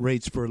unemployment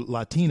rates for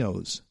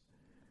Latinos.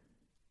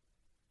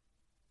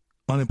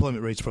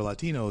 Unemployment rates for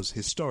Latinos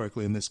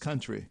historically in this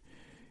country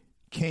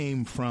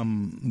came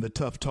from the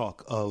tough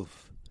talk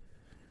of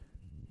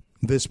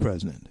this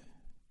president.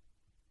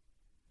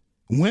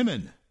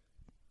 Women,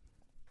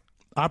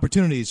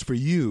 opportunities for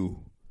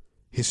you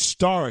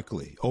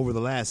historically over the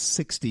last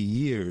 60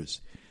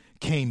 years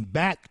came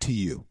back to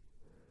you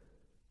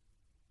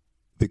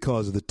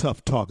because of the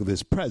tough talk of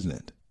this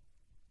president.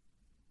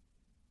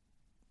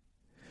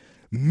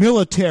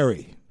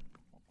 Military.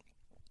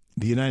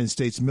 The United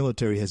States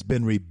military has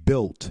been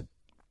rebuilt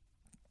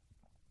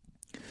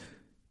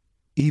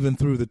even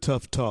through the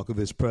tough talk of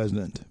this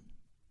president.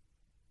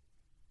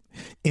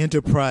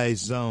 Enterprise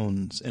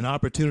zones and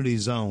opportunity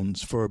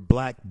zones for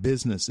black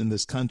business in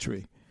this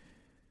country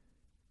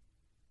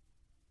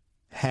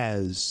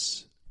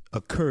has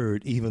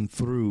occurred even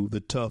through the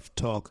tough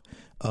talk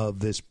of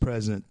this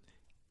president.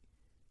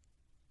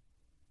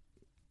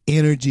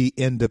 Energy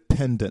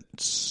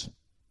independence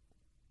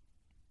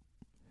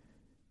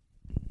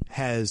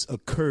has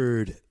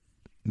occurred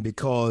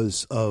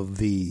because of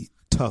the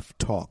tough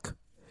talk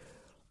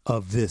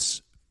of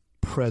this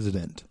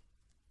president.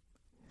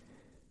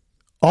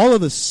 All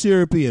of the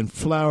syrupy and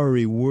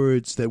flowery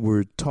words that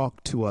were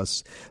talked to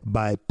us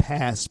by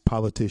past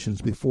politicians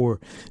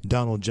before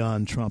Donald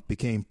John Trump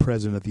became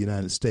president of the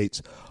United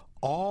States,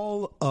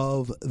 all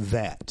of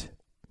that,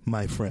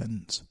 my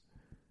friends,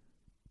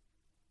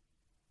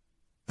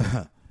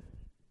 I'm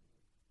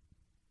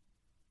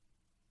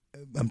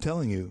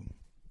telling you,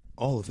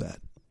 all of that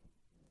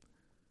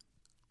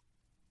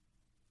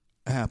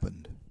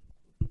happened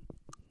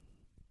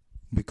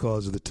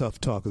because of the tough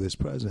talk of this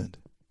president.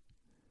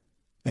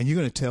 And you're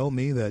going to tell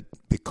me that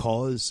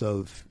because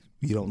of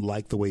you don't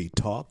like the way he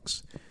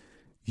talks,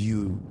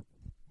 you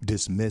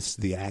dismiss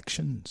the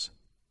actions?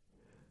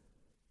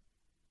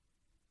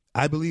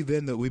 I believe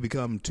then that we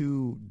become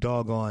too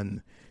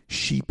doggone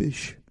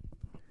sheepish,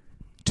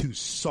 too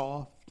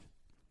soft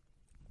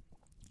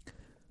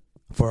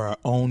for our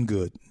own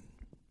good.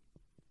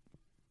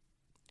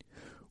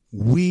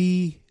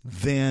 We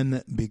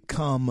then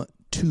become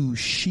too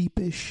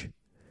sheepish,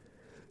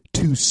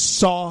 too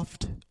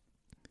soft,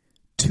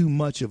 too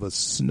much of a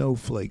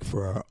snowflake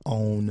for our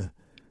own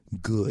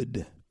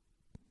good.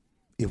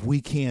 If we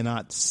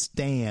cannot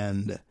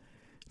stand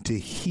to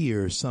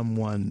hear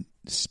someone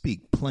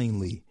speak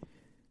plainly,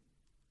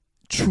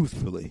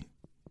 truthfully,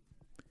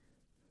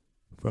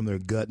 from their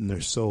gut and their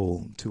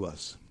soul to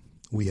us,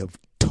 we have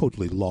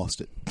totally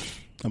lost it,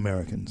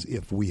 Americans.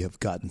 If we have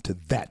gotten to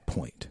that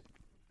point,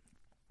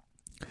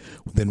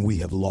 then we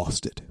have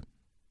lost it.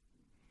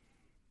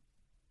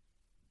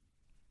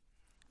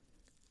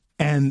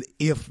 And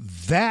if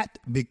that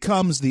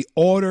becomes the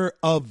order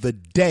of the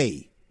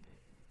day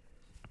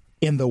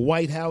in the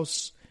White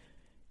House,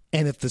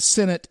 and if the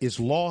Senate is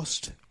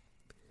lost,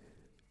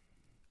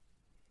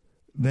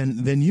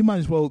 then you might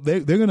as well, they're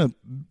going to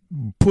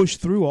push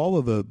through all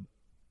of the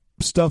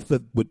stuff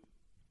that would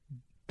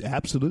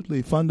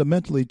absolutely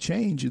fundamentally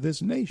change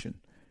this nation.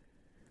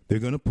 They're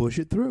going to push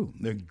it through.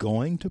 They're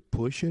going to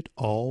push it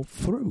all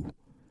through.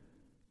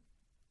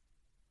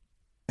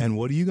 And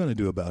what are you going to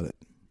do about it?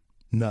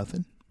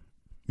 Nothing.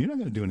 You're not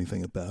going to do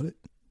anything about it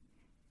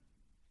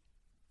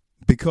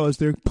because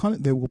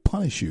they will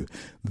punish you.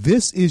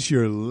 This is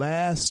your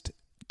last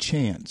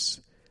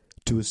chance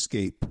to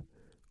escape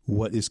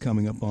what is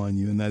coming up on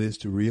you, and that is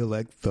to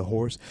reelect the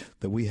horse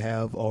that we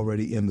have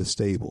already in the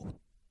stable.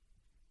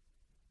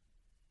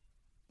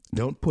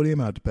 Don't put him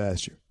out to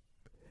pasture.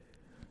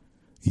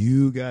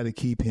 You got to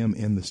keep him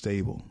in the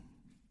stable.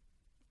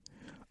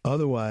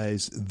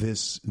 Otherwise,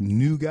 this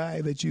new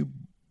guy that you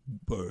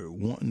are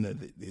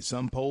wanting,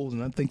 some polls,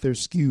 and I think they're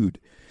skewed,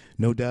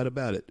 no doubt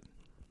about it.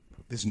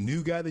 This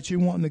new guy that you're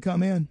wanting to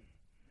come in,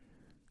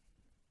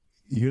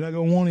 you're not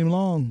going to want him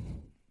long.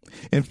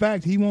 In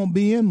fact, he won't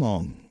be in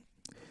long.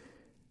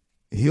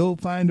 He'll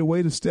find a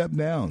way to step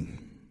down.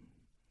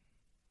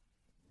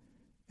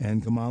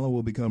 And Kamala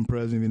will become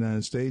president of the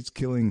United States,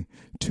 killing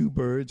two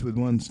birds with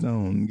one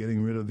stone,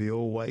 getting rid of the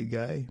old white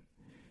guy,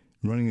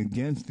 running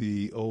against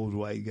the old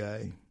white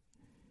guy,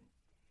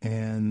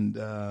 and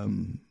I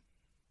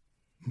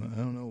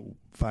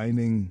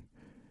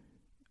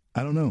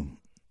don't know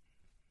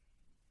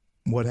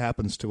what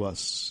happens to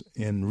us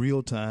in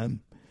real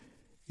time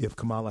if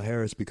Kamala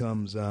Harris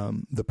becomes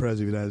the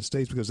president of the United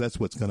States, because that's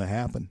what's going to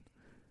happen.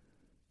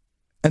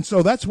 And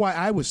so that's why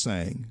I was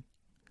saying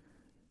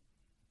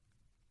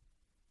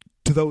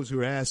to those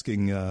who are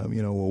asking,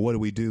 well, what do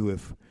we do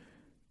if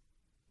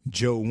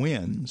Joe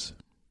wins?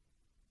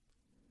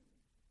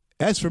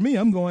 As for me,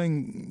 I'm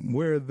going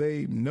where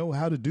they know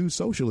how to do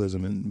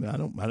socialism, and I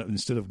don't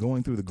instead of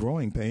going through the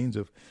growing pains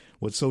of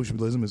what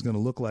socialism is going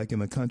to look like in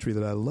the country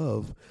that I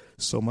love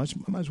so much,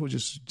 I might as well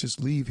just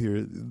leave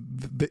here.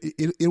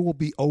 It will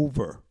be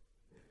over.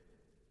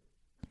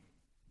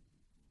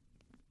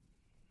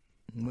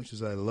 As much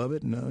as I love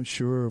it, and I'm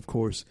sure, of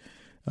course,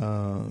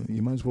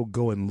 you might as well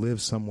go and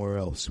live somewhere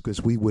else,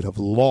 because we would have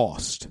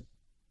lost.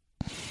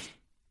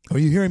 Are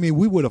you hearing me?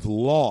 We would have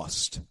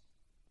lost.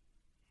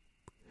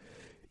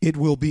 It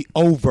will be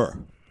over.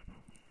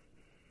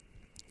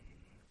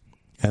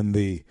 And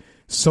the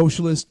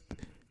socialists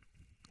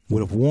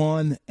would have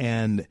won,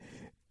 and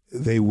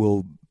they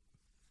will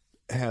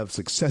have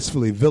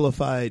successfully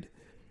vilified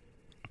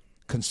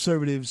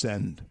conservatives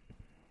and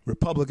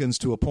Republicans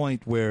to a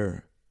point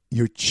where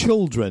your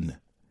children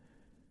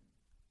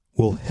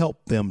will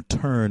help them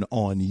turn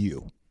on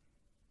you.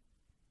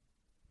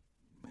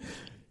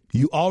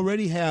 You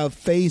already have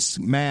face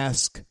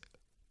mask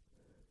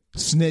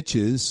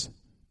snitches.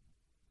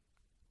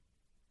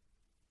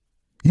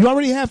 You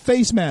already have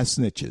face mask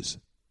snitches.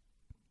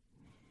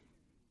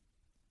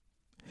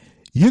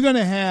 You're going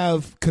to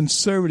have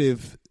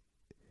conservative.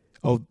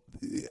 Oh,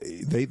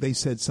 they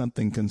said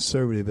something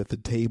conservative at the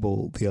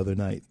table the other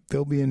night.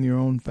 They'll be in your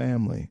own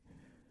family.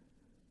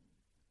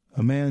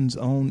 A man's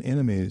own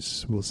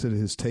enemies will sit at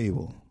his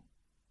table.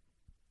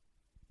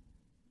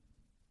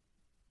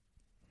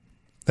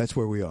 That's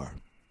where we are.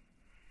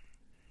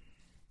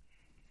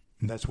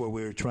 And that's what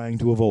we're trying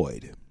to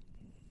avoid.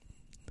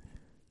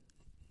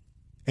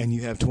 And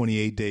you have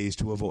 28 days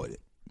to avoid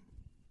it.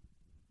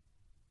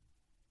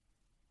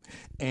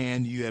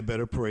 And you had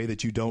better pray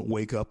that you don't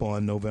wake up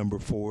on November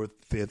 4th,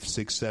 5th,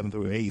 6th, 7th,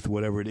 or 8th,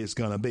 whatever it is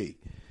going to be.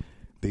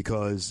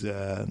 Because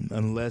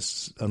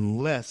unless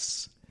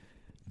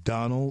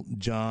Donald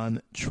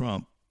John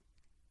Trump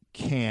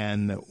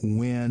can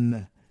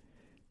win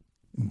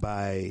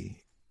by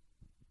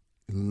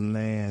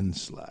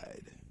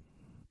landslide,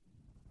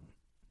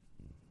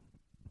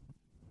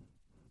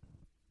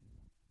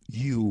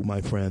 you,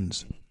 my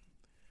friends,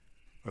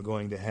 are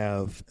going to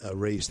have a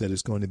race that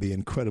is going to be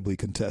incredibly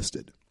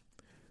contested.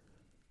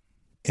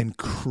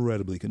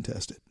 Incredibly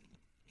contested.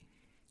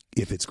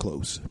 If it's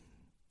close.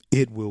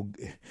 It will.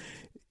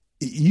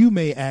 You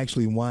may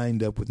actually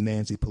wind up with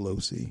Nancy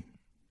Pelosi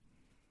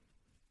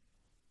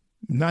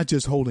not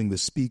just holding the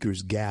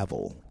speaker's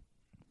gavel,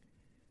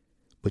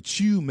 but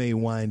you may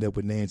wind up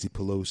with Nancy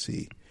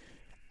Pelosi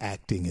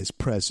acting as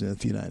president of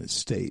the United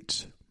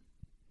States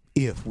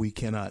if we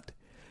cannot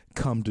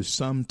come to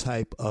some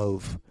type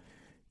of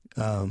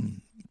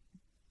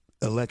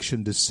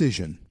election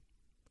decision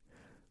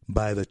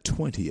by the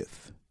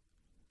 20th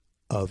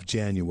of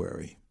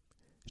January,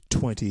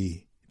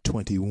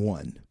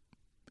 2021.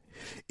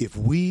 If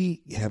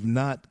we have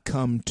not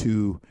come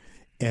to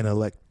an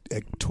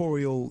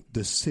electoral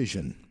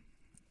decision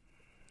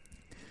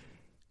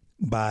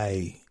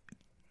by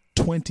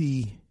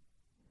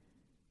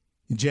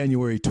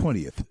January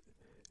 20th,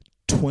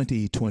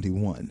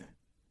 2021,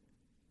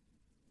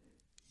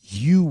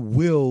 you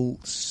will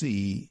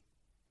see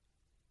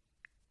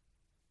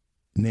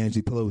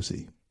Nancy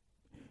Pelosi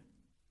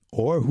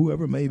or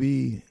whoever may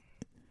be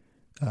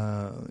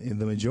in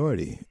the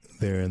majority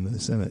there in the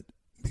Senate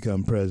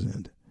become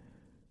president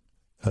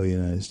of the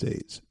United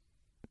States.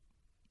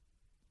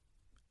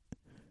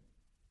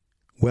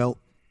 Well,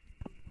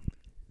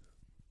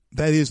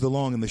 that is the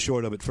long and the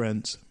short of it,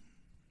 friends.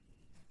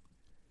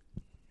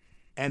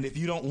 And if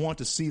you don't want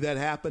to see that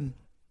happen,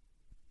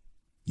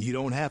 you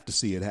don't have to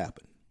see it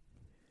happen.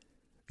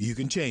 You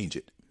can change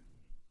it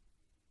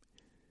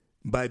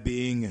by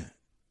being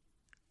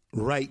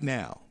right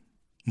now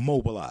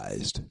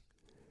mobilized,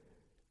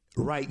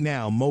 right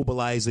now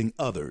mobilizing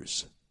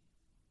others,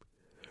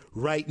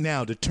 right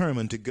now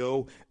determined to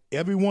go,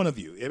 every one of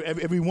you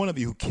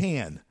who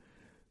can,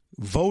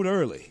 vote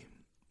early.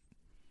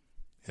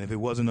 And if it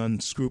wasn't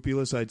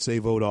unscrupulous, I'd say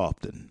vote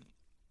often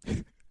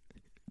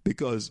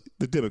because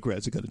the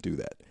Democrats are going to do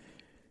that.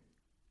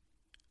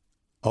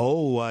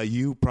 Oh,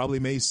 you probably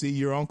may see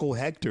your Uncle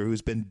Hector,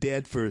 who's been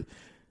dead for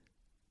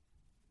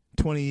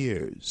 20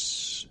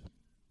 years,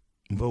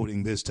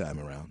 voting this time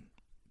around.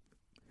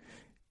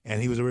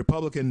 And he was a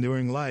Republican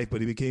during life,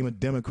 but he became a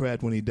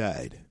Democrat when he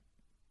died.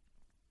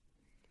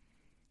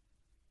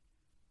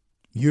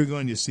 You're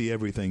going to see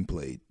everything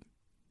played.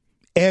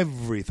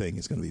 Everything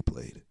is going to be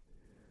played.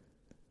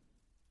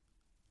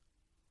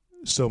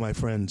 So, my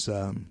friends,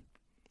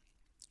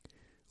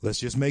 let's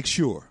just make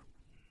sure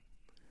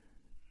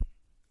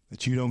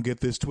that you don't get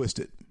this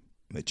twisted,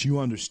 that you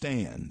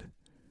understand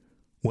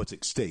what's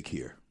at stake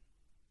here.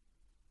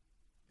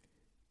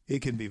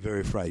 It can be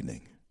very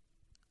frightening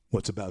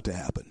what's about to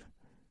happen.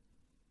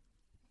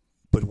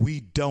 But we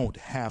don't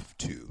have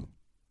to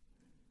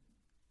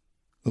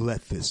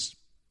let this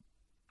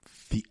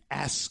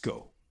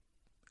fiasco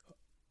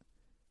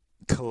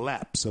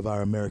collapse of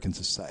our American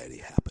society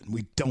happen.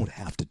 We don't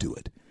have to do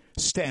it.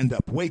 Stand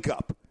up, wake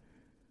up,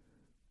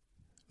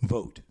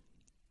 vote.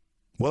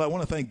 Well, I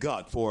want to thank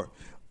God for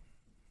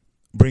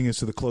bringing us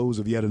to the close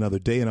of yet another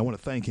day, and I want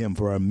to thank him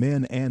for our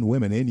men and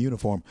women in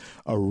uniform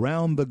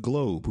around the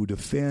globe who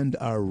defend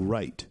our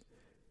right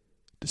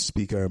to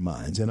speak our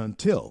minds. And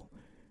until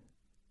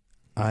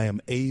I am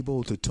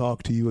able to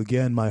talk to you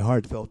again, my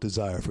heartfelt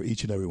desire for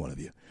each and every one of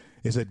you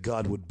is that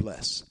God would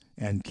bless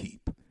and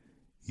keep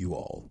you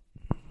all.